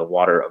spirit and by the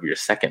water of your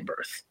second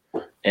birth.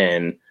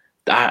 And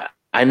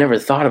I never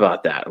thought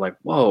about that. Like,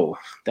 whoa,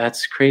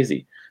 that's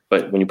crazy.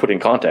 But when you put it in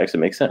context, it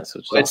makes sense.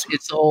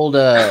 It's old.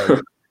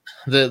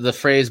 The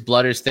phrase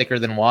 "blood is thicker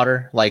than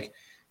water." Like,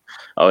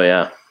 oh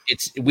yeah,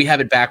 we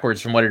have it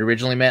backwards from what it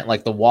originally meant.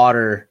 Like the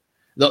water,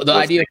 the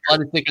idea of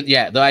blood is thicker.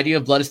 Yeah, the idea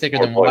of blood is thicker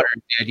than water.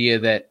 The idea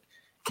that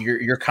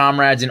your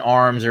comrades in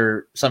arms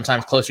are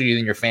sometimes closer to you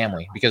than your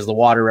family, because the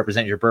water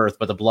represents your birth,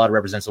 but the blood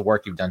represents the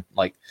work you've done.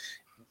 Like,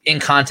 in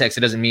context,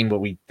 it doesn't mean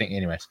what we think,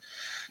 anyways.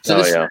 So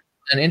this is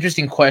an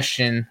interesting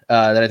question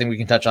that I think we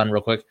can touch on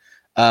real quick.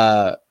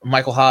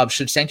 Michael Hobbs,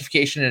 should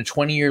sanctification in a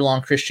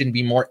 20-year-long Christian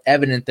be more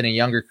evident than a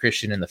younger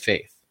Christian in the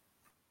faith?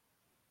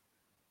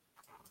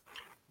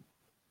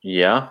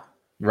 Yeah.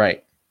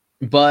 Right.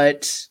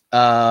 But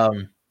a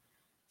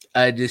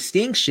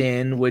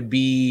distinction would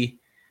be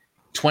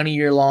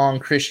 20-year-long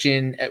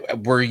Christian.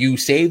 Were you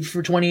saved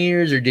for 20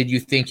 years, or did you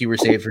think you were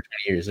saved for 20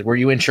 years? Were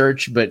you in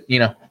church, but,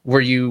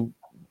 were you?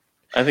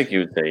 I think you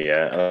would say,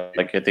 yeah.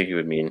 I think you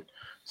would mean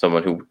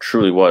someone who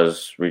truly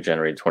was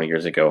regenerated 20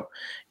 years ago.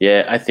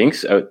 Yeah, I think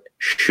so.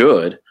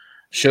 Should.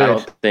 I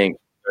don't think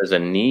there's a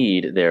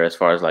need there as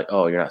far as like,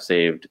 oh, you're not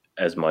saved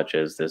as much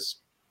as this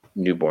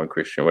newborn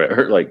Christian or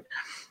whatever. Like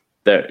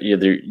that,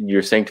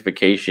 your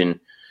sanctification,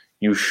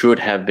 you should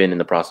have been in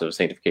the process of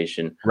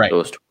sanctification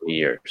those 20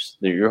 years.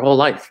 Your whole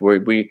life.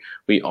 We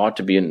ought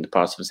to be in the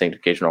process of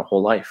sanctification our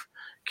whole life,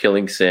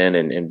 killing sin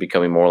and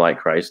becoming more like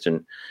Christ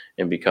and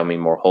becoming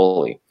more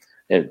holy.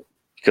 And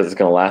because it's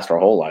going to last our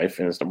whole life,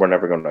 and we're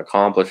never going to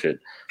accomplish it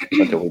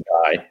until we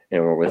die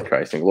and we're with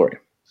Christ in glory.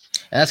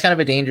 And that's kind of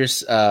a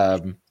dangerous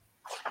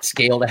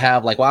scale to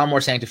have. Like, well, I'm more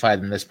sanctified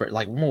than this person.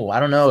 Like, I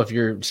don't know if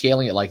you're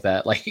scaling it like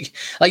that. Like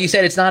you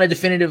said, it's not a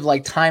definitive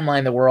like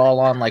timeline that we're all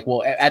on. Like,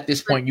 well, at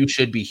this point, you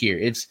should be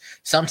here.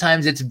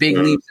 Sometimes it's big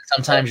leaps,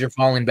 and sometimes you're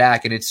falling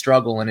back, and it's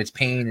struggle, and it's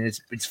pain, and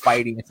it's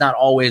fighting. It's not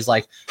always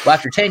like, well,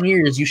 after 10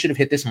 years, you should have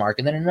hit this mark,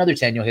 and then in another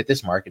 10, you'll hit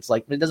this mark. It's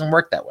like, it doesn't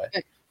work that way.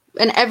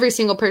 And every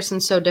single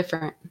person's so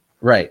different.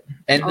 Right.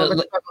 And all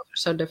the struggles are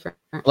so different.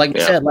 Like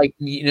you said, like,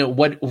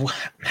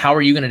 how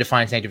are you going to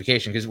define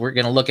sanctification? Because we're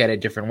going to look at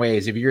it different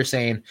ways. If you're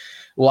saying,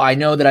 well, I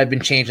know that I've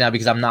been changed now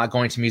because I'm not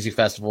going to music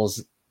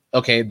festivals.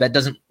 Okay, that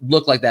doesn't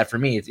look like that for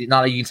me. It's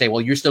not like you can say, well,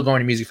 you're still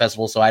going to music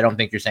festivals, so I don't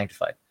think you're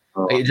sanctified.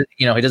 It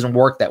doesn't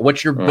work that.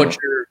 What's your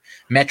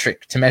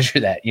metric to measure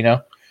that,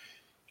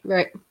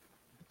 Right.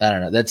 I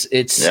don't know.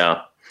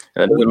 Yeah.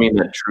 And that doesn't mean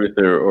that truth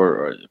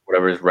or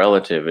whatever is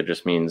relative. It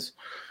just means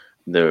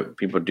the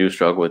people do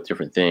struggle with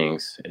different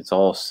things. It's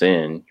all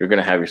sin. You're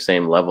going to have your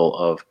same level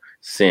of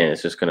sin.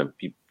 It's just going to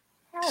be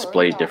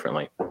displayed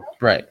differently.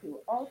 Right.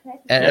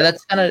 And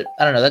that's kind of,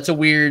 I don't know. That's a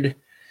weird,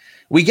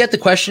 we get the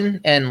question,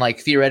 and like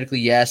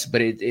theoretically, yes,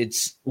 but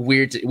it's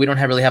weird. We don't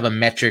really have a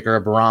metric or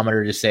a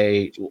barometer to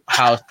say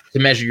how to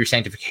measure your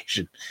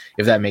sanctification,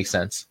 if that makes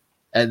sense.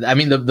 And I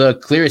mean, the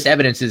clearest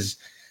evidence is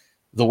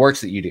the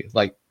works that you do,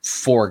 like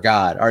for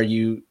God.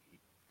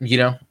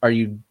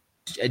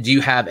 Do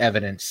you have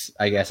evidence?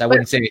 I guess I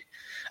wouldn't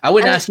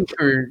ask you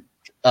for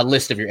a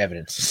list of your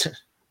evidence.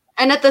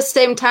 And at the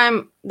same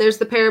time, there's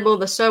the parable of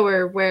the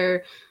sower,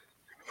 where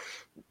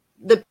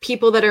the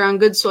people that are on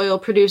good soil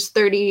produce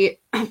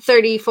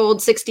 30-fold,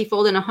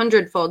 60-fold, and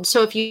 100-fold.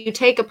 So if you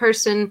take a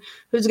person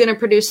who's going to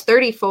produce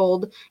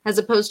 30-fold as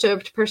opposed to a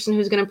person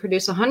who's going to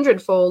produce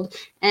 100-fold,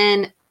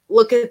 and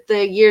look at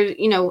the year,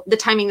 the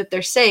timing that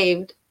they're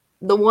saved,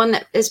 the one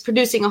that is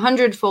producing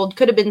 100-fold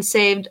could have been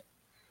saved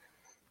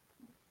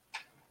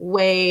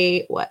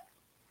way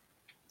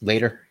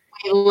later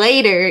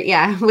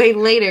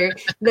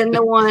than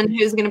the one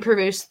who's going to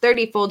produce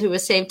 30-fold who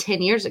was saved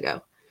 10 years ago.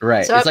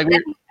 Right. So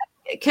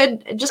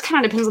it just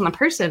kind of depends on the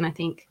person, I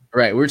think.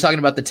 Right. We were talking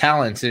about the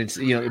talents, and it's,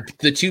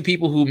 the two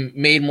people who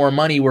made more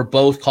money were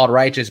both called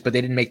righteous, but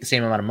they didn't make the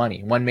same amount of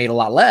money. One made a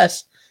lot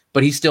less,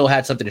 but he still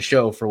had something to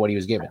show for what he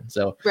was given.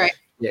 So right.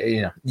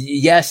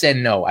 Yes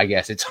and no, I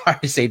guess. It's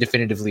hard to say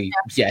definitively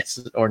yes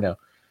or no.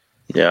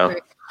 Yeah.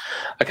 Right.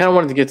 I kind of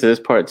wanted to get to this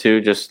part too,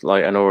 just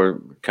like, I know we're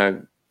kind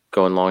of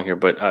going long here,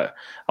 but I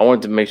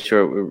wanted to make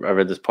sure I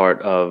read this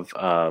part of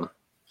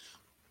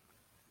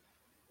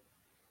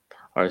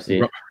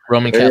RC.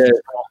 Roman Catholic.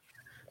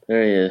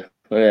 There he is.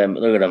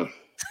 Look at him.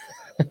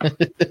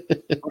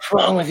 What's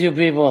wrong with you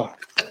people?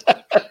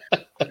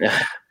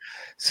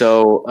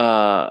 So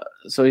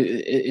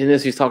in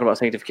this, he's talking about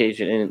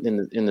sanctification.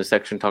 In the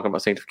section talking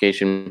about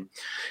sanctification,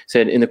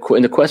 said in the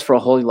quest for a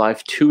holy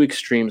life, two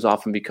extremes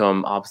often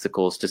become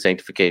obstacles to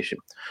sanctification: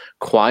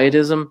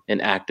 quietism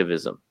and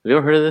activism. Have you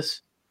ever heard of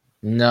this?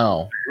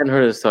 No, I hadn't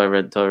heard of this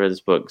until I read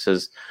this book. It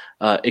says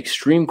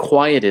extreme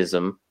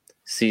quietism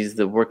sees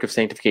the work of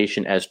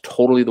sanctification as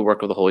totally the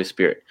work of the Holy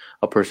Spirit.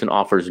 A person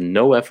offers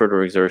no effort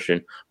or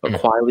exertion, but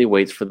quietly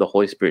waits for the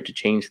Holy Spirit to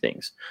change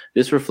things.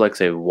 This reflects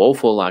a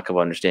woeful lack of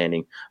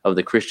understanding of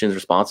the Christian's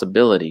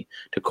responsibility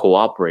to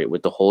cooperate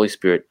with the Holy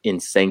Spirit in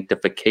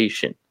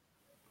sanctification.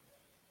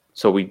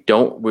 So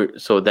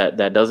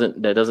that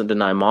doesn't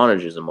deny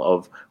monergism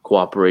of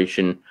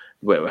cooperation,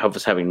 of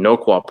us having no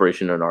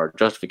cooperation in our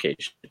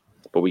justification,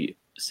 but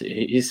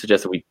he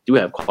suggests that we do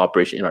have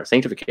cooperation in our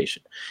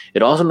sanctification.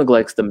 It also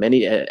neglects the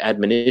many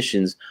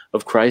admonitions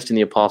of Christ and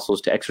the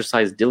apostles to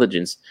exercise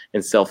diligence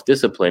and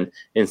self-discipline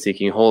in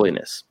seeking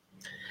holiness.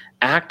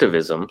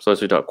 Activism, so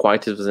as we talk,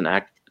 quietism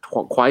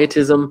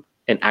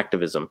and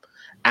activism.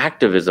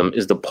 Activism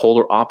is the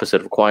polar opposite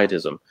of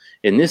quietism.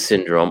 In this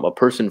syndrome, a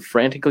person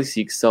frantically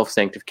seeks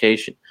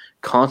self-sanctification,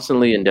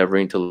 constantly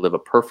endeavoring to live a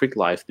perfect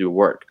life through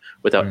work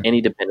without any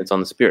dependence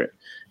on the Spirit.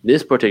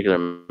 This particular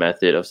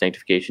method of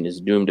sanctification is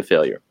doomed to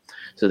failure.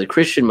 So the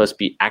Christian must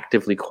be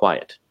actively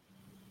quiet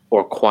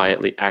or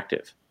quietly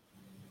active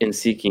in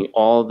seeking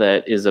all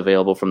that is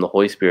available from the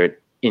Holy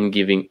Spirit, in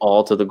giving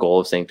all to the goal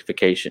of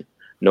sanctification.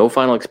 No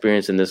final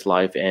experience in this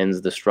life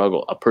ends the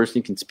struggle. A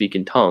person can speak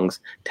in tongues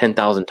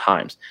 10,000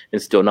 times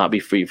and still not be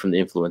free from the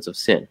influence of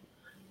sin.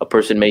 A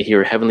person may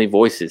hear heavenly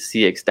voices,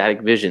 see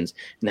ecstatic visions,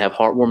 and have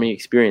heartwarming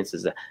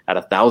experiences at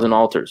 1,000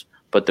 altars,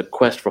 but the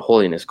quest for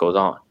holiness goes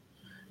on.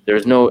 There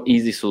is no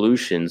easy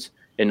solutions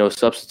and no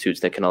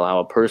substitutes that can allow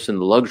a person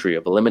the luxury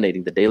of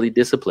eliminating the daily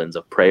disciplines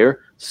of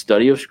prayer,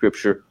 study of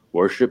Scripture,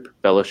 worship,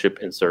 fellowship,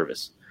 and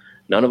service.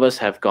 None of us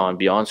have gone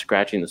beyond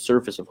scratching the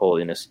surface of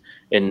holiness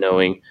and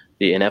knowing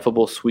the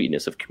ineffable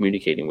sweetness of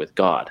communicating with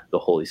God, the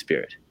Holy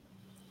Spirit.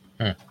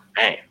 Man.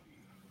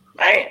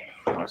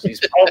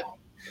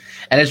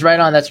 And it's right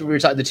on. That's what we were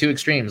talking. The two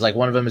extremes. Like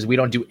one of them is we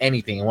don't do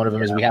anything, and one of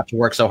them is we have to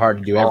work so hard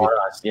to do everything.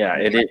 Yeah,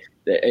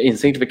 in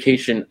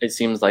sanctification, it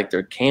seems like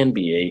there can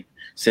be a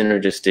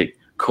synergistic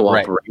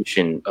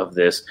cooperation of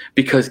this,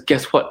 because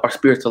guess what? Our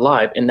spirit's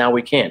alive, and now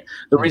we can.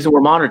 The reason we're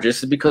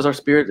monergists is because our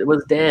spirit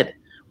was dead.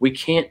 We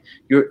can't.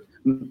 Your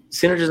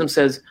synergism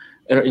says,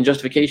 in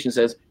justification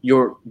says,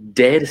 your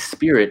dead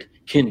spirit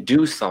can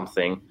do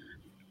something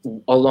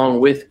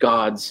along with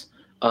God's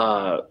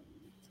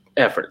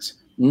efforts.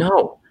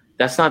 No.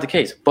 That's not the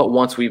case. But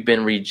once we've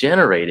been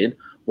regenerated,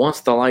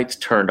 once the light's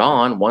turned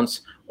on, once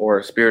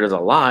our spirit is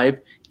alive,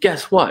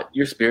 guess what?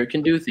 Your spirit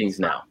can do things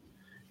now.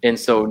 And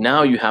so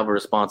now you have a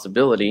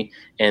responsibility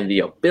and the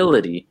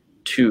ability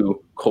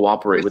to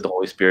cooperate with the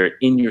Holy Spirit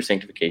in your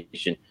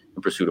sanctification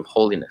in pursuit of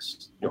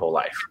holiness your whole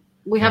life.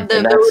 We have the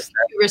ability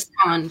to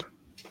respond.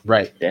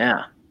 Right.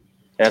 Yeah.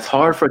 That's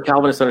hard for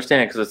Calvinists to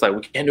understand, because it's like,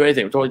 we can't do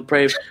anything. We're totally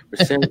depraved.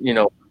 We're sin,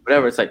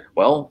 whatever. It's like,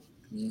 well,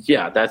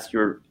 yeah, that's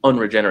your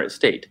unregenerate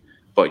state.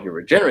 But your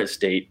regenerate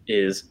state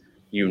is,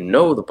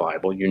 the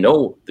Bible,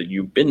 that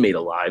you've been made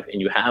alive, and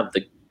you have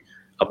the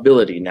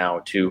ability now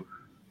to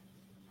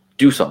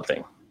do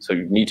something. So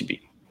you need to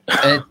be.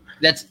 And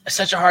that's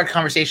such a hard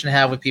conversation to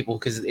have with people,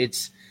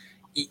 because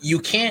you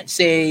can't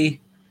say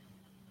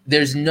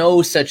there's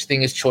no such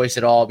thing as choice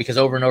at all, because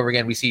over and over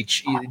again we see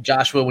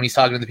Joshua, when he's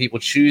talking to the people,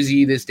 choose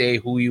ye this day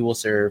who you will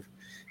serve.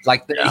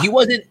 He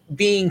wasn't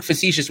being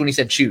facetious when he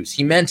said choose.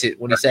 He meant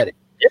it when he said it.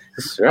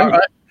 Yes,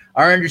 right.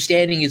 Our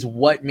understanding is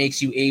what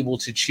makes you able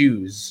to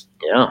choose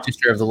to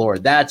serve the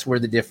Lord. That's where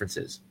the difference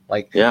is.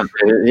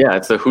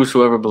 It's the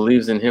whosoever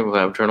believes in him will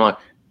have eternal life.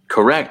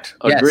 Correct.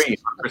 Agree.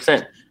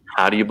 100%.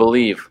 How do you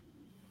believe?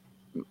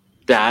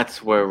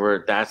 That's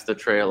that's the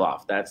trail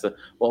off. That's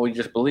we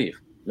just believe.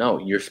 No,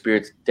 your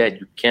spirit's dead.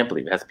 You can't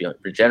believe. It has to be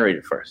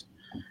regenerated first.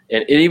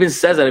 And it even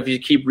says that if you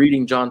keep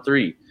reading John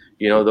 3,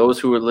 those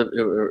who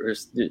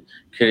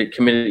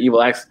committed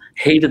evil acts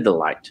hated the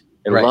light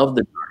and loved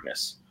the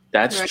darkness.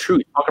 That's true.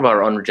 We talk about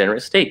our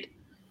unregenerate state.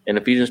 In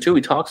Ephesians 2,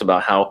 he talks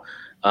about how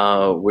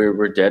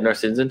we're dead in our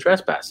sins and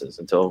trespasses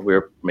until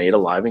we're made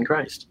alive in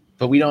Christ.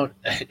 But we don't.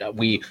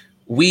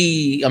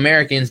 We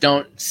Americans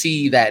don't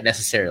see that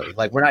necessarily.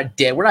 Like, we're not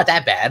dead. We're not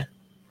that bad.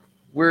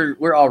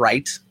 We're all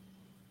right.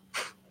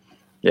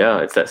 Yeah,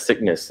 it's that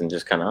sickness and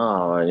just kind of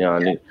I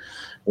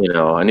need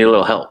a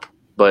little help.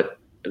 But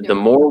the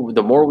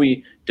more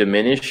we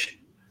diminish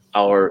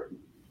our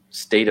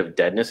state of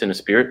deadness in the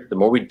spirit, the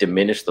more we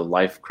diminish the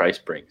life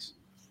Christ brings.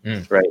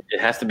 Right? It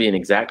has to be an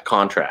exact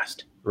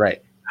contrast.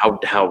 Right.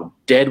 How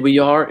dead we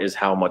are is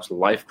how much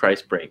life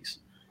Christ brings.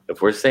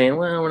 If we're saying,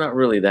 well, we're not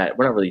really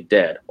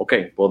dead.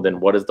 Okay, well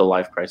then what is the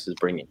life Christ is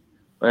bringing?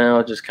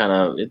 Well, just kind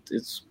of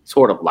it's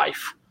sort of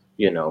life,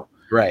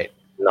 Right.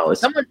 No,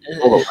 it's someone.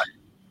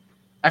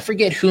 I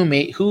forget who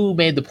made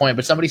the point,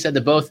 but somebody said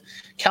that both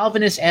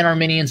Calvinists and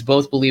Arminians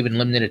both believe in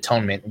limited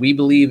atonement. We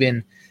believe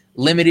in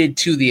limited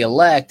to the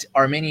elect.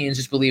 Arminians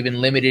just believe in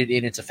limited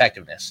in its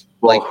effectiveness.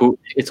 Well,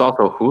 it's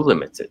also who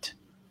limits it,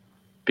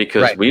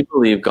 because we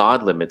believe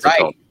God limits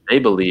atonement. They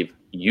believe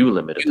you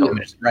limit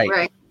atonement.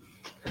 Right.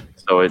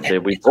 So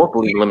we both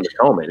believe in limited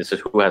atonement. It's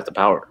just who has the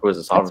power, who has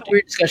the sovereignty. That's a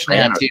weird discussion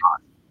to have too.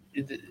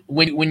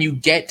 When you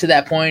get to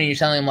that point and you're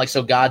telling them like,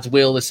 so God's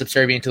will is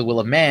subservient to the will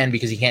of man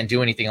because he can't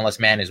do anything unless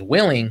man is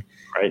willing.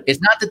 Right.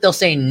 It's not that they'll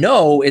say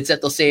no, it's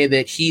that they'll say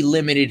that he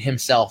limited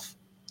himself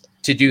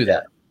to do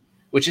that,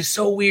 which is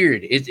so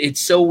weird. It's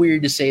so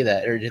weird to say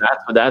that. Or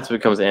that's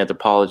becomes an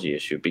anthropology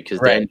issue, because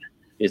then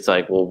it's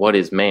like, well, what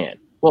is man?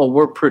 Well,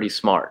 we're pretty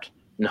smart.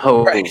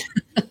 No,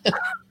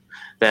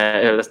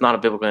 that's not a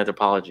biblical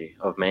anthropology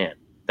of man.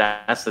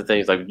 That's the thing.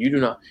 It's like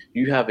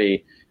you have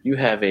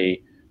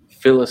a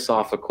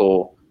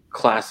philosophical,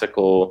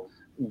 classical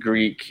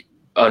Greek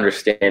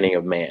understanding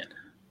of man.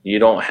 You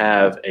don't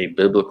have a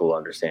biblical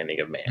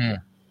understanding of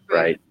man,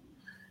 right?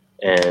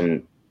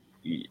 And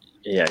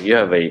you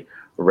have a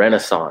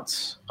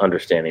Renaissance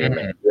understanding of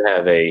man. You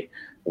have a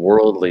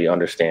worldly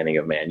understanding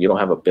of man. You don't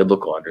have a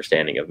biblical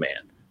understanding of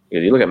man.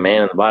 Because you look at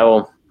man in the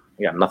Bible,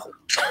 you got nothing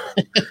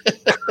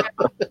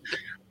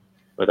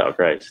without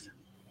Christ.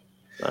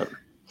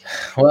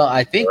 Well,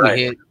 I think we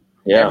hit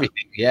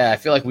everything. Yeah, I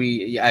feel like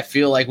we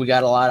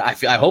got a lot.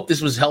 I hope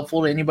this was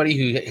helpful to anybody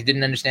who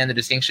didn't understand the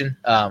distinction.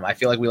 I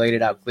feel like we laid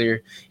it out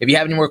clear. If you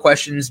have any more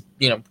questions,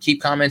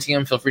 keep commenting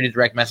them. Feel free to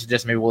direct message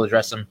us. Maybe we'll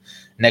address them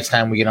next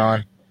time we get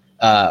on.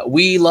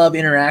 We love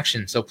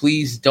interaction, so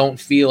please don't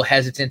feel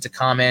hesitant to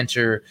comment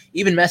or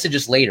even message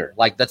us later.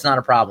 Like, that's not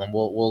a problem.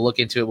 We'll look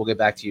into it. We'll get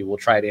back to you. We'll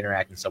try to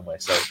interact in some way.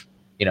 So,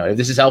 if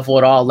this is helpful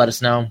at all, let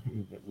us know.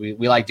 We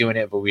like doing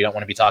it, but we don't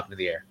want to be talking to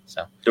the air.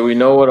 So, do we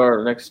know what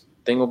our next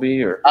thing will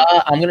be? Or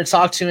I'm going to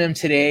talk to him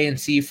today and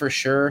see for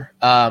sure.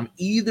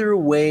 Either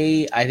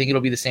way, I think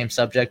it'll be the same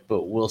subject,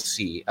 but we'll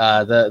see.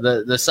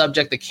 The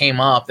subject that came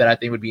up that I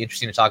think would be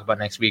interesting to talk about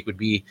next week would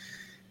be,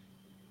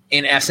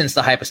 in essence,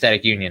 the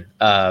hypostatic union.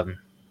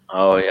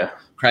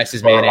 Christ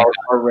is man.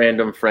 Our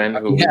random friend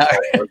who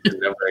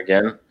never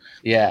again.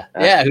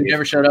 Who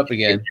never showed up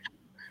again.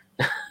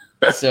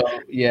 So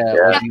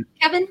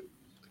Kevin.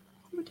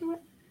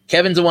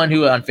 Kevin's the one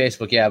who on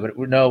Facebook. Yeah, but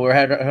we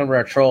had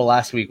our troll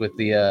last week with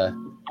the. I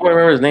don't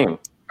remember his name.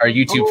 Our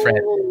YouTube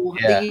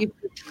friend.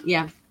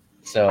 Yeah.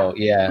 So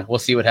we'll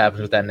see what happens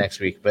with that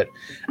next week. But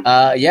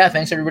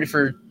thanks everybody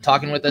for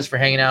talking with us, for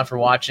hanging out, for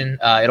watching.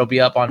 It'll be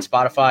up on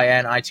Spotify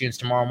and iTunes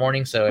tomorrow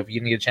morning. So if you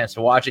didn't get a chance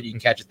to watch it, you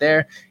can catch it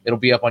there. It'll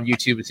be up on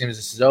YouTube as soon as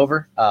this is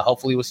over.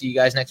 Hopefully we'll see you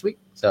guys next week.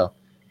 So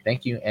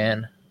thank you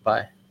and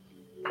bye.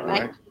 All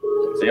right.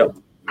 See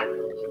you.